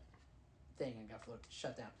floated that thing and got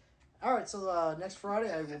shut down. All right, so next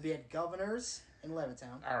Friday I will be at Governor's in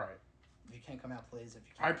Levittown. All right. If you can't come out, please. If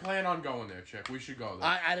you I can't, plan on going there, Chick. We should go there.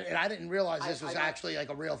 I didn't realize this I was might- actually like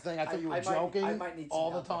a real thing. I thought you were I joking might need some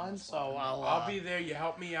all the help on time. this So one. I'll be there. You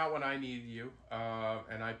help me out when I need you,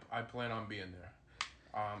 and I plan on being there.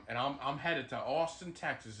 And I'm headed to Austin,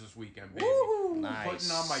 Texas this weekend, baby. woohoo! Nice.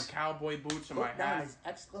 Putting on my cowboy boots and my Put down hat. his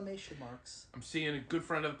exclamation marks. I'm seeing a good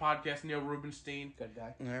friend of the podcast, Neil Rubenstein. Good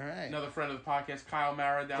guy. all right. Another friend of the podcast, Kyle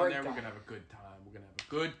Mara, down Great there. guy. We're gonna have a good time. We're gonna have a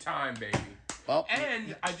good time, baby. Well,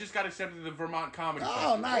 And I just got accepted to the Vermont Comedy oh,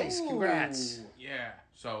 Festival. nice. Congrats. Ooh. Yeah,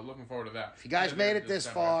 so looking forward to that. If you guys made it this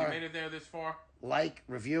far- If you made it there this far, Like,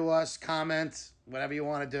 review us, comment, whatever you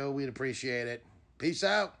want to do. We'd appreciate it. Peace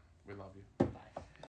out. we love you.